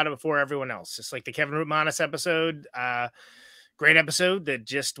all about it before everyone else. Just like the Kevin Rootmanis episode. Great episode that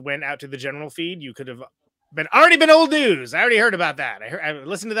just went out to the general feed. You could have already been old news. I already heard about that. I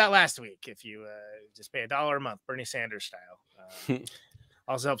listened to that last week. If you just pay $1 a month, Bernie Sanders style.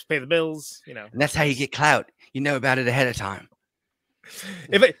 Also helps pay the bills, you know. And that's how you get clout. You know about it ahead of time.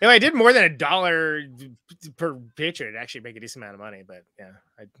 If I did more than $1 per picture, it'd actually make a decent amount of money. But yeah,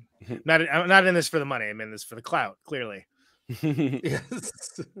 I'm not in this for the money. I'm in this for the clout, clearly.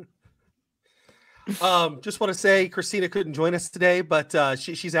 Yes. Just want to say Christina couldn't join us today, but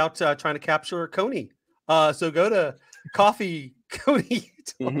she's out trying to capture Coney. So go to Coffee Coney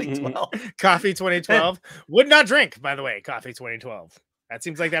 2012. Coffee 2012. Would not drink, by the way. Coffee 2012. That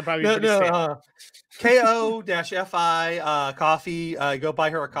seems like that probably KO-FI coffee. Go buy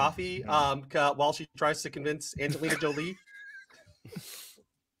her a coffee while she tries to convince Angelina Jolie.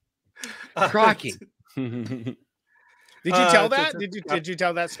 Crocky. Did you tell that? Did you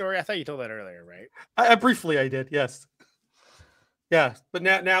tell that story? I thought you told that earlier, right? I briefly I did, yes. Yeah, but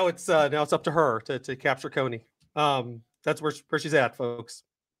now it's up to her to capture Coney. That's where she's at, folks.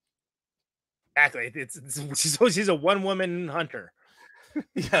 Exactly. She's a one-woman hunter.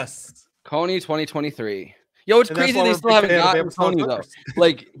 Yes. Coney 2023. Yo, it's crazy they still haven't gotten Coney though.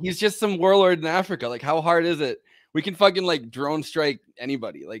 Like he's just some warlord in Africa. Like how hard is it? We can fucking like drone strike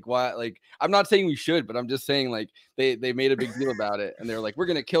anybody. Like why? Like I'm not saying we should, but I'm just saying like they made a big deal about it, and they're like we're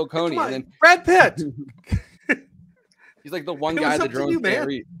gonna kill Coney, and then Brad Pitt. He's like the one guy that drones can't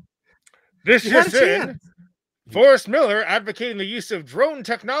reach. This just in. Forrest Miller advocating the use of drone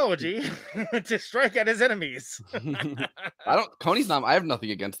technology to strike at his enemies. Coney's not. I have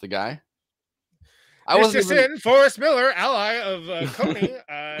nothing against the guy. This just in. Forrest Miller, ally of Coney.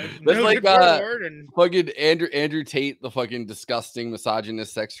 That's like fucking Andrew Tate, the fucking disgusting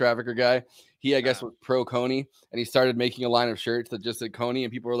misogynist sex trafficker guy. He, I guess, was pro Coney, and he started making a line of shirts that just said Coney,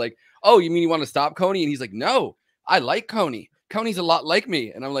 and people were like, "Oh, you mean you want to stop Coney?" And he's like, "No, I like Coney. Coney's a lot like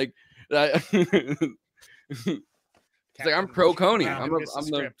me." And I'm like, he's like, "I'm pro Coney. I'm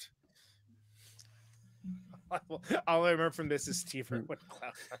the." All I remember from this is Steve Irwin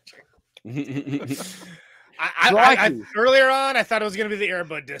Cloud Hunter. Earlier on, I thought it was going to be the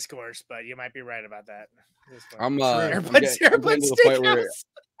Airbud discourse, but you might be right about that. I'm getting to the point where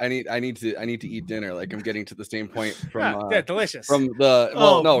I need to eat dinner. Like I'm getting to the same point from delicious from the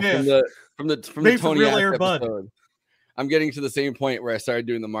from the Tony episode. I'm getting to the same point where I started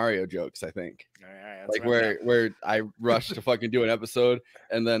doing the Mario jokes. I think, like where I rushed to fucking do an episode,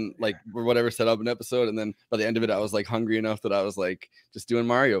 and then like whatever set up an episode, and then by the end of it, I was like hungry enough that I was like just doing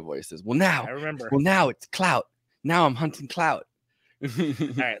Mario voices. Well, now I remember. Well, now it's clout. Now I'm hunting clout. All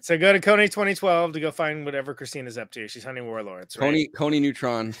right, so go to Coney 2012 to go find whatever Christina's up to. She's hunting warlords. Right? Coney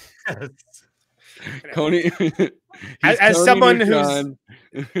Neutron. Coney, as someone who's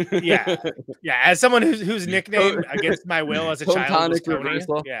as someone whose nickname against my will as a child was Coney.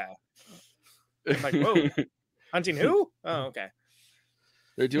 Reversal. Yeah, I'm like, whoa, hunting who? Oh, okay.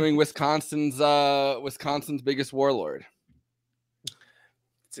 They're doing Wisconsin's biggest warlord.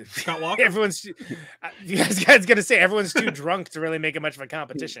 Scott Walker. Everyone's you guys gonna say everyone's too drunk to really make it much of a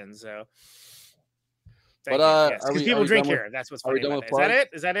competition. So. But because people drink here. That's what's funny.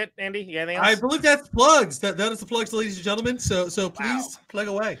 Is that it, Andy? You got anything else? I believe that's plugs. That is the plugs, ladies and gentlemen. So please plug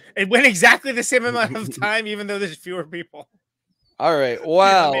away. It went exactly the same amount of time, even though there's fewer people. All right.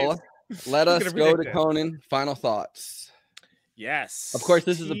 Well, let us go to Conan. Final thoughts. Yes. Of course,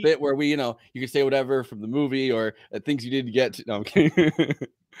 this is a bit where we, you can say whatever from the movie or things you didn't get to. No, I'm kidding.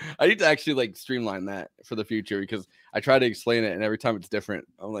 I need to actually like streamline that for the future because I try to explain it and every time it's different.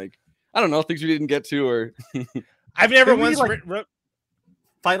 I'm like, I don't know, things we didn't get to, or I've never once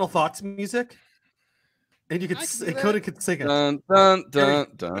final thoughts music, and you could Conan could sing it. Dun, dun, dun,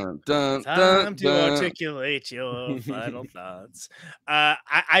 dun, dun, Time to articulate your final thoughts.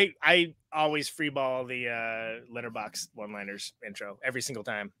 I always freeball the letterbox one-liners intro every single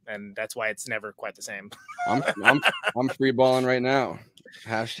time, and that's why it's never quite the same. I'm freeballing right now.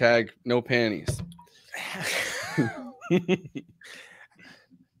 Hashtag no panties.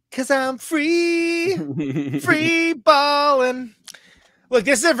 Cause I'm free balling. Look,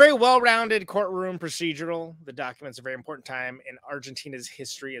 this is a very well-rounded courtroom procedural. The document's a very important time in Argentina's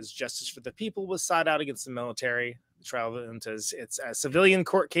history as justice for the people was sought out against the military. The trial it's a civilian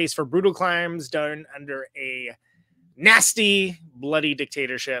court case for brutal crimes done under a nasty, bloody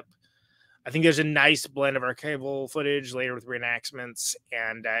dictatorship. I think there's a nice blend of archival footage later with reenactments,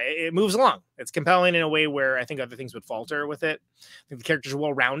 and it moves along. It's compelling in a way where I think other things would falter with it. I think the characters are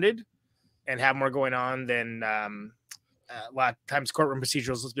well-rounded and have more going on than a lot of times courtroom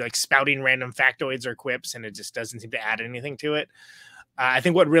procedurals will be like spouting random factoids or quips, and it just doesn't seem to add anything to it. I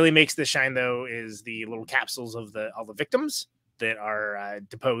think what really makes this shine, though, is the little capsules of all the victims that are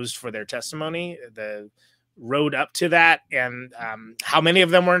deposed for their testimony. The road up to that, and how many of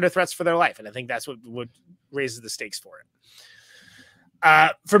them were under threats for their life, and I think that's what raises the stakes for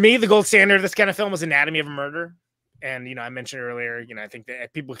it. For me, the gold standard of this kind of film was Anatomy of a Murder, and I mentioned earlier, I think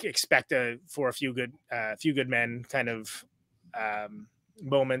that people expect for a few good men kind of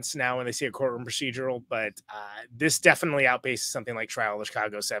moments now when they see a courtroom procedural, but this definitely outpaces something like Trial of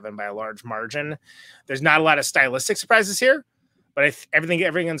Chicago 7 by a large margin. There's not a lot of stylistic surprises here, but everything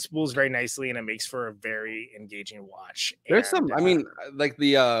unspools very nicely, and it makes for a very engaging watch. There's some, I mean, like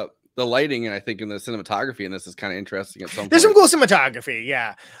the lighting, and I think in the cinematography in this is kind of interesting. At some there's point. some cool cinematography.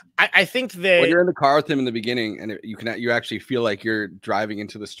 Yeah, I think that when you're in the car with him in the beginning, and you actually feel like you're driving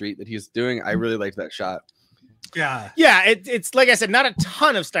into the street that he's doing. I really like that shot. Yeah, it's like I said, not a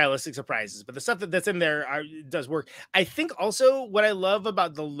ton of stylistic surprises, but the stuff that's in there does work. I think also what I love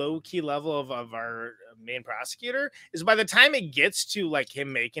about the low key level of our main prosecutor is by the time it gets to like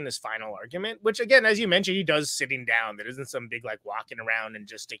him making his final argument, which again, as you mentioned, he does sitting down. There isn't some big like walking around and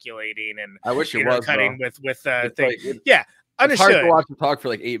gesticulating and I wish it was cutting bro. with thing. Like, yeah, understood. It's hard to watch him talk for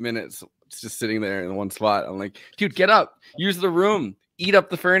like 8 minutes. It's just sitting there in one spot. I'm like, dude, get up, use the room. Eat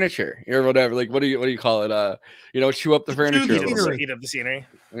up the furniture or whatever. Like, what do you call it? Chew up the furniture. Eat up the scenery.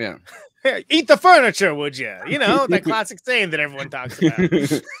 Yeah. Eat the furniture, would you? That classic saying that everyone talks about.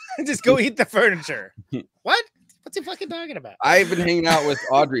 Just go eat the furniture. What? What's he fucking talking about? I've been hanging out with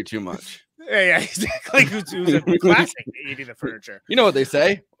Audrey too much. Yeah, exactly. Who's a classic eating the furniture. You know what they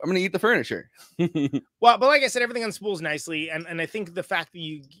say? I'm gonna eat the furniture. Well, but like I said, everything unspools nicely, and I think the fact that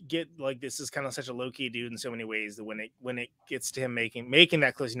you get like this is kind of such a low key dude in so many ways that when it gets to him making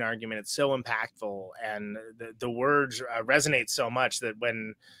that closing argument, it's so impactful, and the words resonate so much that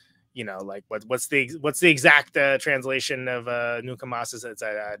when like what's the exact translation of Nunca Más is it's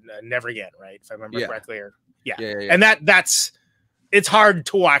never again, right? If I remember correctly, or yeah. And that's. It's hard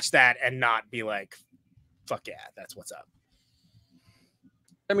to watch that and not be like, fuck yeah, that's what's up.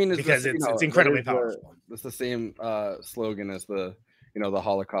 I mean, because it's incredibly powerful. It's the same slogan as the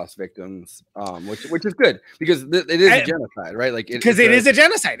Holocaust victims, which is good because it is a genocide, right? Like because it is a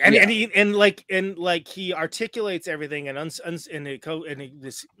genocide, and he articulates everything, and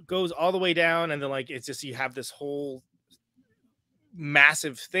this goes all the way down, and then like it's just you have this whole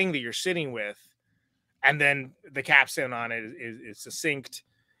massive thing that you're sitting with. And then the caption on it is succinct,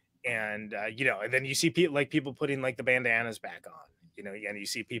 and and then you see people putting like the bandanas back on, and you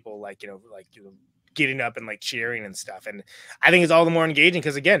see people getting up and like cheering and stuff. And I think it's all the more engaging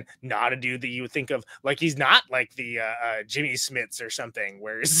because again, not a dude that you would think of like he's not like the Jimmy Smits or something,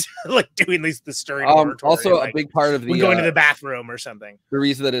 where he's like doing the stirring. Also, a big part of the going to the bathroom or something. The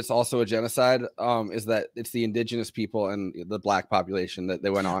reason that it's also a genocide is that it's the indigenous people and the black population that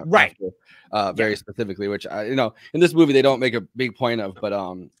they went on right. After, very specifically, which in this movie they don't make a big point of, but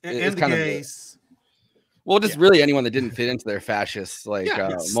it's kind of well, just really anyone that didn't fit into their fascist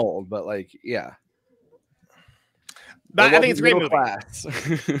mold, but But I think it's a great movie. Class.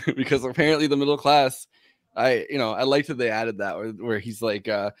 Because apparently the middle class, I like that they added that where he's like,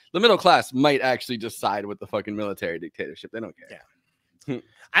 the middle class might actually just side with the fucking military dictatorship. They don't care. Yeah.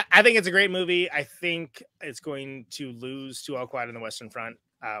 I think it's a great movie. I think it's going to lose to All Quiet on the Western Front,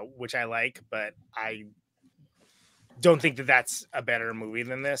 which I like, but I don't think that that's a better movie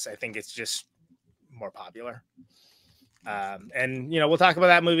than this. I think it's just more popular. And we'll talk about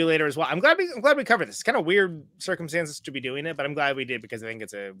that movie later as well. I'm glad we covered this. It's kind of weird circumstances to be doing it, but I'm glad we did because I think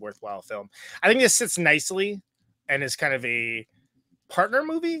it's a worthwhile film. I think this sits nicely and is kind of a partner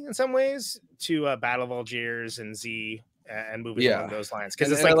movie in some ways to Battle of Algiers and Z and movies along those lines.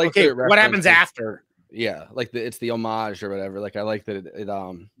 Because it's like okay, what happens after? Yeah, like it's the homage or whatever. Like I like that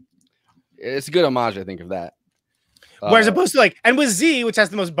it's a good homage, I think, of that. Whereas opposed to like, and with Z, which has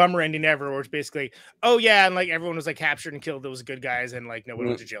the most bummer ending ever, where it's basically, oh yeah, and like everyone was like captured and killed those good guys, and like no one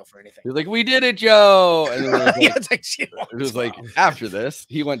went to jail for anything. You're like, we did it, Joe. And it was like after this,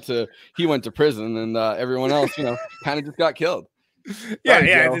 he went to prison, and everyone else, kind of just got killed.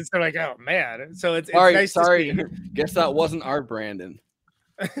 Yeah. It's like, oh man. So it's nice. Sorry. Guess that wasn't our Brandon.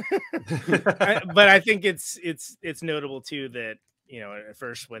 But I think it's notable too that at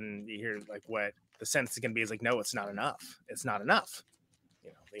first when you hear like what the sentence is going to be is like, no, it's not enough. It's not enough.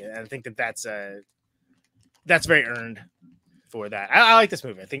 And I think that's that's very earned for that. I like this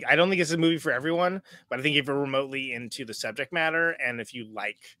movie. I don't think it's a movie for everyone, but I think if you're remotely into the subject matter and if you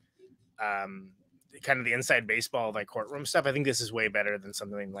like kind of the inside baseball of like courtroom stuff, I think this is way better than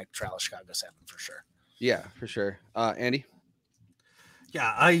something like Trial of Chicago 7 for sure. Yeah, for sure. Andy?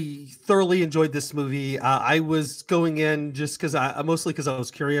 Yeah, I thoroughly enjoyed this movie. I was going in just because mostly because I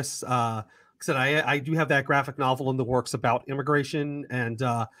was curious. Because I do have that graphic novel in the works about immigration, and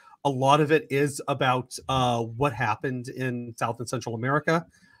a lot of it is about what happened in South and Central America.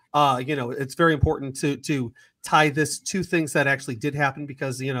 It's very important to tie this to things that actually did happen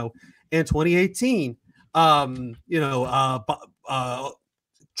because in 2018,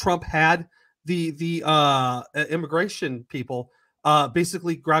 Trump had the immigration people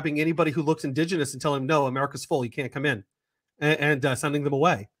basically grabbing anybody who looks indigenous and telling them, no, America's full, you can't come in, and sending them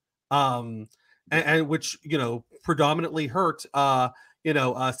away. And which predominantly hurt South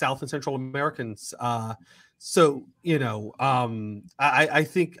and Central Americans. I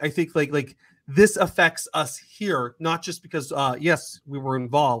think like this affects us here, not just because yes, we were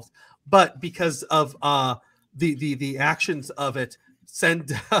involved, but because of the actions of it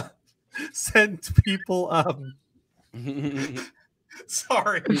send people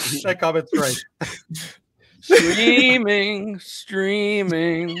sorry, that comment's right.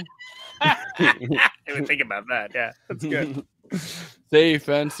 Streaming. I didn't think about that. Yeah, that's good. Safe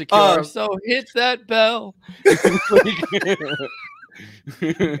and secure. So hit that bell.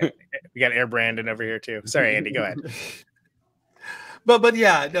 We got Air Brandon over here too. Sorry, Andy, go ahead. But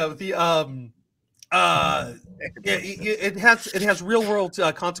yeah, no, the it has real world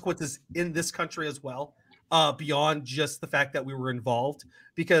consequences in this country as well. Beyond just the fact that we were involved,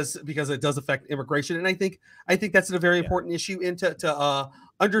 because it does affect immigration, and I think that's a very important issue, and to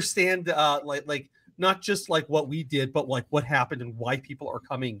understand like not just like what we did, but like what happened and why people are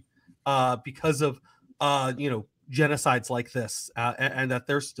coming because of genocides like this, and that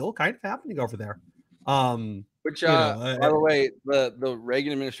they're still kind of happening over there. Which by the way, the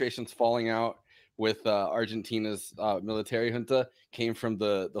Reagan administration's falling out with Argentina's military junta came from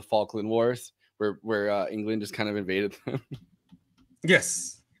the Falkland Wars, where England just kind of invaded them.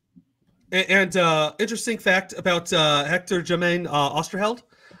 Yes. And interesting fact about Hector Jermaine Osterheld.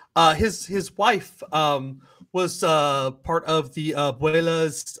 His wife was part of the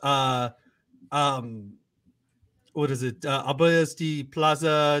Abuelas, Abuelas de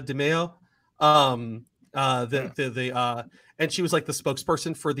Plaza de Mayo. And she was like the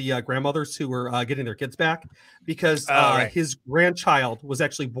spokesperson for the grandmothers who were getting their kids back, because his grandchild was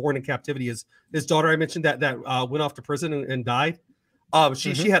actually born in captivity. His daughter, I mentioned that went off to prison and died.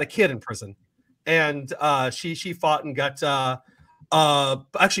 She had a kid in prison, and she fought and got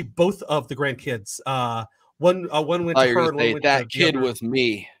actually both of the grandkids. One went to her, and one went that to kid was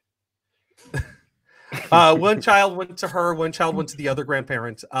me. One child went to her, one child went to the other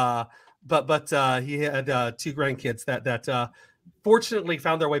grandparent. But he had two grandkids that fortunately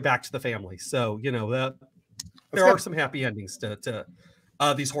found their way back to the family. So there are some happy endings to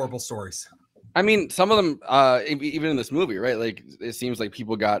these horrible stories. I mean, some of them, even in this movie, right? Like, it seems like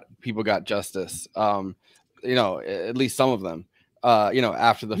people got justice. At least some of them.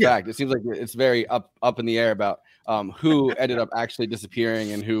 After the fact, it seems like it's very up in the air about who ended up actually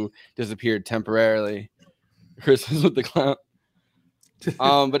disappearing and who disappeared temporarily. Christmas with the clown.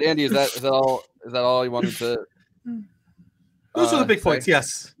 But Andy, is that all you wanted to? Those are the big points.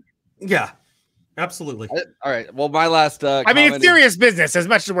 Yes. Yeah. Absolutely. All right. Well, my last. I mean, it's serious business. As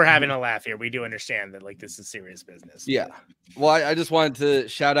much as we're having a laugh here, we do understand that this is serious business. Yeah. Well, I just wanted to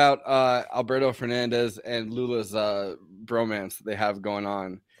shout out Alberto Fernandez and Lula's bromance that they have going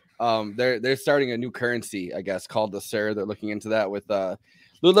on. They're starting a new currency, I guess, called the SIR. They're looking into that with Lula.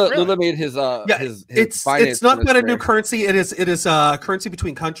 Really? Lula made his it's not about a new currency. It is currency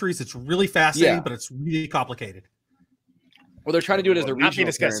between countries. It's really fascinating, but it's really complicated. Well, they're trying to do it as a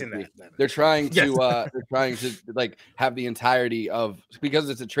regional currency. They're trying to like have the entirety of, because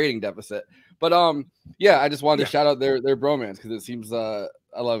it's a trading deficit. But I just wanted to shout out their bromance, because it seems I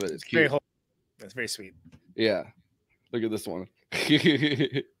love it. It's cute. That's very sweet. Yeah, look at this one.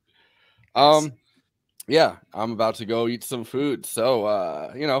 I'm about to go eat some food.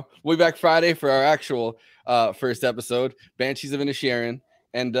 So we'll be back Friday for our actual first episode, Banshees of Inisherin,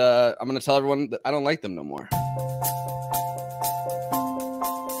 and I'm gonna tell everyone that I don't like them no more.